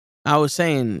 I was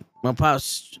saying my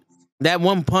pops that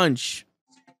one punch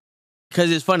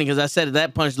because it's funny because I said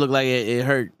that punch looked like it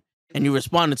hurt and you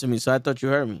responded to me, so I thought you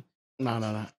heard me.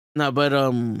 No. No, but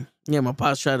yeah, my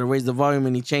pops tried to raise the volume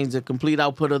and he changed the complete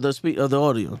output of the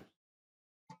audio.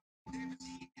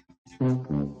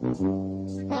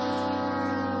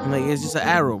 I'm like, it's just an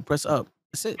arrow. Press up.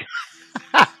 That's it.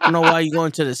 I don't know why you go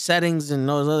into the settings and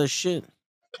those other shit.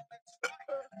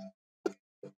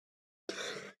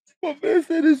 My man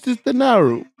said it's just an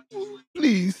arrow.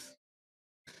 Please.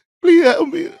 Please help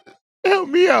me. Help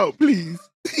me out, please.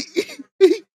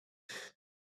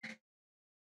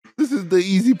 This is the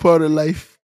easy part of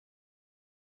life.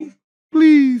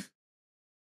 Please.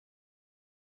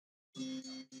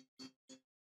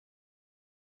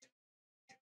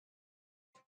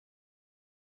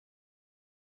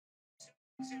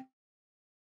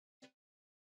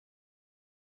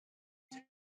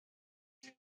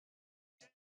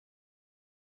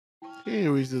 He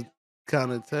didn't reach the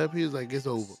counter tap. He was like, it's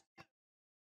over.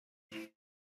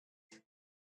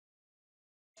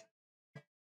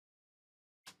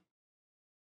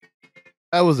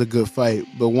 That was a good fight.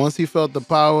 But once he felt the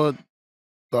power,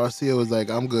 Garcia was like,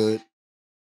 I'm good.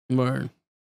 Word.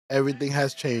 Everything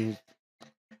has changed.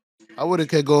 I would have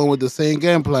kept going with the same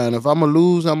game plan. If I'm going to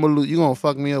lose, I'm going to lose. You're going to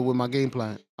fuck me up with my game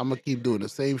plan. I'm going to keep doing the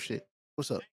same shit.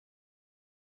 What's up?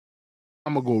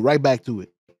 I'm going to go right back to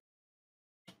it.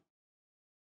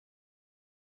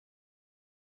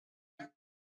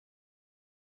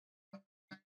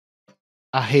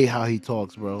 I hate how he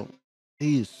talks, bro.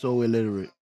 He is so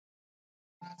illiterate.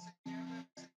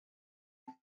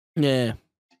 Yeah.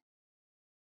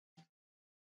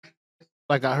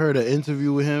 Like I heard an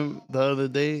interview with him the other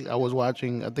day. I was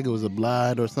watching, I think it was a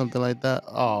Blood or something like that.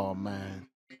 Oh man.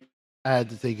 I had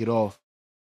to take it off.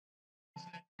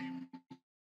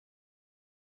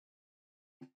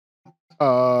 Yeah.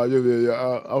 I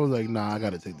was like, nah, I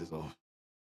gotta take this off.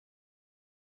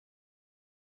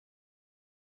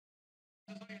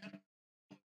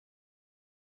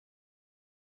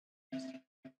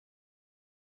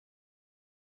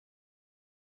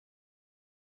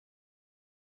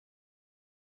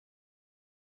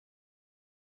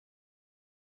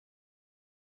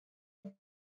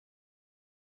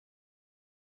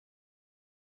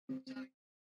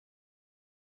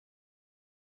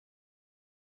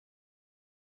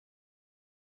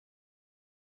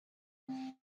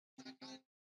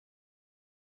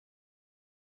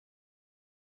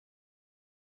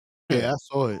 Yeah, I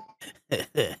saw it.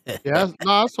 Yeah,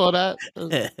 I saw that.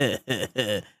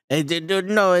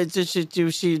 No, it's just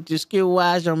she skill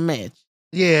wise on match.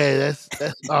 Yeah, that's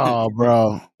oh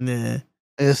bro. Yeah.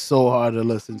 It's so hard to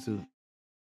listen to.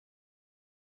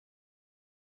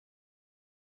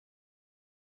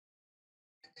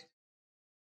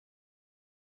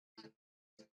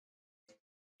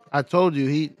 I told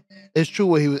you it's true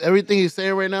what he was everything he's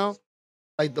saying right now,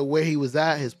 like the way he was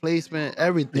at, his placement,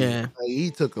 everything. Yeah. Like, he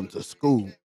took him to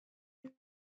school.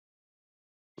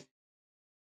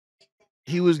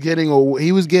 He was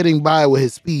getting by with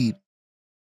his speed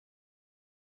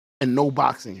and no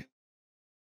boxing.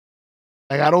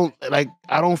 Like I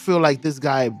don't feel like this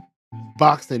guy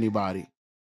boxed anybody.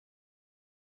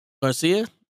 Garcia?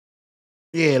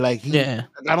 Yeah, like Yeah.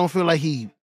 I don't feel like he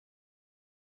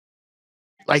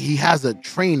has a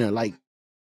trainer. Like,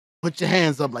 put your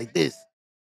hands up like this.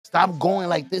 Stop going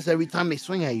like this every time they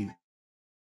swing at you.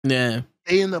 Yeah.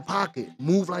 Stay in the pocket.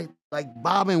 Move like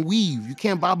bob and weave. You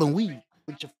can't bob and weave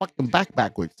with your fucking back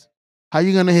backwards. How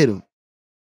you gonna hit him?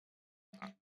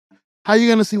 How you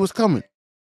gonna see what's coming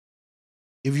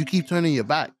if you keep turning your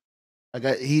back?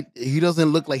 Like he doesn't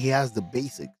look like he has the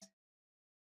basics.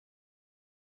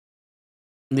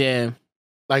 Yeah.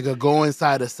 Like a go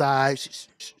inside the side.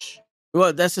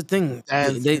 Well, that's the thing.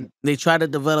 They try to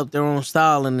develop their own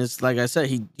style, and it's like I said,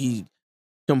 he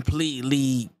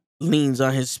completely leans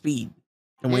on his speed.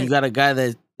 And when you got a guy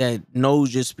that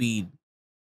knows your speed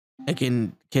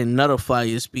and can nullify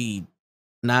your speed,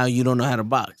 now you don't know how to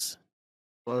box.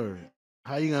 Word.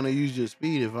 How you gonna use your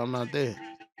speed if I'm not there?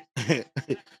 Yeah,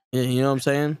 you know what I'm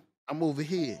saying? I'm over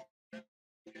here.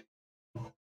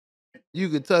 You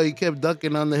could tell he kept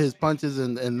ducking under his punches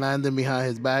and landing behind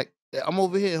his back. I'm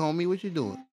over here, homie. What you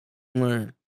doing?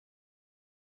 Word.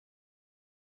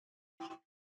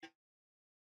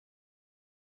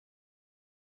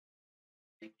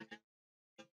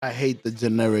 I hate the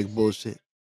generic bullshit.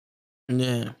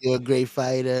 Yeah. You're a great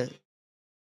fighter.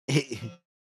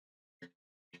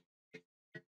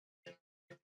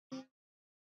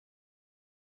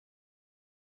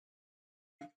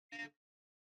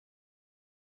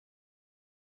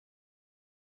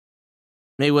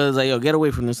 Mayweather's like, yo, get away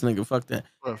from this nigga. Fuck that.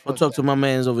 Bro, Go fuck talk that. to my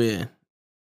man's over here.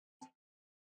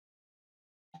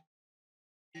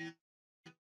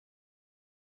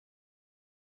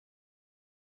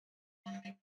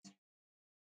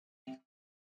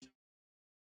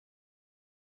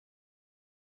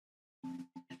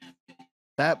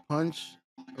 That punch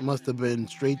must have been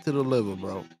straight to the liver,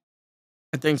 bro.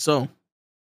 I think so.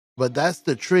 But that's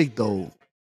the trick, though,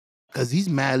 because he's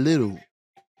mad little.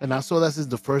 And I saw that's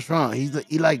just the first round.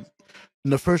 He like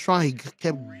in the first round he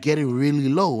kept getting really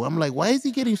low. I'm like, why is he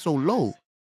getting so low?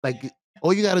 Like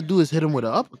all you gotta do is hit him with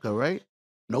an uppercut, right?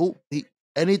 Nope.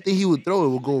 Anything he would throw, it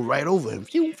would go right over him.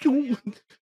 Phew, phew.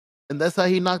 And that's how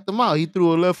he knocked him out. He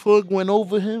threw a left hook, went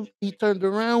over him. He turned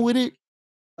around with it.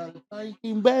 By the time he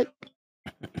came back,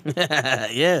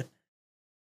 Yeah.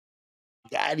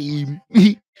 got him.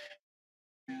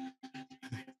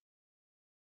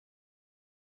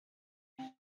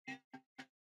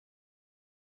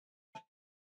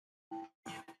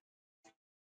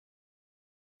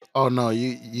 Oh no,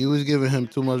 you was giving him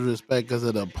too much respect because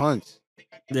of the punch.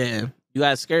 Yeah. You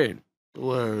got scared.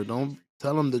 Word, don't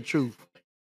tell him the truth.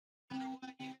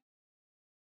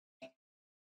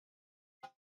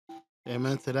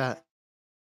 Amen to that.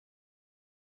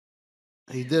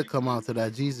 He did come out to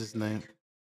that Jesus name.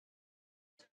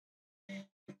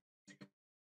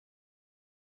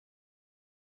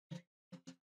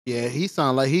 Yeah, he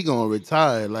sound like he gonna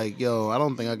retire. Like, yo, I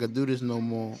don't think I could do this no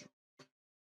more.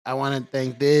 I want to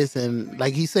thank this, and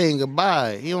like he's saying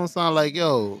goodbye. He don't sound like,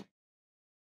 yo,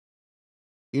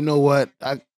 you know what?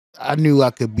 I knew I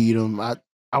could beat him. I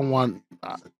want.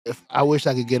 If I wish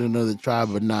I could get another try,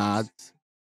 but nah.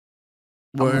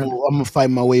 Word. I'm gonna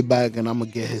fight my way back, and I'm gonna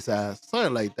get his ass.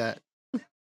 Something like that.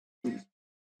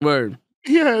 Word.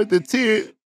 Yeah, the tear.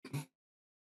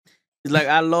 He's like,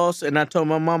 I lost, and I told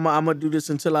my mama I'm gonna do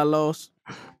this until I lost.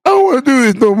 I don't want to do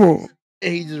this no more.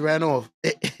 And he just ran off.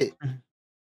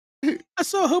 I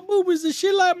saw her boobies and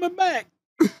she liked my back.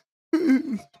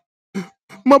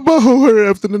 My butthole hurt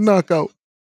after the knockout.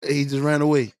 And he just ran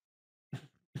away.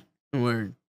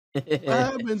 Word. What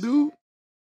happened, dude?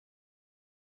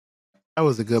 That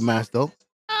was a good match, though.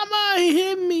 He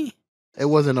hit me. It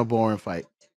wasn't a boring fight.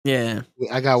 Yeah.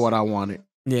 I got what I wanted.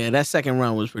 Yeah, that second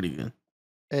round was pretty good.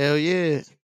 Hell yeah.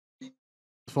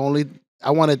 If only I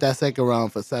wanted that second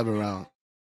round for 7 rounds.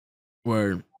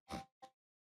 Word.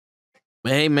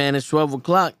 But hey, man, it's 12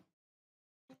 o'clock.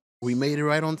 We made it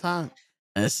right on time.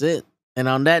 That's it. And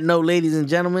on that note, ladies and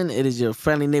gentlemen, it is your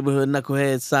friendly neighborhood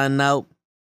knucklehead signing out.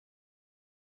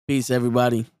 Peace,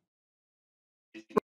 everybody.